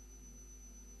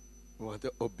 We want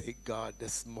to obey God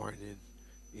this morning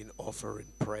in offering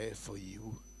prayer for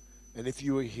you. And if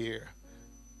you are here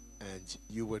and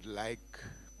you would like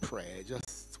prayer,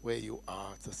 just where you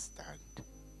are to stand.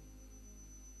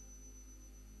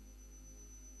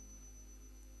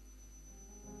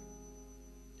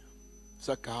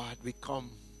 So God, we come.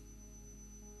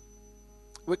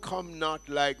 We come not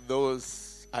like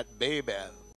those at Babel.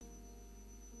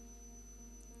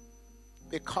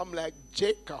 They come like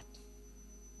Jacob,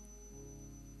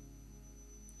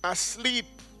 asleep,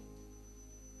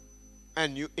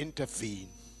 and you intervene.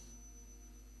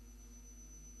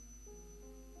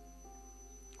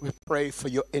 We pray for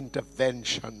your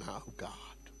intervention now, God.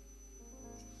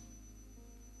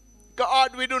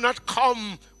 God, we do not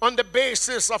come on the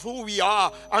basis of who we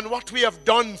are and what we have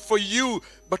done for you,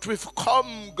 but we've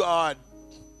come, God,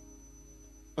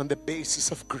 on the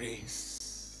basis of grace.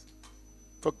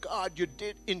 For God, you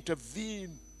did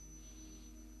intervene.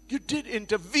 You did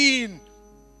intervene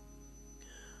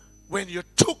when you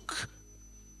took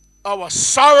our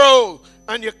sorrow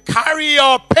and you carry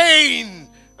our pain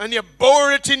and you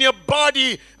bore it in your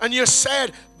body and you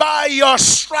said, by your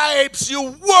stripes you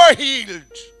were healed.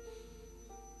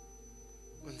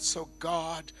 And so,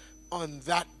 God, on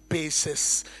that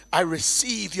basis, I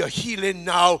receive your healing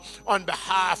now on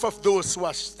behalf of those who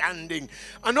are standing.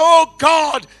 And oh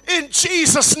God, in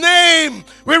Jesus' name,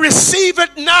 we receive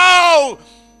it now.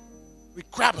 We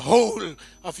grab hold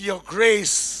of your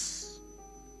grace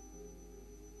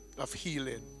of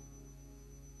healing.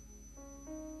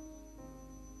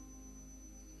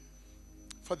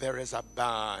 For there is a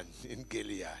ban in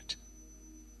Gilead.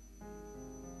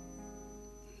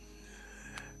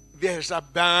 There's a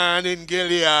ban in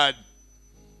Gilead.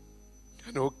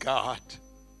 And oh God,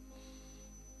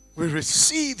 we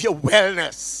receive your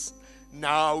wellness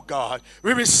now, God.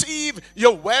 We receive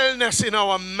your wellness in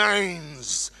our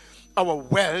minds, our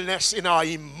wellness in our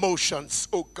emotions,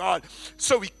 oh God.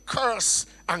 So we curse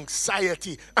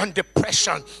anxiety and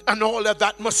depression, and all of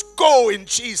that must go in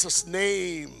Jesus'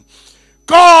 name.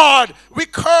 God, we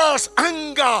curse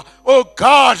anger, oh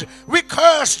God. We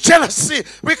curse jealousy.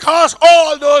 We curse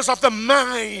all those of the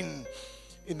mind.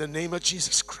 In the name of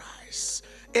Jesus Christ.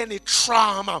 Any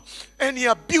trauma, any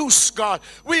abuse, God,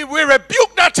 we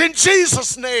rebuke that in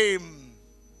Jesus' name.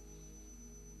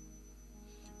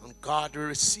 And God, we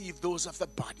receive those of the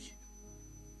body.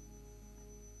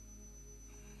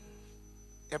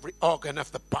 Every organ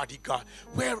of the body, God.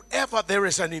 Wherever there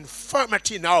is an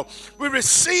infirmity now, we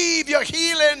receive your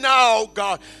healing now,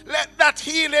 God. Let that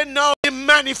healing now be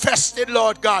manifested,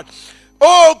 Lord God.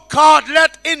 Oh God,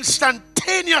 let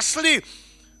instantaneously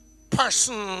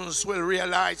persons will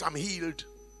realize I'm healed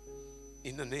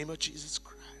in the name of Jesus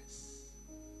Christ.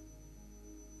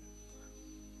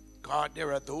 God,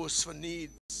 there are those for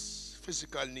needs,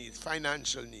 physical needs,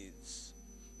 financial needs,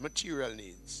 material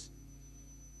needs.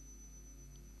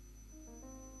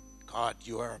 God,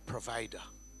 you are a provider.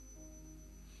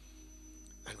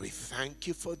 And we thank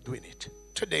you for doing it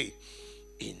today.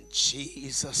 In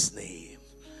Jesus' name.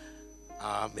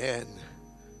 Amen.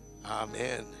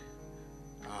 Amen.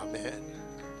 Amen.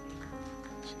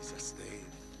 In Jesus' name.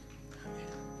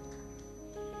 Amen.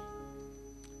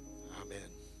 Amen.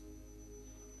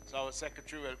 So our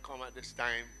secretary will come at this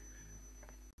time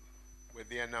with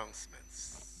the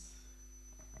announcements.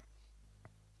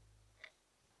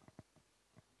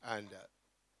 And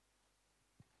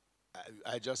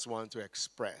I just want to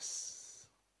express,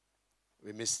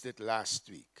 we missed it last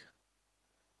week.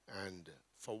 And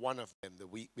for one of them, the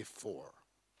week before,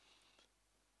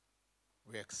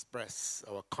 we express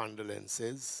our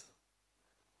condolences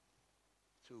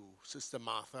to Sister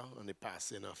Martha on the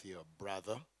passing of your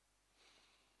brother.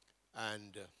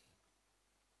 And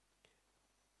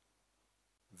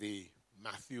the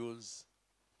Matthews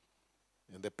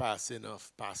in the passing of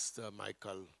Pastor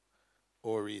Michael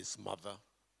Ori's mother.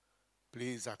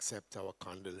 Please accept our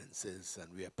condolences,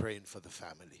 and we are praying for the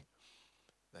family,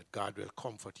 that God will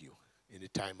comfort you in the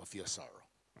time of your sorrow.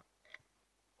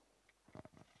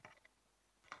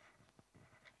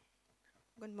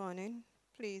 Good morning.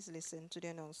 Please listen to the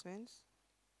announcements.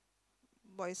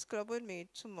 Boys Club will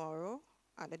meet tomorrow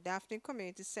at the Daphne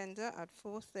Community Center at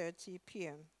 4:30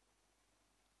 p.m.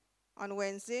 On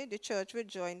Wednesday, the church will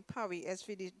join Pawi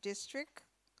SVD District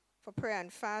for prayer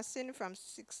and fasting from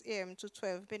 6 a.m. to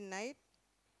 12 midnight.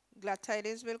 Glad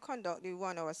Tidings will conduct the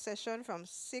 1-hour session from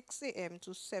 6 a.m.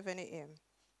 to 7 a.m.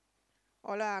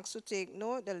 All are asked to take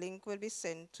note. The link will be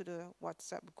sent to the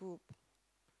WhatsApp group.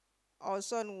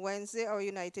 Also on Wednesday, our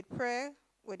United Prayer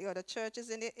with the other churches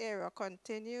in the area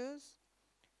continues.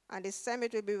 And this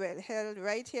summit will be held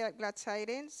right here at Glad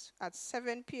Tidings at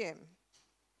 7 p.m.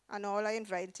 And all are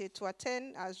invited to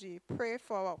attend as we pray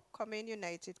for our upcoming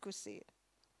United Crusade.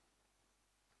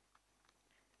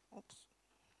 Oops.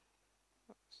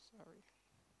 Oh, sorry.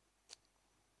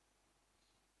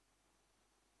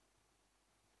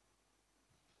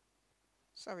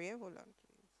 Sorry, hold on,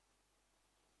 please.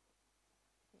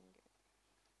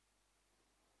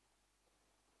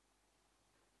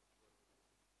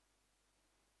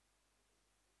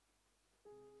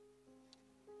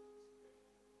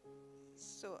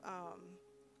 So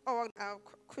our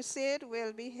crusade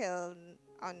will be held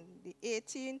on the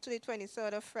 18th to the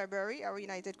 23rd of February, our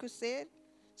United Crusade.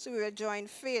 So we will join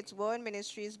Faith World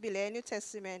Ministries, Belair New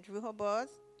Testament,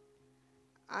 Rehoboth,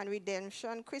 and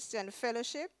Redemption Christian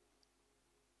Fellowship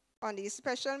on these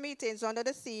special meetings under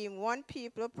the theme, One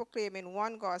People Proclaiming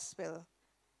One Gospel.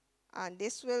 And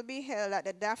this will be held at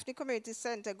the Daphne Community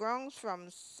Center grounds from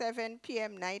 7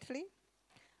 p.m. nightly.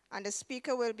 And the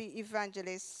speaker will be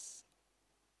Evangelist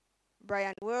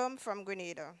Brian Worm from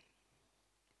Grenada.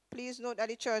 Please note that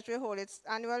the church will hold its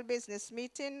annual business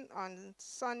meeting on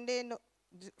Sunday,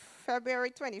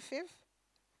 February 25th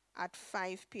at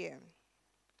 5 p.m.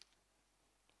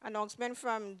 Announcement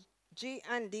from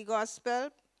G&D Gospel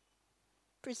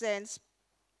presents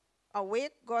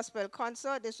Awake Gospel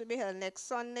Concert. This will be held next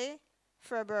Sunday,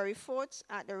 February 4th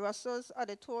at the Russell's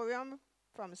Auditorium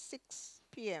from 6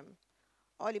 p.m.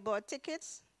 All about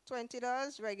tickets,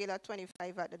 $20, regular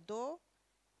 $25 at the door.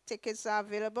 Tickets are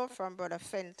available from Brother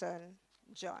Fenton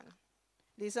John.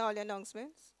 These are all the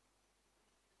announcements.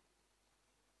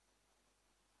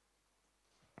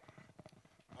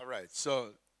 All right, so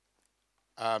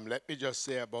let me just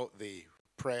say about the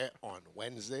prayer on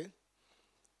Wednesday.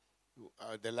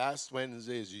 The last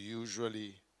Wednesday is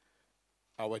usually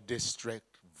our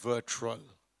district virtual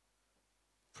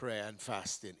prayer and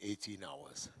fasting, 18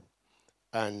 hours.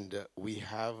 And we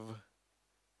have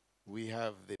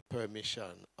the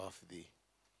permission of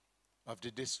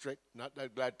the district. Not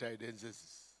that Glad Tidings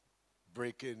is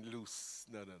breaking loose.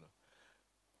 No.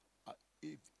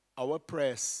 Our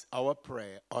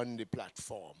prayer on the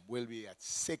platform will be at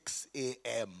 6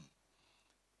 a.m.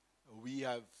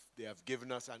 They have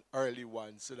given us an early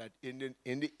one so that in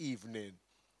the evening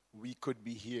we could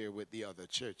be here with the other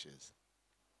churches.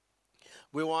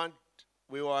 We want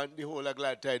the whole of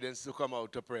Glad Tidings to come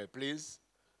out to pray, please.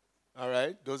 All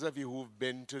right? Those of you who've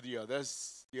been to the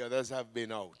others have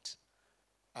been out.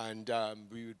 And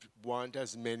we would want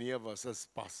as many of us as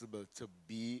possible to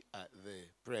be at the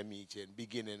prayer meeting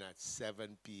beginning at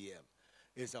 7 p.m.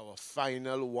 It's our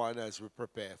final one as we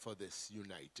prepare for this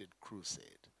United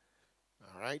Crusade.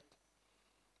 All right?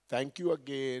 Thank you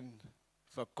again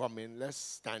for coming. Let's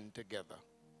stand together.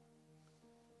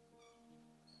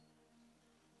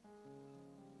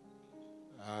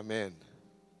 Amen.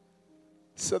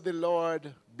 So the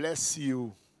Lord bless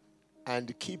you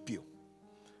and keep you.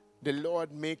 The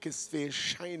Lord make his face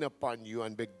shine upon you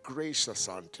and be gracious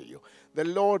unto you. The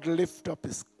Lord lift up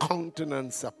his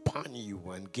countenance upon you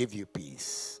and give you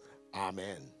peace.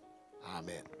 Amen.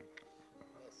 Amen.